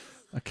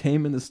 I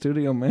came in the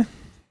studio, man.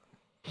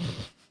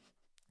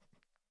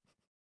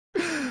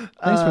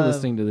 Thanks for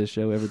listening to this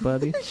show,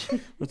 everybody.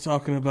 We're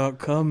talking about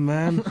come,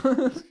 man.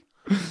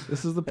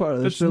 This is the part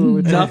of the show where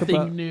we talk Nothing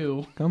about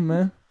new. come,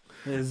 man.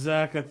 Hey,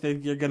 Zach, I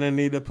think you're gonna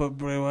need to put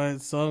Bray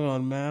Wyatt's song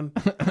on, man,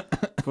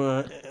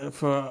 for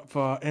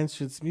our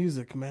entrance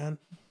music, man.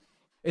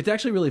 It's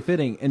actually really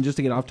fitting, and just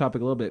to get off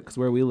topic a little bit, because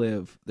where we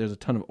live, there's a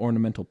ton of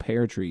ornamental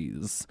pear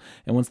trees,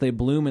 and once they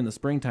bloom in the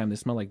springtime, they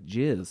smell like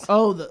jizz.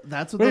 Oh,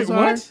 that's what Wait, those what?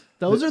 are?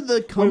 Those are the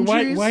Wait,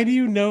 countries? why do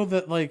you know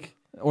that? Like,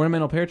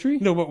 Ornamental pear tree?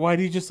 no, but why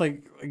do you just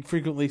like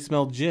frequently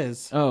smell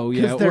jizz? Oh 'Cause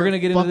yeah, they're we're gonna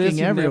get into this. fucking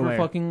You've everywhere.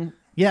 never fucking.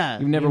 Yeah.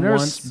 You've never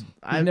once.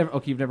 I've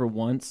You've never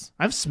once.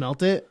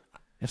 smelt it.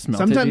 I've smelled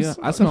Sometimes- it.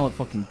 Dude. I smell it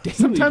fucking daily,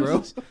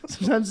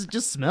 Sometimes it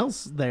just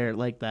smells there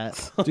like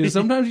that. bro. Dude,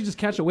 sometimes you just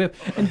catch a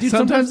whiff, and dude,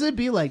 Sometimes it'd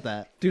be like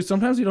that.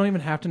 sometimes you don't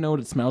even have to know what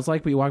it smells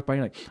like, but you walk by and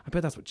you're like, I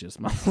bet that's what jizz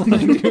smells like,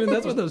 dude. And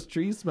that's what those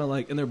trees smell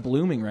like, and they're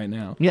blooming right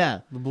now. Yeah.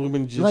 The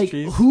blooming jizz Like,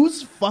 trees.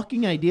 whose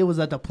fucking idea was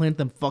that to plant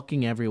them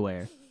fucking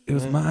everywhere? It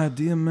was my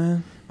idea,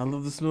 man. I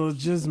love the smell of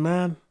jizz,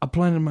 man. I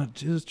planted my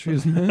jizz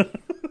trees, man.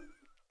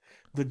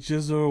 The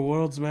jizz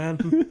worlds,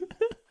 man.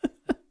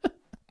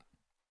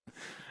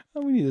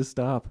 Oh, we need to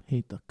stop.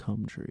 Hate the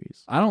cum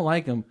trees. I don't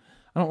like them.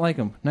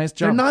 Nice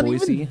They're job, not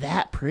Boise. even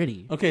that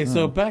pretty. Okay,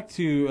 so back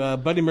to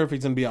Buddy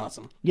Murphy's gonna be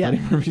awesome. Yeah.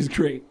 Buddy Murphy's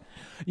great.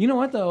 You know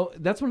what though?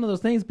 That's one of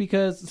those things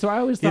because I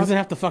always He thought doesn't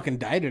have to fucking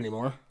diet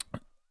anymore.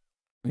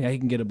 yeah, he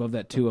can get above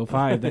that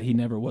 205 that he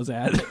never was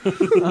at.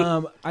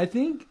 I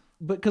think,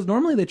 but because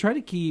normally they try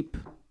to keep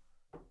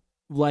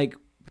like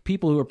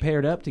people who are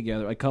paired up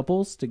together, like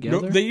couples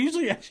together. No, they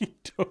usually actually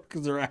don't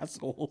because they're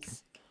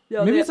assholes.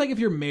 Yeah, Maybe they- it's like if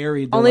you're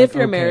married. they're only like, if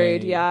you're okay.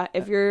 married. Yeah,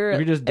 if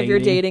you're just if you're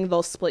dating. dating,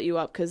 they'll split you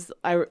up because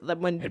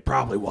when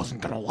Probably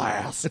wasn't gonna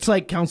last. It's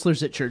like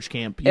counselors at church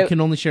camp. You It-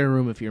 can only share a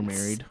room if you're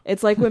married.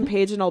 it's like when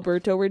Paige and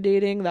Alberto were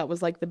dating, that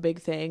was like the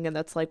big thing, and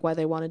that's like why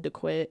they wanted to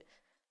quit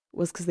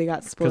was because they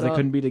got split Because they up.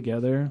 couldn't be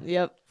together.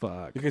 Yep.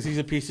 Fuck. Because he's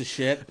a piece of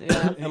shit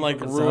Yeah. and like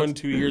That ruined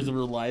sucks. 2 years of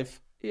her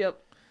life.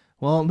 Yep.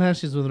 Well, now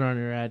she's with Ronnie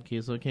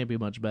Radke, so it can't be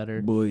much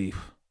better. Boy.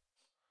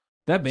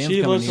 That band's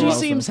She coming looks here She awesome. also.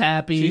 seems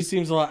happy. She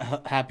seems a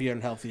lot happier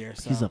and healthier.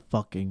 So. He's a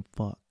fucking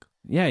fuck.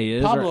 Yeah, he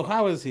is. Pablo, Or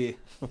how is he?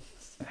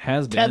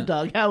 has been. Kev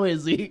Dog, how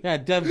is he? Yeah,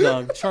 Dev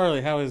Dog.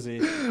 Charlie, how is he?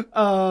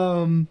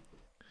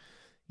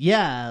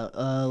 Yeah,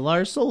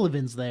 Lars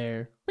Sullivan's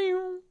there.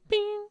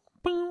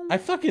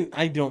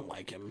 I don't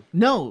like him.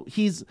 No,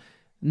 he's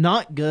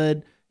not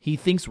good. He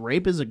thinks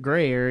rape is a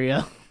gray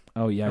area.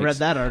 Oh yeah, I read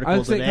that I article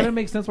would say it today. kind of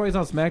makes sense why he's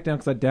on SmackDown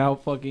because I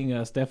doubt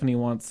fucking Stephanie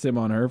wants him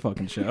on her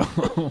fucking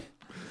show.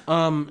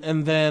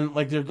 And then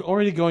like they're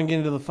already going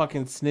into the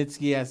fucking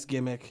Snitsky ass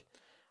gimmick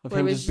of Where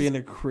it him was just being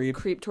a creep.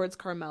 Creep towards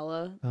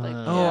Carmella. Like,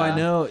 Oh, I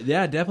know.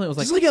 Yeah, definitely. It was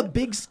like, Just like a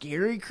big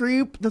scary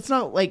creep. That's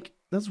not like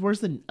that's worse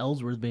than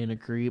Ellsworth being a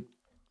creep.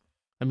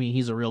 I mean,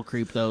 he's a real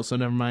creep though, so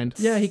never mind.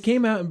 yeah, he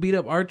came out and beat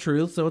up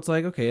R-Truth, so it's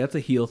like, okay, that's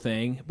a heel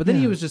thing. But then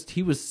he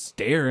was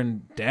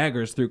staring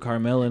daggers through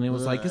Carmella, and it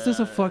was like, is this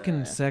a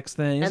fucking sex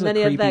thing? Is And this then a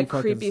he had that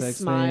fucking creepy sex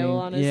smile thing?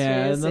 on his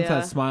yeah, face, and then yeah.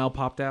 that smile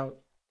popped out.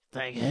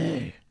 Like,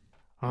 hey,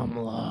 I'm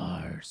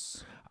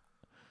Lars.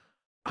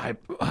 I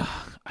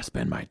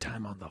spend my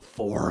time on the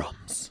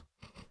forums.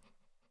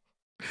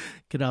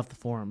 Get off the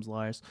forums,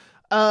 Lars.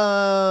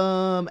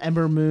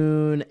 Ember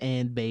Moon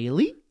and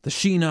Bailey. The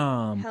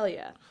Sheenom. hell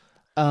yeah.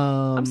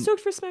 I'm I'm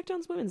stoked for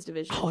SmackDown's women's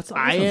division. Oh, it's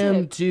I awesome.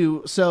 am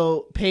too.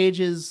 So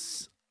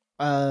Paige's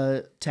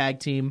tag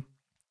team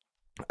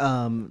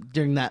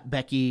during that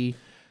Becky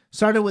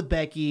started with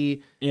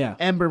Becky, Yeah.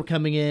 Ember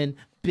coming in,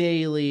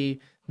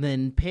 Bailey,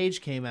 then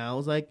Paige came out. I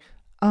was like,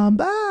 I'm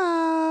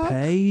back.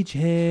 Paige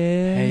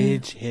here.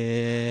 Paige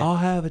here. I'll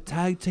have a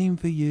tag team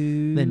for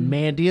you. Then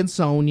Mandy and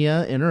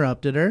Sonya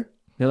interrupted her.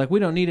 They're like, we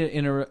don't need an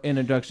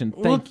introduction.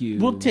 Thank you.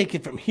 We'll take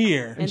it from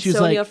here. and she was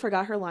Sonya like-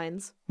 forgot her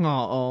lines.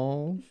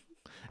 Oh,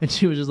 and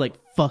she was just like,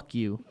 "Fuck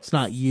you, it's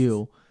not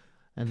you."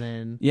 And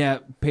then Yeah,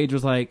 Paige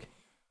was like,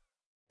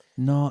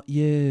 not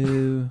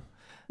you.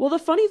 Well, the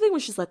funny thing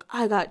was she's like,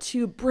 I got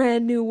 2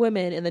 brand new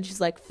women. And then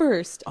she's like,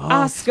 first,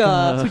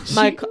 Asuka. Asuka.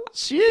 My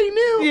she ain't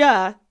new.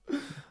 yeah.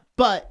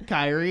 But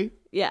Kyrie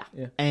Yeah.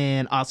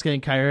 and Asuka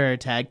and Kyrie are a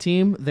tag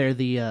team. They're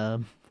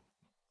the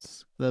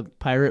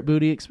pirate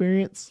booty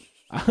experience.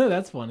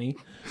 That's funny.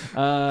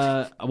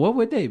 What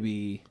would they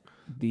be?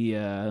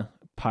 The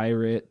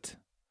pirate.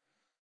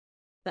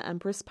 The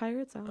Empress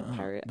Pirates? I don't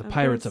know. The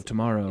Pirates of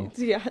Tomorrow.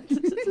 Yeah.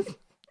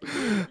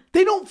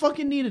 They don't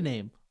fucking need a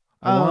name.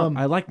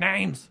 I like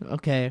names.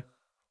 Okay.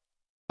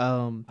 I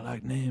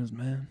like names,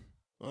 man.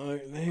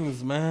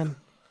 Names, man.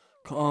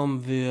 Call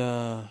them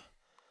the,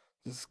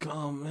 just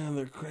call them, man,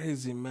 they're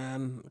crazy,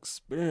 man.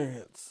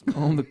 Experience.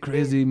 On the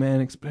crazy man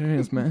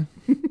experience, man.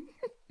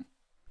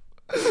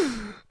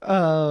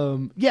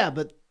 Yeah,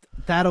 but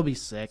that'll be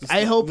sick.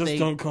 I hope Just they.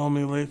 don't call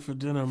me late for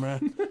dinner,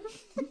 man.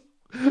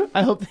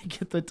 I hope they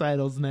get the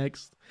titles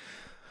next.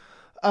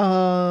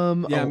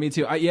 Yeah, me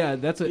too. That's a. Yeah, I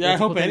that's a hope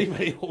cool thing.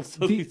 anybody holds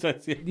those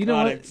types of You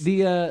know what?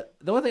 Iconics.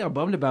 The one thing I'm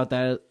bummed about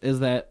that is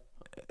that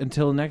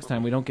until next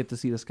time we don't get to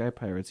see the Sky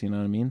Pirates. You know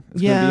what I mean?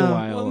 It's Yeah. gonna be a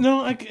while. Well,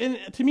 no, and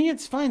to me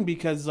it's fine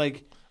because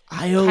like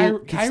Io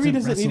gets Kyrie to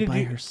doesn't wrestle need to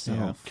by do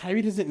herself.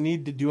 Kyrie doesn't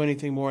need to do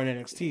anything more in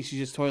NXT. She's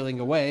just toiling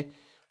away.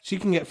 She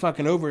can get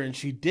fucking over, and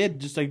she did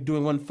just like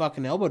doing one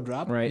fucking elbow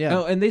drop. Right. Yeah.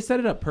 Oh, and they set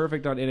it up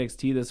perfect on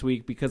NXT this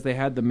week because they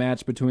had the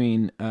match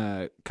between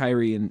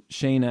Kyrie and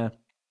Shayna,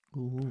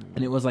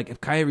 and it was like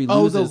if Kyrie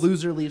Oh, loses, the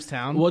loser leaves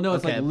town. well, no,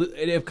 it's Okay. like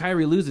if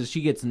Kyrie loses,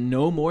 she gets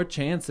no more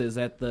chances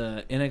at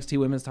the NXT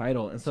Women's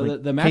Title, and so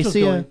the match was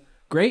Casey, going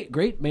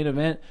great main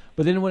event.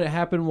 But then what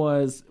happened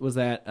was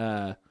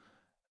that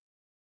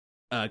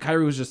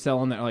Kyrie was just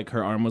selling that like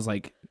her arm was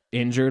like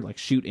injured, like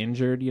shoot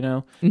injured, you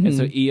know. And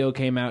so Io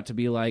came out to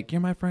be like,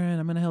 "You're my friend,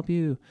 I'm gonna help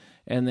you."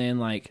 And then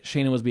like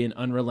Shayna was being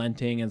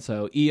unrelenting, and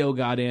so Io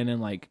got in and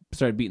like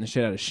started beating the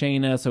shit out of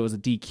Shayna. So it was a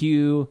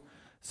DQ.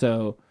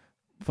 So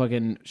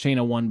fucking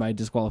Shayna won by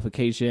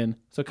disqualification.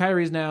 So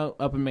Kyrie's now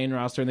up in main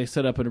roster, and they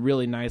set up a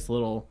really nice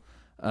little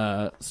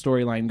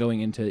storyline going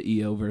into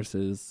Io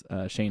versus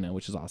Shayna,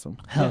 which is awesome.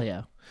 Hell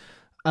yeah.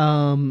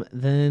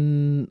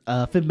 Then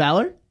Finn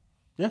Balor,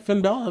 Yeah,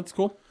 Finn Balor, that's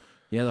cool.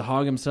 Yeah, the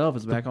Hog himself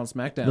is back on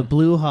SmackDown. the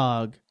Blue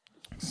Hog,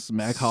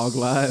 Smack Hog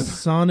Live.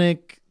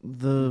 Sonic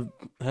the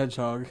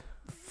Hedgehog.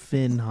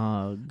 Finn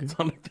Hog.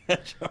 Sonic the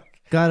Hedgehog.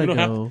 Gotta You don't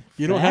go. have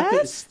you don't have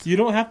fast? to. You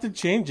don't have to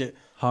change it.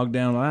 Hog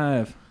Down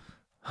Live.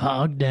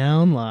 Hog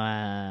Down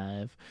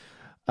Live.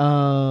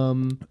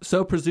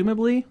 So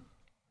presumably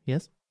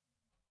Yes.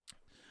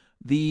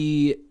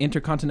 the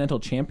Intercontinental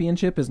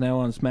Championship is now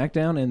on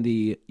SmackDown, and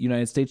the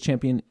United States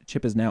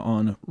Championship is now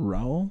on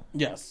Raw.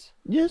 Yes.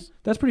 Yes.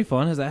 That's pretty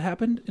fun. Has that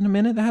happened in a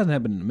minute? That hasn't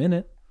happened in a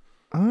minute.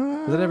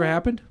 Has that ever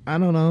happened? I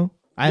don't know.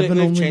 I've They've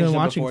only changed been it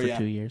watching before, for yeah.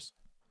 2 years.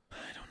 I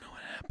don't know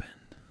what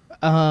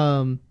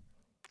happened.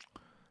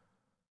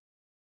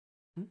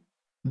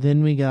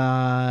 Then we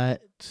got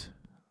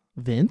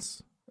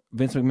Vince.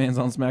 Vince McMahon's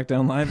on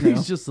SmackDown Live now.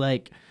 He's just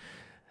like,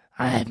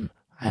 I've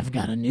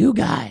got a new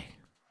guy.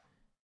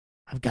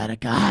 I've got a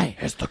guy.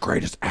 It's the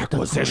greatest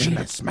acquisition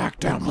that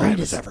SmackDown Live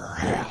has ever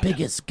had. The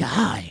biggest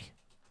guy.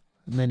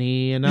 And then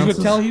he You announces.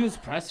 could tell he was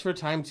pressed for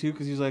time too,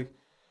 because he's like,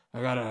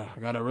 I got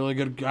a really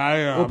good guy.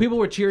 Well, people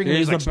were cheering. And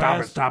he's he's like,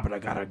 the "Stop best." it! I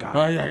got a guy."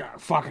 Oh yeah,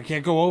 fuck! I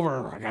can't go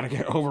over. I gotta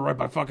get over right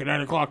by fucking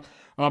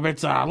 9:00.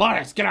 It's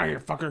Elias. Get out of here,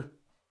 fucker.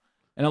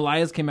 And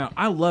Elias came out.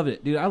 I love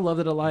it, dude. I love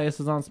that Elias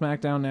is on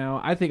SmackDown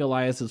now. I think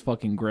Elias is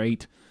fucking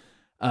great.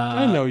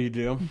 I know you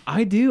do.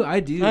 I do.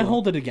 I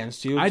hold it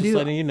against you. I just do.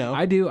 letting you know.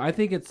 I do. I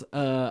think it's.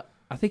 I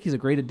think he's a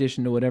great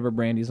addition to whatever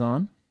brand he's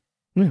on.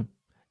 Yeah.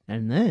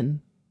 And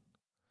then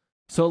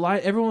So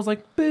everyone was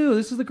like, "Boo!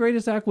 This is the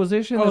greatest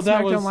acquisition that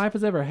that SmackDown was- Live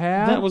has ever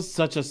had." That was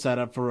such a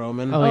setup for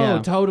Roman. Oh,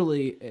 yeah.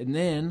 totally. And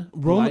then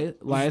Roman-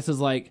 Elias is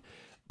like,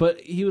 But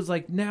he was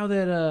like, now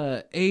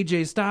that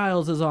AJ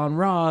Styles is on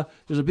Raw,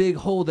 there's a big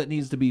hole that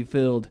needs to be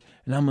filled,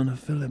 and I'm gonna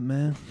fill it,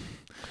 man.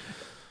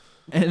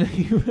 And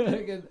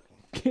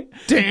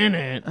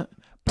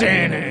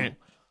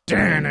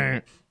Damn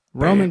it.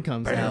 Roman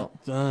comes out.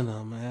 I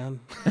know, man.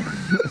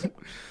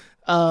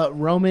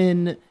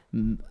 Roman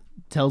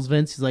tells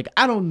Vince, he's like,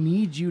 I don't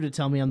need you to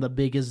tell me I'm the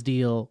biggest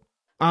deal.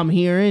 I'm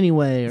here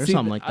anyway, or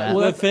something like that.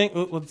 Well, I think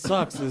what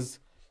sucks is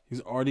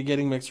he's already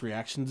getting mixed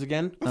reactions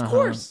again. Of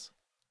course.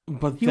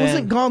 But He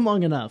wasn't gone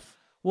long enough.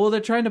 well, they're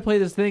trying to play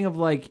this thing of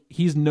like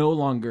he's no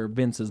longer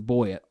Vince's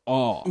boy at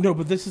all. No,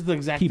 but this is the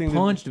exact He thing.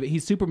 punched.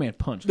 He's Superman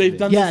punched. They've Vince.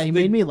 done Yeah, this, he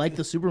made me like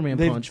the Superman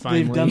punch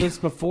finally. They've done this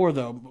before,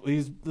 though.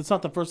 It's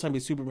not the first time he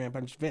Superman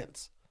punched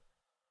Vince.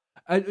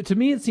 To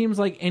me, it seems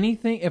like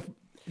anything. If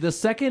the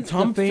second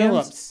Tom the fans,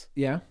 Phillips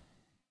yeah,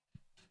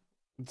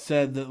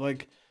 said that,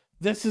 like,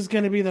 this is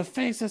going to be the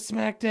face of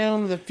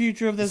SmackDown, the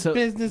future of this So-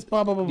 business,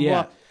 blah, blah, blah,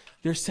 Yeah. blah.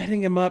 They're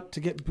setting him up to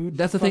get booed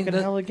that's the fucking thing.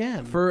 hell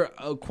again. For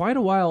quite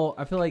a while,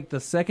 I feel like the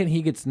second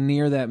he gets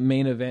near that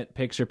main event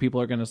picture, people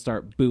are going to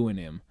start booing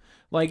him.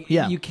 Like,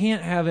 Yeah. you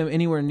can't have him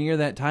anywhere near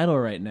that title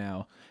right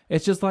now.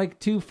 It's just like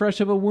too fresh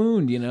of a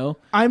wound, you know.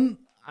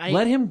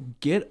 Let him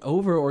get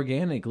over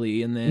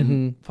organically, and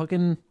then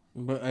fucking.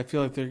 But I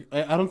feel like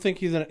I don't think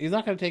he's not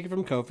going to take it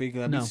from Kofi because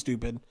that'd No. be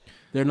stupid.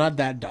 They're not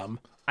that dumb.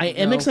 I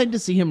am excited to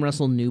see him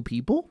wrestle new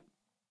people.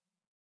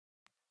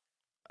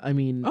 I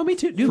mean, Oh, me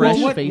too, dude. Fresh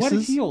Well, What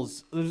faces.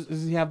 heels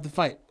does he have to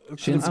fight?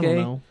 Shinsuke? I don't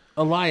know.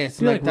 Elias.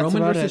 Dude, like that's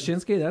Roman about versus it.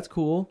 Shinsuke, that's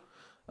cool.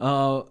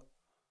 Oh,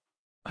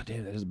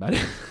 damn, that is about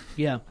it.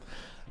 Yeah.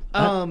 Yeah.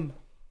 I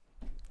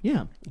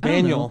don't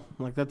Daniel.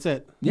 Like, that's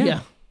it. know.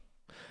 Yeah.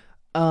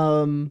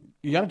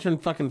 You got to turn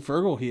fucking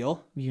Fergal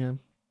heel. Yeah.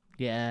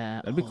 Yeah.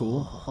 That'd be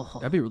cool.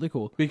 That'd be really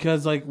cool.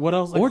 Because, like, what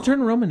else? Like, Or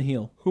turn Roman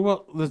heel. who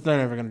else? They're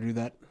never going to do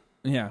that.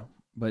 Yeah,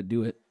 but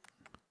do it.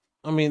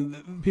 I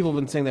mean, people have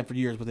been saying that for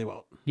years, but they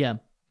won't. Yeah.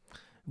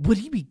 Would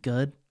he be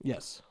good?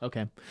 Yes.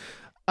 Okay.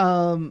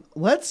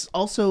 Let's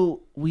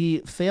also, we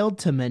failed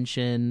to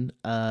mention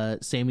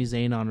Sami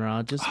Zayn on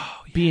Raw just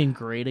being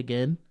great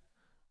again.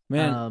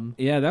 Man,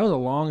 yeah, that was a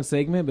long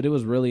segment, but it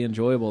was really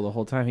enjoyable the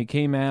whole time. He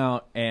came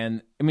out,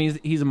 and I mean,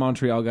 he's a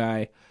Montreal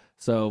guy,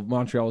 so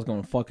Montreal was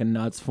going fucking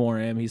nuts for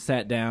him. He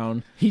sat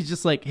down. He's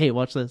just like, hey,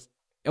 watch this.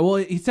 Well,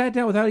 he sat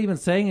down without even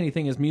saying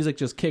anything. His music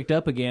just kicked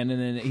up again, and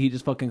then he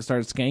just fucking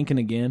started skanking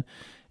again,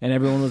 and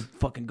everyone was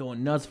fucking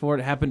going nuts for it.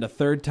 It happened a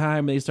third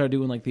time. They started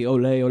doing like the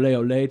ole, ole,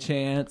 ole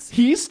chants.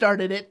 He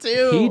started it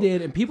too. He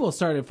did, and people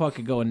started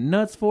fucking going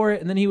nuts for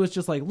it. And then he was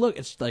just like, look,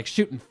 it's like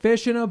shooting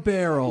fish in a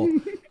barrel.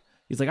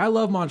 He's like, I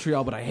love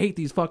Montreal, but I hate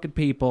these fucking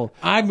people.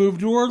 I moved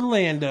to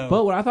Orlando.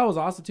 But what I thought was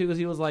awesome too is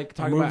he was like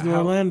talking about moved to how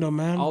Orlando,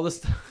 man. all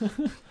this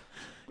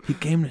he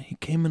came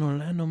in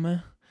Orlando,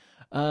 man.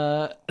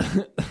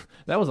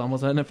 That was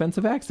almost an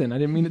offensive accent. I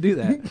didn't mean to do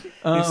that.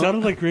 He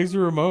sounded like Razor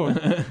Ramon.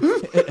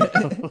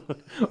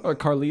 Or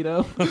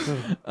Carlito.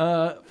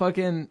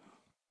 Fucking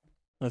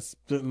I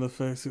spit in the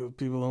face of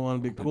people that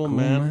want to be cool,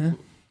 man.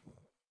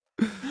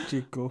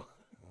 Chico.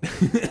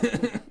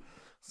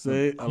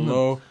 Say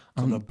hello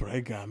to the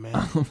Bray guy, man.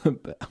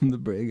 I'm the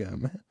Bray guy,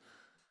 man.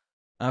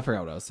 I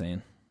forgot what I was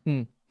saying.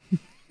 I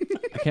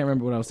can't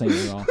remember what I was saying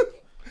at all.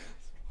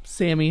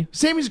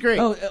 Sammy's great.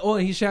 Oh,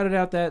 he shouted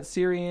out that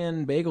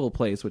Syrian bagel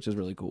place, which is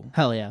really cool.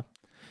 Hell yeah.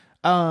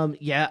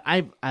 Yeah,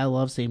 I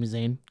love Sami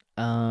Zayn.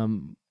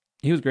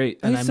 He was great,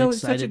 And he's I'm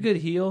such a excited. good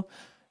heel.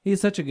 He's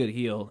such a good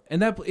heel,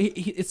 and that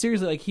it's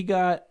seriously like he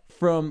got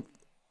from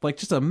like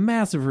just a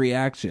massive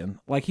reaction.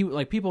 Like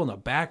people in the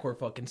back were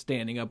fucking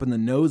standing up in the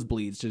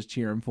nosebleeds just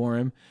cheering for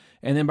him.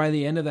 And then by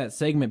the end of that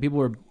segment, people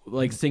were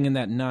like singing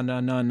that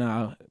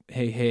nah,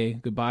 hey,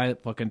 goodbye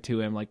fucking to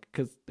him, like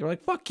because they're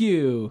like fuck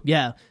you.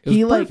 Yeah, It was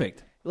he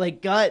perfect.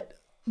 Like got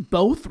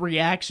both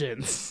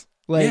reactions.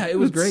 Like, Yeah, it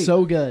was great.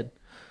 so good.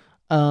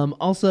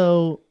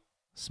 Also,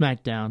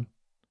 SmackDown.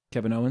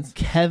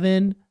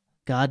 Kevin,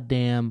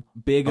 goddamn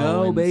Big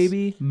O, Owens.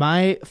 baby.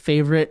 My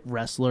favorite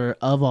wrestler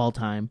of all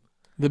time.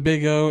 The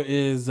Big O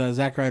is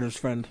Zack Ryder's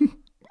friend.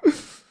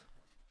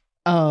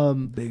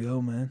 Big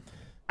O, man.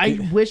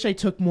 I wish I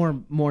took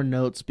more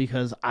notes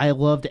because I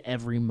loved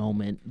every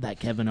moment that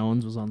Kevin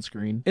Owens was on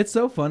screen. It's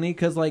so funny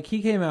because like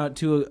he came out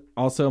to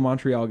also a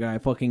Montreal guy,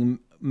 fucking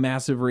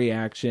massive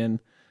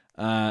reaction.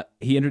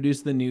 He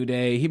introduced the New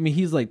Day.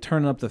 He's like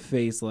turning up the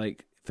face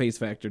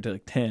factor to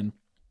like 10.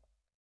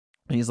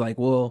 And he's like,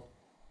 well,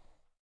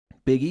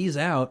 Big E's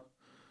out.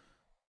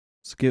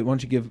 So why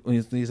don't you give?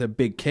 He said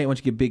Big K. Why don't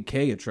you give Big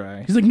K a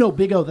try? He's like, no,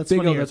 Big O, that's Big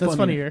funnier. O, that's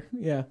funnier.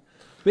 Yeah,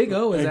 Big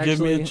O is Hey, actually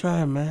give me a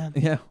try, man.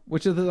 yeah,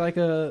 which is like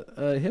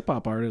a hip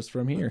hop artist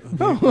from here.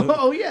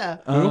 Oh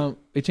yeah.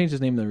 They changed his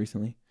name though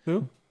recently.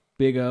 Who?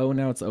 Big O.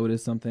 Now it's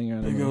Otis something. I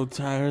don't Big know. O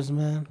tires,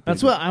 man.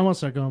 That's what I want to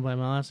start going by.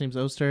 My last name's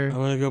Oster. I'm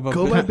gonna go by.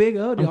 Go by Big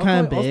O. Dude. I'm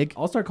kinda I'll call- big.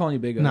 I'll start calling you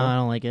Big O. No, I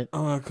don't like it.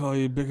 I'm gonna call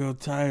you Big O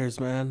tires,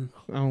 man.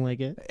 I don't like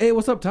it. Hey,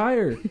 what's up,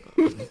 Tire?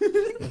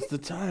 It's the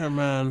tire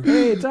man.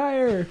 Hey,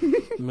 Tire.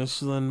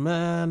 Michelin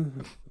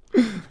man.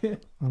 I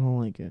don't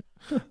like it.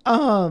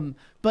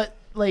 But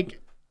like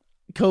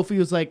Kofi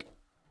was like,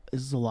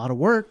 this is a lot of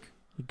work.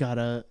 You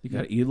gotta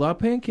eat a lot of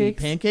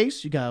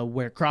pancakes. You gotta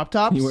wear crop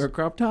tops. You wear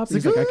crop tops.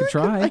 He's He's like, I could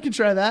try. I can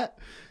try that.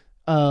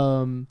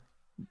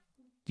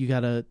 You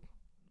gotta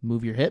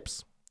move your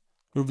hips.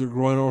 Move the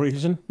groinal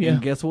region. Yeah.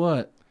 And guess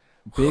what?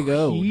 Big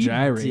O He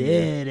gyrated.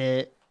 did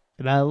it.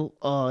 And it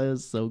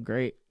was so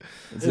great.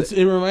 It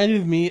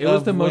reminded me It was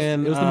of the most.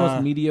 when, It was the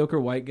most mediocre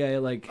white guy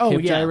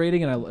hip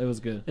gyrating, and it was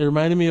good. It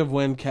reminded me of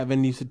when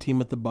Kevin used to team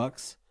with the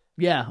Bucks.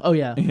 Yeah. Oh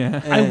yeah.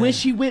 Yeah. I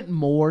wish he went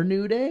more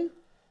New Day.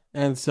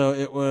 And so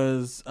it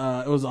was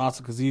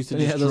awesome because he used to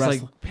He just had those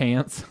dress. like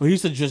pants. Well, he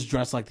used to just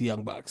dress like the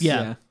Young Bucks.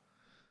 Yeah.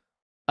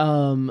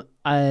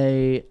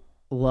 I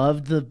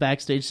loved the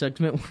backstage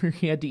segment where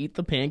he had to eat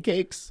the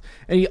pancakes,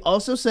 and he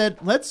also said,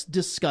 "Let's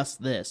discuss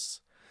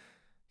this."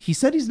 He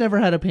said he's never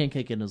had a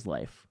pancake in his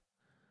life.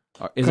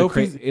 Is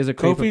Kofi's a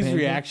crepe a Kofi's pancake?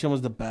 reaction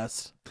was the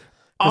best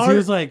because he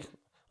was like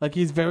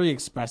he's very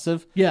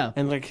expressive. Yeah,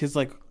 And like his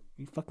like,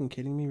 you fucking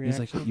kidding me? He's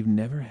Reaction. like, you've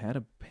never had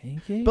a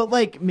pancake? but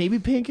like maybe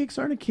pancakes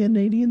aren't a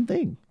Canadian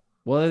thing.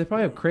 Well, they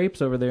probably have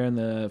crepes over there in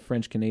the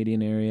French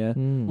Canadian area.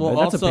 well,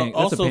 That's also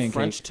that's a pancake.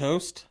 French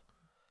toast,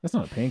 That's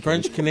not a pancake.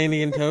 French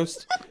Canadian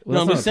toast. Well,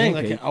 no, I'm that's just not a saying,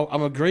 pancake. like,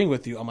 I'm agreeing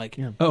with you. I'm like,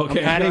 Oh,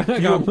 okay. I'm adding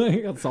I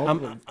got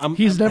salted.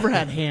 He's never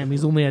had ham.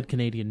 He's only had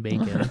Canadian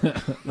bacon.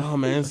 No,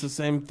 man, it's the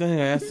same thing.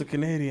 I asked the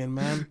Canadian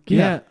man.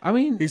 yeah, I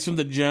mean, He's from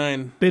the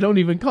Gine. They don't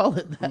even call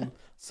it that.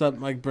 What's up,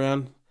 Mike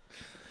Brown?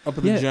 Up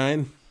at Yeah. the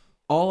Gine.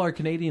 all our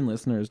Canadian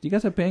listeners, do you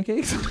guys have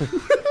pancakes?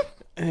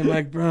 Hey,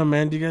 Mike Brown,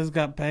 man, do you guys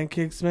got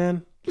pancakes,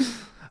 man?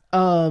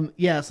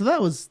 Yeah. So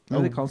that was.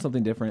 Maybe they call them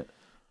something different.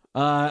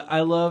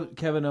 I love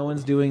Kevin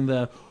Owens doing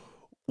the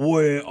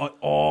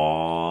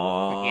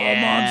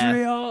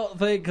Montreal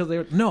thing because they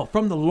were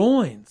from the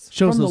loins,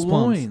 Shows from the those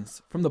plums.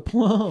 loins, from the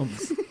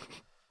plums.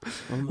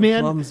 From the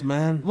Man. plums,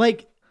 man.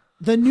 Like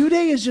the New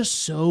Day is just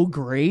so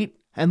great,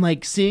 and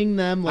like seeing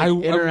them like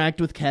interact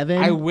with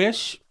Kevin. I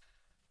wish,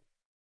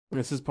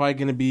 this is probably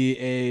going to be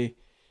a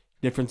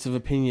difference of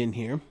opinion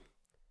here.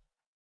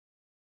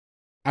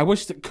 I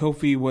wish that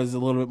Kofi was a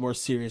little bit more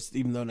serious,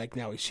 even though like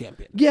now he's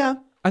champion. yeah.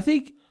 I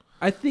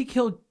think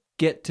he'll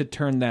get to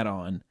turn that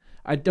on.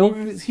 I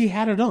don't. He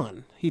had it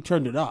on. He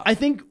turned it off. I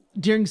think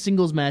during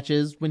singles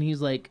matches when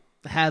he's like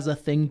has a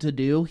thing to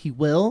do, he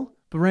will.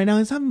 But right now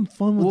he's having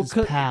fun with his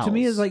 'cause pals. to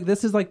me, it's like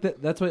this is like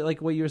that's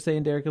what you were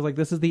saying, Derek. Is like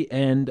this is the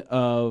end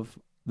of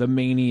the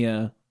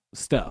Mania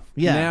stuff.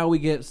 Yeah. Now we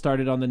get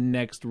started on the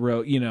next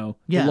road. The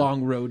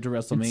long road to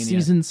WrestleMania, It's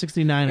season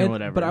 69 or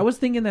whatever. But I was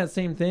thinking that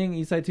same thing,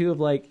 Isai, too, of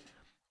like,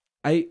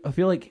 I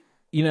feel like,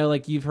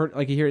 like you've heard,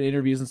 like you hear in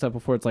interviews and stuff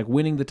before, it's like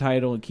winning the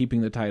title and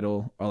keeping the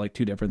title are like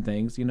two different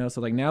things,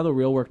 So like now the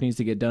real work needs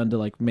to get done to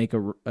like make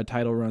a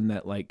title run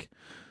that like,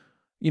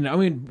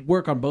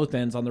 work on both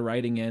ends, on the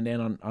writing end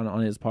and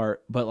on his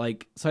part. But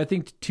like, so I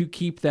think to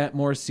keep that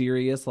more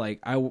serious, like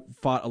I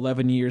fought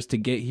 11 years to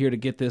get here to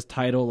get this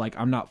title. Like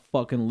I'm not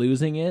fucking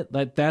losing it.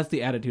 That's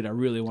the attitude I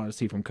really want to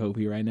see from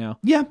Kofi right now.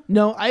 yeah,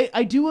 no,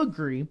 I do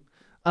agree.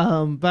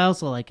 But I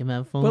also like him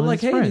having fun But with like,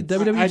 his hey, friends. the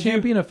WWE I do-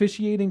 champion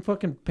officiating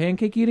fucking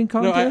pancake eating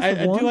no, contest.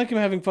 I do like him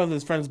having fun with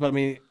his friends, but I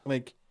mean,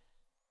 like,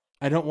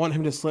 I don't want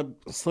him to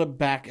slip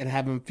back and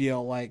have him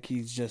feel like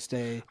he's just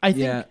a I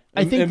think Yeah.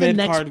 I think the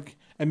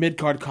mid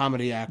card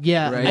comedy act.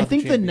 yeah, Right. I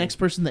think the Champion. next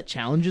person that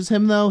challenges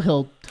him though,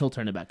 he'll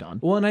turn it back on.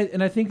 Well, and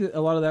I think that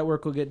a lot of that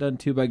work will get done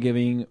too by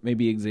giving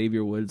maybe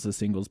Xavier Woods a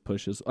singles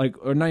pushes, like,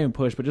 or not even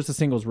push, but just a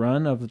singles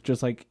run of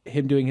just like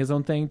him doing his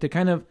own thing to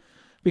kind of,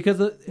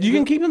 because You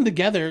can keep them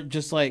together,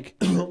 just like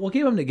we'll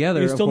keep them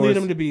together. you still of need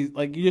course. him to be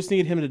like, you just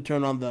need him to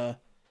turn on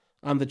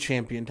the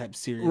champion type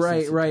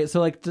series. right.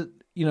 So like,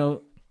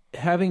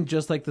 having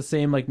just like the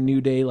same like New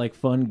Day like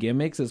fun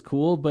gimmicks is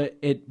cool, but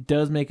it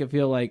does make it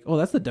feel like, oh,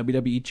 that's the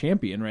WWE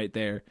champion right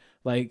there.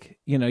 Like,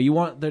 you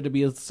want there to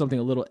be something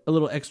a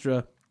little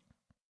extra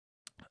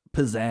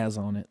pizzazz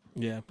on it,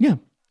 Yeah. Yeah.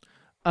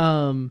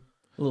 a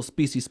little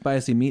spicy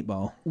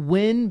meatball.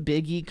 When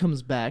Big E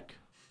comes back,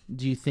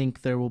 do you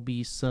think there will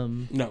be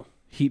some? No.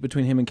 Heat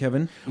between him and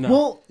Kevin. No.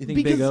 Well, You think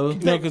because Big O?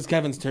 No, because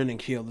Kevin's turning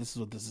heel. This is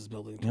what this is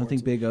building. You don't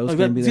think Big O's Like,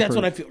 going to be there? that's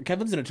for- what I feel.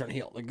 Kevin's gonna turn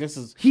heel. Like this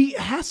is. he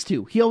has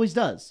to. He always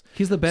does.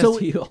 He's the best So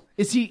heel.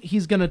 is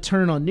he's gonna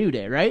turn on New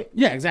Day, right?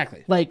 Yeah,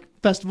 exactly. Like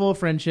Festival of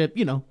Friendship,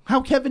 how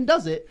Kevin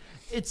does it.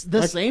 It's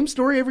the same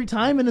story every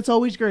time, and it's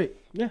always great.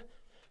 Yeah.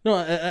 No,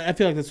 I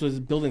feel like this was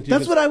building.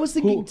 That's what I was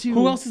thinking, too.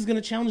 Who else is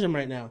gonna challenge him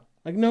right now?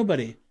 Like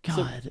nobody. So,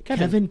 God,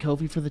 Kevin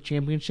Kofi for the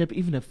championship.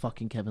 Even if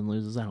fucking Kevin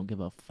loses, I don't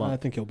give a fuck. I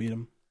think he'll beat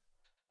him.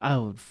 I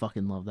would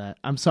fucking love that.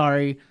 I'm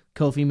sorry,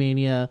 Kofi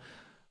Mania,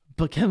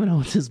 but Kevin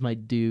Owens is my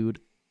dude.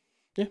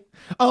 Yeah.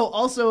 Oh,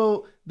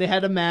 also, they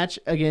had a match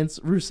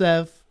against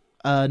Rusev,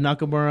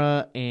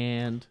 Nakamura,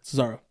 and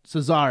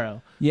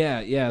Cesaro.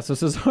 Yeah. So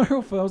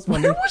Cesaro was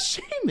funny. Where was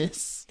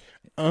Sheamus?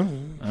 I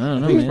don't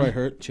know, He was man. probably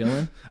hurt.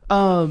 Chilling.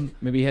 Maybe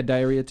Maybe he had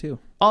diarrhea too.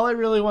 all I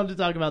really wanted to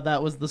talk about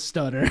that was the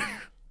stutter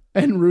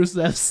and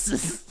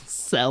Rusev's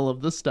sell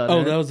of the stutter.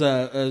 Oh, that was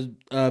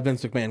a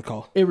Vince McMahon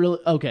call. It really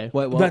okay.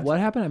 What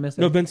happened? I missed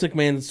it. No, Vince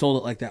McMahon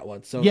sold it like that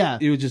once. So Yeah.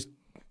 he was just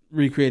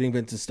recreating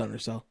Vince's stunner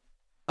cell.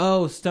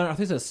 Oh, stunner! I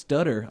think it's a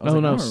stutter. I was Oh,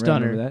 like, no, I don't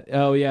stunner. remember that.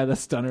 Oh yeah, the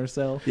stunner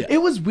cell. Yeah. It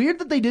was weird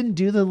that they didn't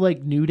do the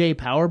like New Day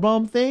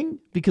powerbomb thing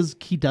because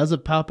he does a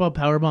pop-up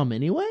powerbomb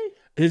anyway.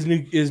 His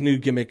new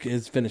gimmick,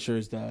 his finisher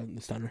is the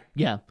stunner.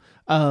 Yeah.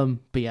 But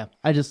yeah,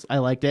 I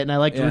liked it, and I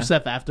liked Yeah.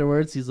 Rusev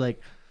afterwards. He's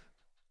like,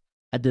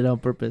 I did it on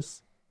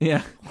purpose.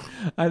 Yeah,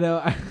 I know.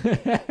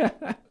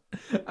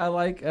 I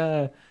like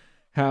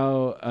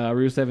how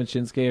Rusev and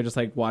Shinsuke are just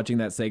like watching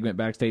that segment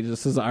backstage.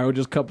 Just Cesaro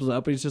just couples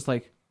up, and he's just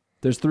like,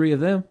 "There's 3 of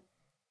them.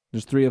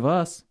 There's 3 of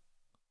us."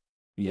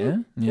 Yeah,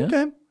 yeah.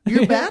 Okay,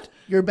 you're bad.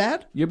 You're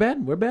bad. You're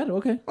bad. We're bad.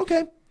 Okay,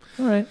 Okay.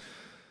 all right.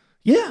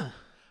 Yeah.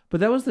 But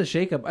that was the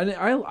shakeup.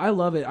 I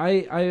love it.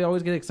 I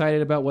always get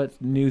excited about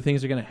what new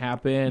things are going to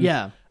happen.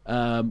 Yeah.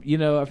 I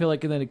feel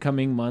like in the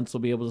coming months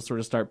we'll be able to sort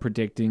of start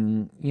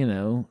predicting,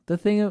 the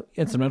thing.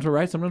 And sometimes we're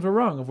right, sometimes we're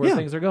wrong of where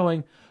things are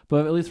going.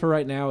 But at least for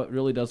right now, it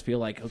really does feel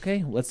like,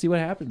 okay, let's see what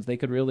happens. They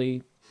could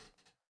really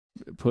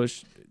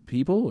push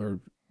people or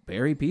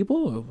bury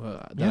people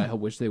that I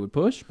wish they would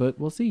push, but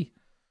we'll see.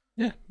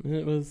 Yeah,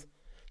 it was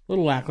a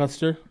little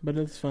lackluster, but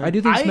it's fine. I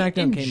do think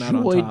SmackDown came out on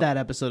enjoyed top. that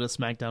episode of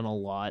SmackDown a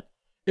lot.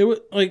 It was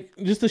like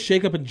just the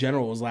shakeup in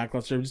general was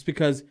lackluster, just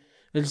because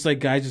it's just like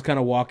guys just kind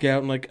of walk out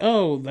and like,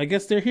 oh, I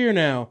guess they're here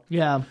now.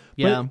 Yeah.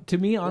 Yeah. But to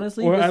me,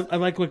 honestly, Or I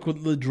like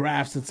with the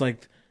drafts, it's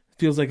like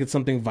feels like it's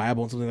something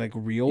viable and something like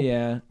real.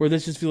 yeah, Where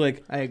this just feel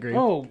like, I agree.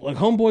 oh, like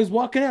homeboy's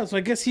walking out, so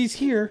I guess he's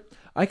here.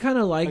 I kind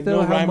of like Like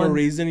though no how rhyme or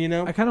reason,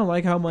 I kind of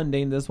like how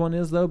mundane this one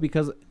is though,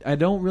 because I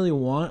don't really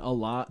want a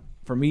lot.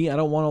 For me, I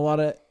don't want a lot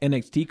of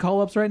NXT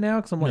call-ups right now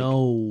because I'm like,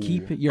 No.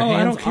 keep your Oh,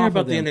 hands I don't care off about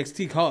of the them.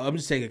 NXT call. I'm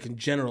just saying like in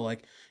general,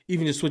 like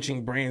even just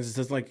switching brands. It's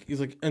just like he's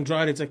like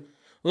Andrade. It's like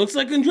looks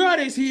like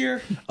Andrade's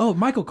here. Oh,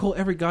 Michael Cole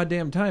every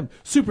goddamn time.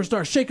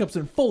 Superstar shakeups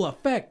in full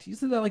effect. You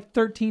said that like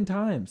 13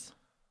 times.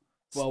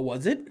 Well,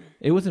 was it?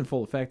 It was in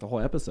full effect the whole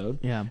episode.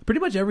 Yeah.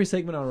 Pretty much every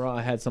segment on Raw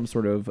had some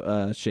sort of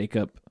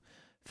shakeup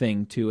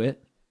thing to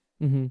it.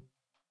 Mm-hmm.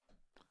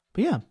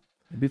 But yeah.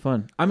 It'd be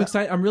fun. I'm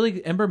excited.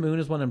 Ember Moon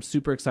is one I'm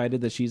super excited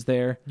that she's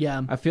there.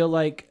 Yeah. I feel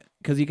like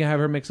because you can have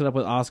her mix it up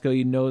with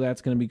Asuka,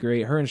 that's going to be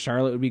great. Her and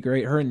Charlotte would be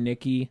great. Her and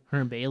Nikki.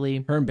 Her and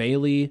Bailey. Her and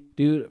Bailey,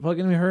 dude.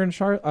 Fucking her and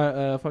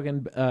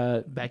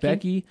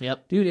Becky.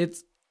 Yep. Dude,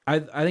 it's. I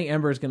think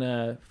Ember's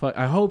gonna.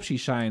 I hope she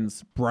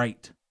shines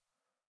bright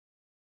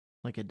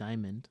Like a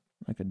diamond.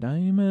 like a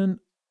diamond,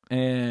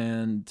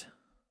 and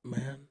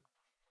Man,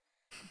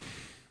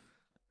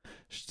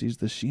 she's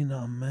the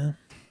Sheenom, man.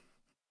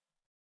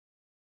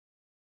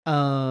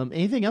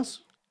 Anything else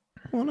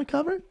you want to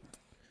cover?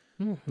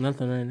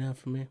 nothing right now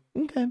for me.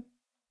 Okay.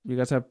 You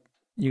guys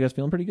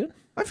feeling pretty good?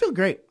 I feel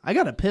great. I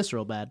got to piss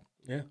real bad.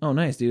 Oh,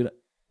 nice, dude.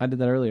 I did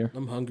that earlier.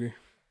 I'm hungry.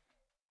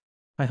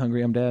 Hi,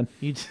 hungry. I'm dead.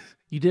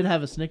 You did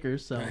have a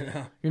Snickers, so I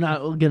know. you're not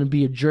going to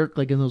be a jerk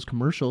like in those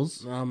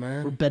commercials Oh where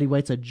man. Betty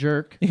White's a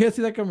jerk. You guys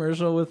see that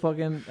commercial with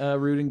fucking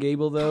Rude and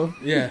Gable though?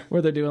 Yeah.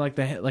 Where they're doing like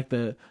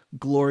the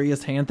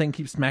glorious hand thing,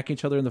 keep smacking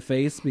each other in the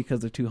face because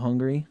they're too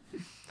hungry.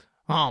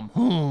 I'm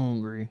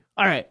hungry.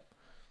 All right.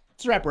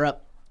 Let's wrap her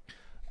up.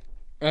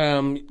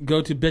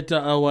 Go to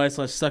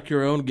bit.ly/suck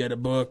your own. Get a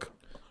book.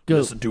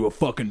 Go to a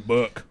fucking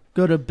book.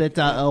 go to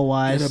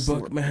bit.ly. Get a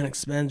book, man.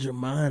 Expand your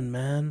mind,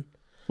 man.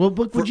 What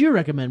book would you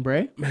recommend,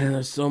 Bray? Man,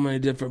 there's so many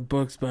different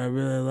books, but I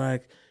really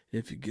like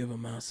If You Give a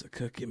Mouse a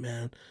Cookie,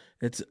 man.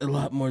 It's a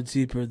lot more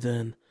deeper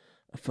than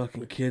a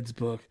fucking kid's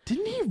book.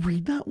 Didn't he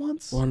read that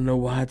once? Want to know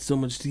why it's so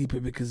much deeper?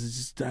 Because it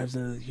just dives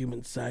into the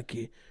human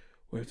psyche.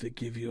 Where if they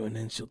give you an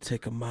inch, you'll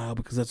take a mile.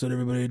 Because that's what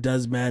everybody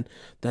does, man.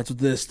 That's what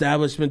the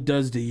establishment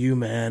does to you,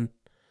 man.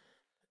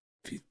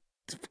 If you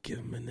give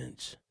them an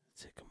inch,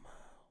 take a mile.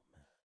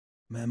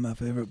 Man, my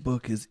favorite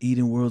book is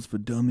Eating Worlds for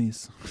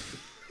Dummies.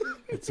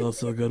 It's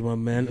also a good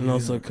one, man. And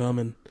also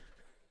Coming.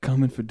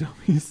 Coming for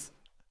Dummies.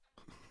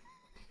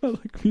 I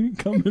like reading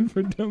Coming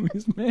for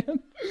Dummies,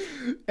 man.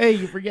 Hey,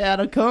 you forget how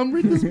to come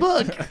read this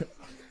book.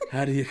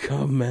 How do you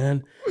come,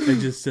 man? It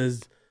just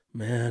says,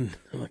 man.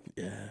 I'm like,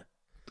 yeah.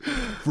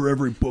 For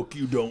every book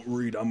you don't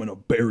read, I'm gonna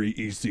bury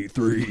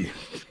EC3.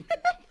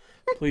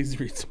 Please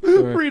read some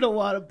more. Read a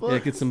lot of Yeah,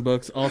 books. get some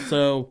books.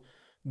 Also,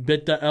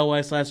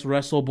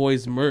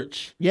 bit.ly/WrestleBoys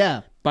merch.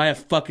 Yeah. Buy a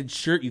fucking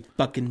shirt, you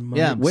fucking mugs.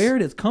 Yeah, Wear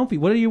it. It's comfy.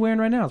 What are you wearing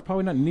right now? It's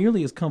probably not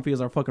nearly as comfy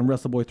as our fucking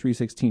WrestleBoy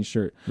 316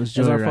 shirt. This As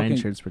Joey our Ryan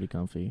fucking- shirt's pretty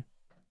comfy.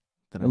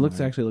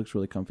 It actually looks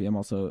really comfy. I'm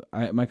also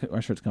my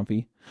shirt's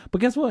comfy. But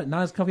guess what?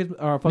 Not as comfy as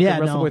our fucking Yeah,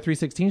 WrestleBoy no.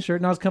 316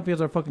 shirt. Not as comfy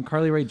as our fucking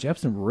Carly Rae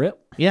Jepsen rip.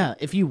 Yeah,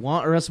 if you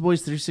want a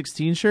WrestleBoys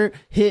 316 shirt,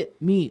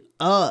 hit me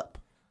up.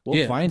 We'll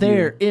Yeah. find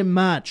They're you. in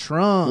my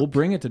trunk. We'll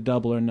bring it to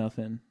Double or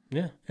Nothing.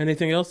 Yeah.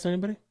 Anything else,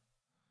 anybody?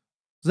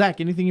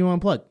 Zach, anything you want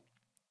to plug?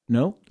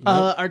 No?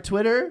 Our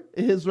Twitter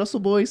is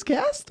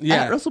WrestleBoysCast.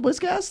 Yeah. At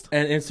WrestleBoysCast.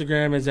 And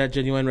Instagram is at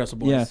Genuine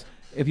WrestleBoys. Yeah.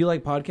 If you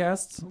like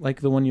podcasts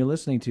like the one you're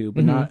listening to,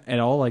 but not at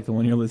all like the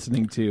one you're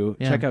listening to,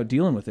 Yeah. check out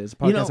Dealing With It. It's a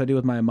podcast You know- I do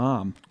with my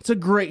mom. It's a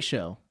great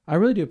show. I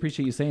really do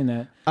appreciate you saying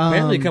that.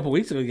 Apparently, a couple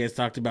weeks ago, you guys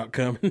talked about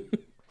Coming.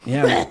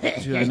 Yeah,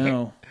 dude, I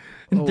know.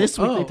 And this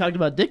week oh. they talked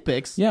about dick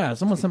pics. Yeah,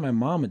 someone sent my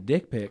mom a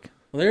dick pic.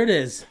 Well, there it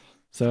is.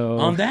 So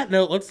On that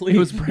note, let's leave. It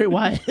was Bray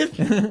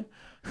Wyatt.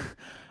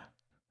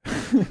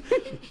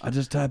 I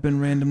just type in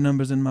random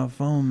numbers in my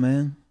phone,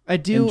 man. I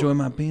do Enjoy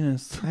my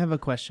penis. I have a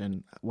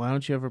question. Why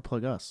don't you ever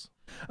plug us?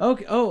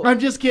 okay. Oh I'm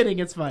just kidding.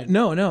 It's fine.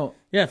 no.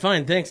 Yeah,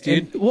 fine. Thanks,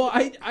 dude. And- well,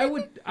 here's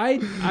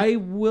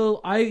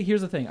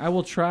the thing. I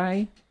will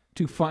try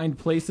to find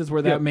places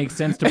where that makes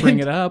sense to bring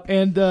it up.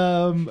 And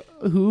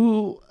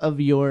who of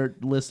your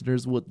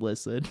listeners would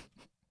listen?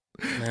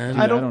 Man,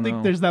 I I don't don't think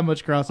know. there's that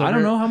much crossover. I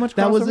don't know how much crossover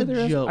that was a there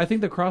is. joke. I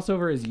think the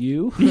crossover is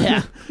you.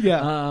 Yeah.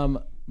 Yeah.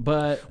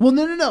 But Well,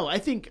 no. I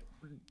think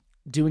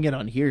doing it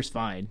on here is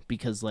fine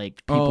because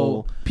like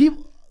people.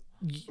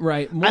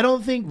 right. I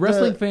don't think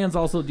Wrestling fans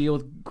also deal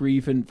with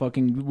grief and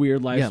fucking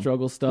weird life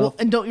struggle stuff. Well,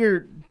 and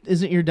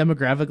isn't your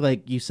demographic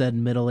like you said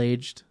middle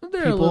aged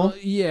They're a people? little-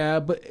 yeah,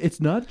 but it's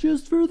not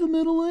just for the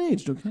middle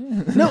aged. Okay.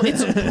 No,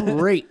 it's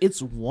great.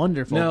 It's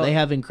wonderful. No. They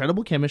have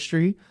incredible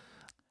chemistry.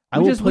 I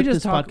We will just put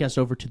this talk- podcast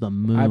over to the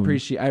moon. I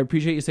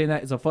appreciate you saying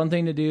that. It's a fun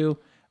thing to do.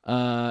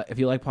 If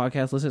you like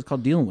podcasts, listen. It's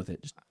called Dealing with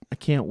It. Just, I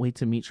can't wait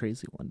to meet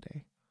Tracy one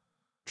day.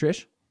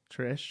 Trish,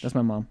 Trish. that's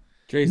my mom.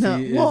 Tracy. No,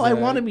 is, well, I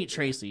want to meet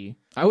Tracy.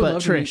 I would but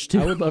love Trish to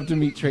meet, too. I would love to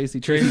meet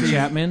Tracy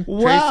Chapman.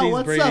 Wow, Tracy's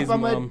what's Brady's up?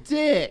 I'm mom. a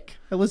dick.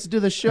 I listen to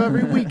the show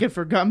every week and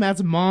forgot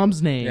Matt's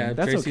mom's name. Yeah,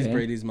 That's Tracy's okay.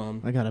 Brady's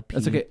mom. I gotta pee.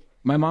 That's okay.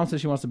 My mom says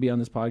she wants to be on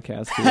this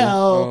podcast too,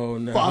 Hell Oh,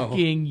 no.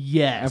 fucking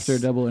yes. after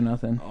Double or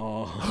Nothing.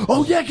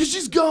 Oh yeah, because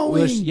she's going.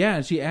 Well,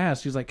 and she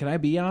asked. She's like, "Can I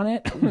be on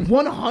it?"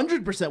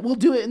 100%. We'll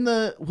do it.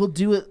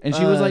 And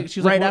she was like,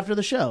 right "Well," after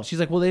the show. She's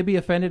like, "Will they be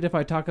offended if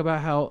I talk about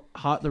how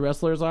hot the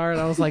wrestlers are?"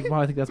 And I was like, "Well,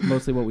 I think that's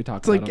mostly what we talk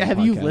It's about." like, on the have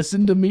you podcast."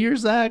 listened to me or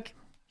Zach?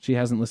 She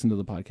hasn't listened to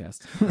the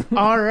podcast.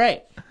 All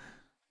right.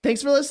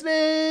 Thanks for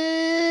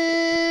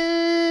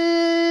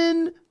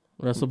listening.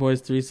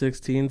 WrestleBoys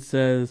 316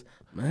 says,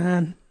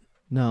 "Man,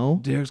 No.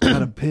 Derek's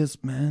got a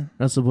piss, man.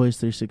 Russell Boys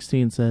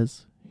 316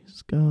 says,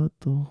 he's got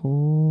the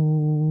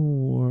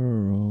whole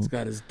world. he's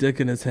got his dick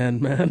in his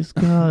hand, man." He's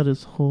got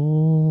his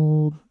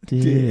whole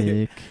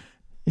dick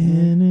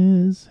in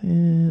his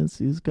hands.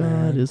 He's got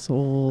Man. his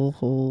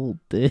whole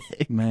dick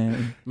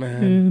Man.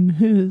 Man, in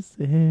his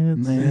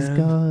hands. He's Man.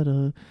 got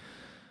a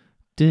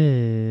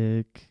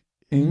dick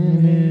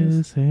in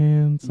his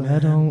hands. I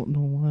Man. don't know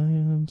why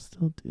I'm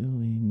still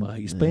doing Well,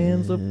 he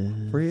spans a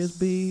this.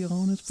 frisbee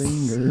on his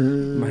finger.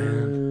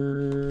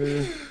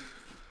 Man.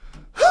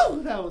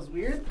 Whew, that was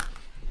weird.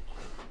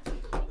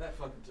 that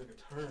fucking took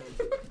a turn.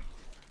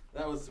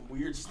 That was some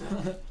weird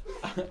stuff.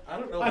 I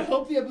don't know. I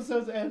hope the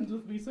episode ends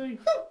with me saying,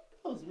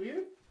 that was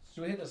weird.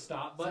 Should we hit the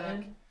stop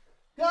button?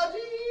 Gaji!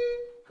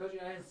 Coach,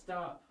 I didn't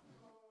stop.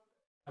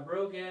 I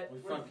broke it. We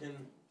fucking.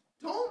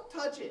 Don't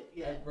touch it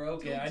yet. I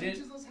broke it. I Teaches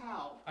didn't. us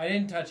how. I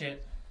didn't touch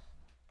it.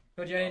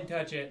 Coach, I didn't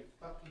touch it.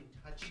 Fucking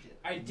touched it.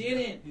 I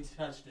didn't. He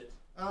touched it.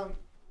 I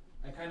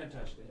kind of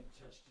touched it.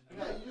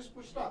 Yeah, you just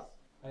pushed off.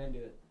 I didn't do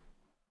it.